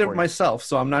 I look at it myself,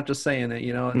 so I'm not just saying it,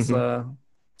 it's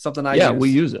something I use. We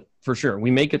use it for sure. We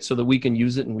make it so that we can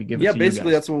use it and we give it to you guys.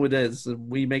 Basically that's what it is.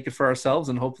 We make it for ourselves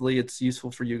and hopefully it's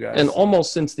useful for you guys. And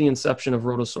almost since the inception of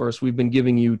Rotosaurus, we've been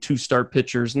giving you 2-start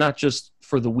pitchers, not just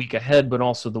for the week ahead, but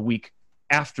also the week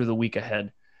after the week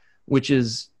ahead, which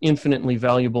is infinitely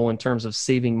valuable in terms of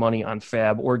saving money on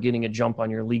FAB or getting a jump on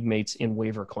your league mates in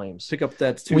waiver claims. Pick up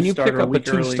that 2-starter when you pick up a early.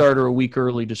 2-starter a week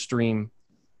early to stream,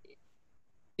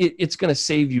 it's going to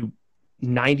save you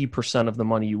 90% of the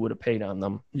money you would have paid on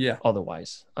them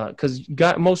otherwise, because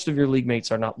most of your league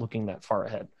mates are not looking that far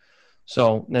ahead.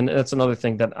 So, and that's another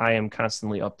thing that I am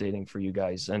constantly updating for you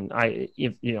guys. And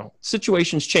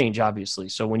situations change, obviously.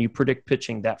 So when you predict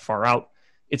pitching that far out,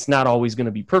 it's not always going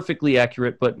to be perfectly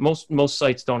accurate, but most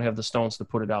sites don't have the stones to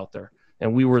put it out there.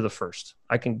 And we were the first.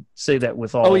 I can say that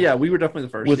with all. Oh yeah, we were definitely the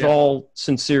first. With all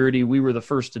sincerity, we were the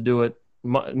first to do it.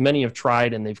 Many have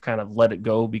tried and they've kind of let it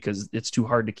go because it's too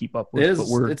hard to keep up with.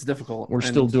 It's difficult. We're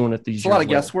still doing it these years. It's a lot of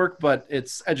guesswork, but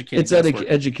it's educated. It's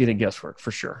educated guesswork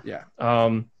for sure. Yeah.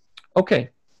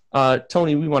 Okay,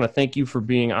 Tony, we want to thank you for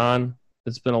being on.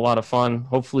 It's been a lot of fun.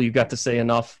 Hopefully, you got to say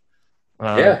enough.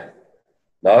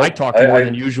 No, I talked more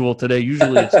than usual today.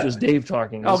 Usually it's just Dave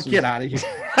talking. Get out of here.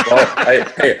 Well,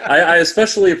 I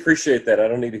especially appreciate that. I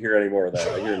don't need to hear any more of that.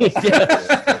 I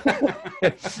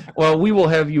hear Well, we will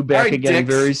have you back again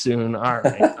very soon. All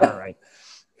right.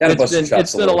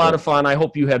 It's been a lot of fun. I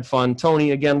hope you had fun.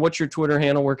 Tony, again, what's your Twitter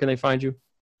handle? Where can they find you?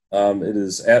 It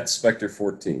is at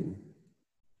Spectre14.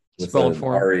 Spell it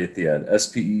for R at the end.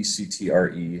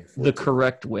 SPECTRE. The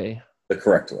correct way. The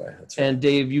correct way. That's right. And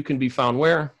Dave, you can be found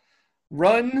where?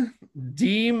 Run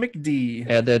D McD.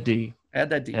 Add that D.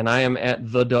 And I am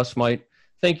at The Dust Mite.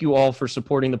 Thank you all for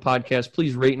supporting the podcast.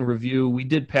 Please rate and review. We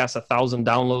did pass 1,000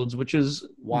 downloads, which is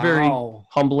very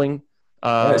humbling.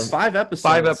 Nice. 5 episodes.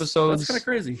 5 episodes. That's kind of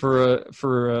crazy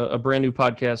for a brand new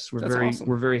podcast.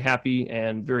 We're very happy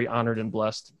and very honored and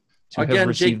blessed to have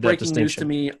received Jake, that breaking distinction. news to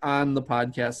me on the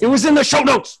podcast. It was in the show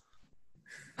notes.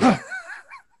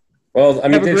 Well, I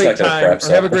mean, have a great time.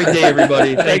 Have a great day,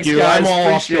 everybody. Thank you. Guys. I'm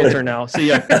all off kilter now. See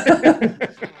ya.